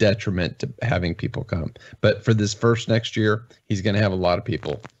a detriment to having people come. But for this first next year, he's going to have a lot of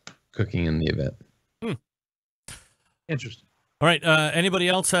people cooking in the event. Interesting. All right. Anybody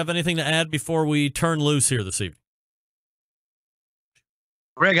else have anything to add before we turn loose here this evening?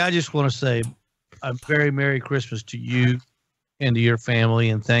 Greg, I just want to say a very Merry Christmas to you and to your family,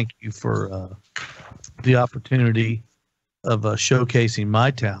 and thank you for the opportunity of showcasing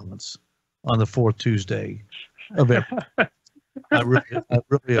my talents on the fourth Tuesday of every. I really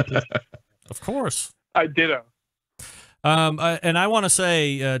appreciate it. Of course. I ditto. And I want to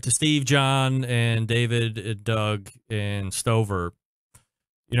say to Steve, John, and David, and Doug, and Stover,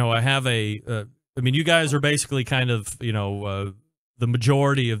 I have you guys are basically kind of, the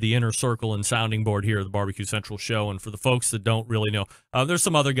majority of the inner circle and sounding board here at the Barbecue Central show. And for the folks that don't really know, there's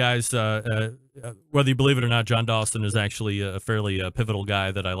some other guys, whether you believe it or not, John Dawson is actually a fairly pivotal guy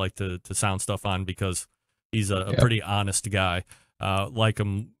that I like to sound stuff on because he's a pretty honest guy. Like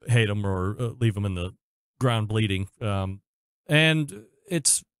him, hate him, or leave him in the ground bleeding. And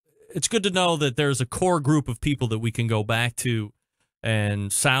it's good to know that there's a core group of people that we can go back to and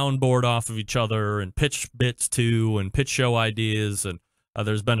soundboard off of each other and pitch bits to and pitch show ideas. And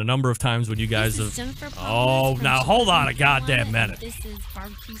there's been a number of times when you guys have... Oh, now hold on a goddamn minute.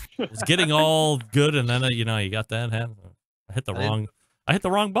 It's getting all good, and then, you got that. I hit the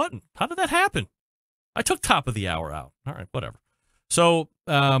wrong button. How did that happen? I took top of the hour out. All right, whatever. So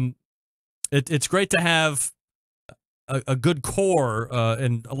it's great to have a good core,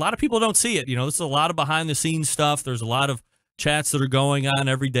 and a lot of people don't see it. This is a lot of behind-the-scenes stuff. There's a lot of chats that are going on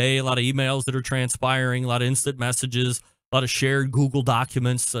every day, a lot of emails that are transpiring, a lot of instant messages, a lot of shared Google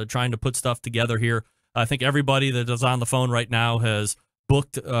documents, trying to put stuff together here. I think everybody that is on the phone right now has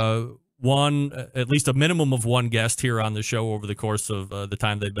booked at least a minimum of one guest here on the show over the course of the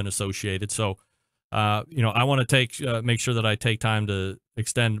time they've been associated. So, I want to make sure that I take time to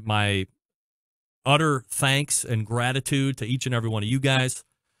extend my utter thanks and gratitude to each and every one of you guys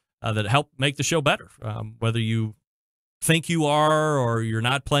that help make the show better. Whether you think you are or you're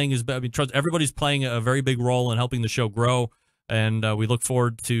not playing as bad, trust everybody's playing a very big role in helping the show grow. And we look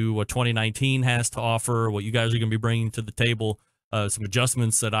forward to what 2019 has to offer, what you guys are going to be bringing to the table, some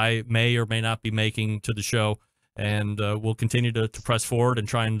adjustments that I may or may not be making to the show. And we'll continue to press forward and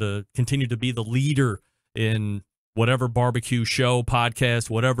trying to continue to be the leader in whatever barbecue show,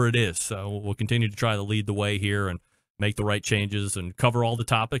 podcast, whatever it is. So we'll continue to try to lead the way here and make the right changes and cover all the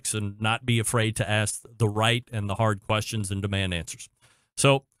topics and not be afraid to ask the right and the hard questions and demand answers.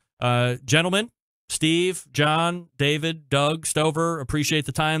 So, gentlemen, Steve, John, David, Doug, Stover, appreciate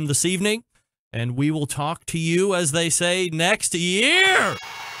the time this evening. And we will talk to you, as they say, next year.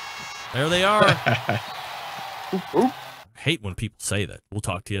 There they are. I hate when people say that. We'll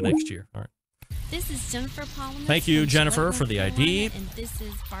talk to you next year. All right. This is Jennifer Palmer. Thank you, Jennifer, for the ID. And this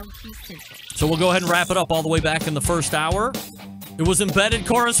is Barbecue Central. So we'll go ahead and wrap it up all the way back in the first hour. It was embedded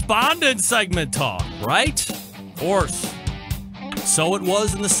correspondent segment talk, right? Of course. So it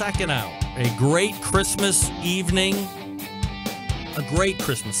was in the second hour. A great Christmas evening. A great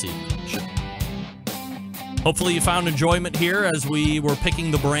Christmas evening. Hopefully you found enjoyment here as we were picking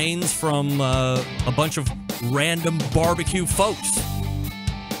the brains from a bunch of random barbecue folks.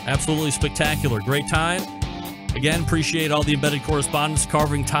 Absolutely spectacular. Great time. Again, appreciate all the embedded correspondents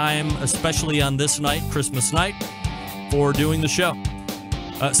carving time, especially on this night, Christmas night, for doing the show.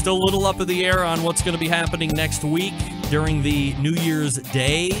 Still a little up in the air on what's going to be happening next week during the New Year's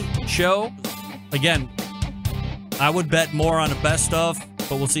Day show. Again, I would bet more on a best of,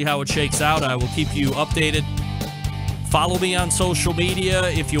 but we'll see how it shakes out. I will keep you updated Follow me on social media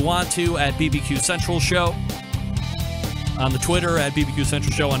if you want to at BBQ Central Show. On the Twitter at BBQ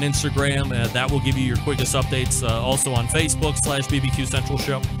Central Show, on Instagram. That will give you your quickest updates. Also on Facebook /BBQ Central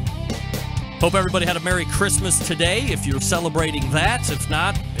Show. Hope everybody had a Merry Christmas today if you're celebrating that. If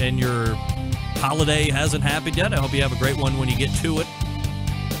not, and your holiday hasn't happened yet, I hope you have a great one when you get to it.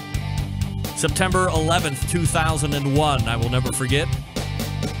 September 11th, 2001. I will never forget.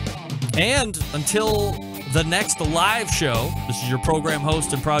 And until the next live show, this is your program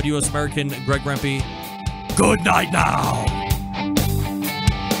host and proud U.S. American, Greg Rempe. Good night now.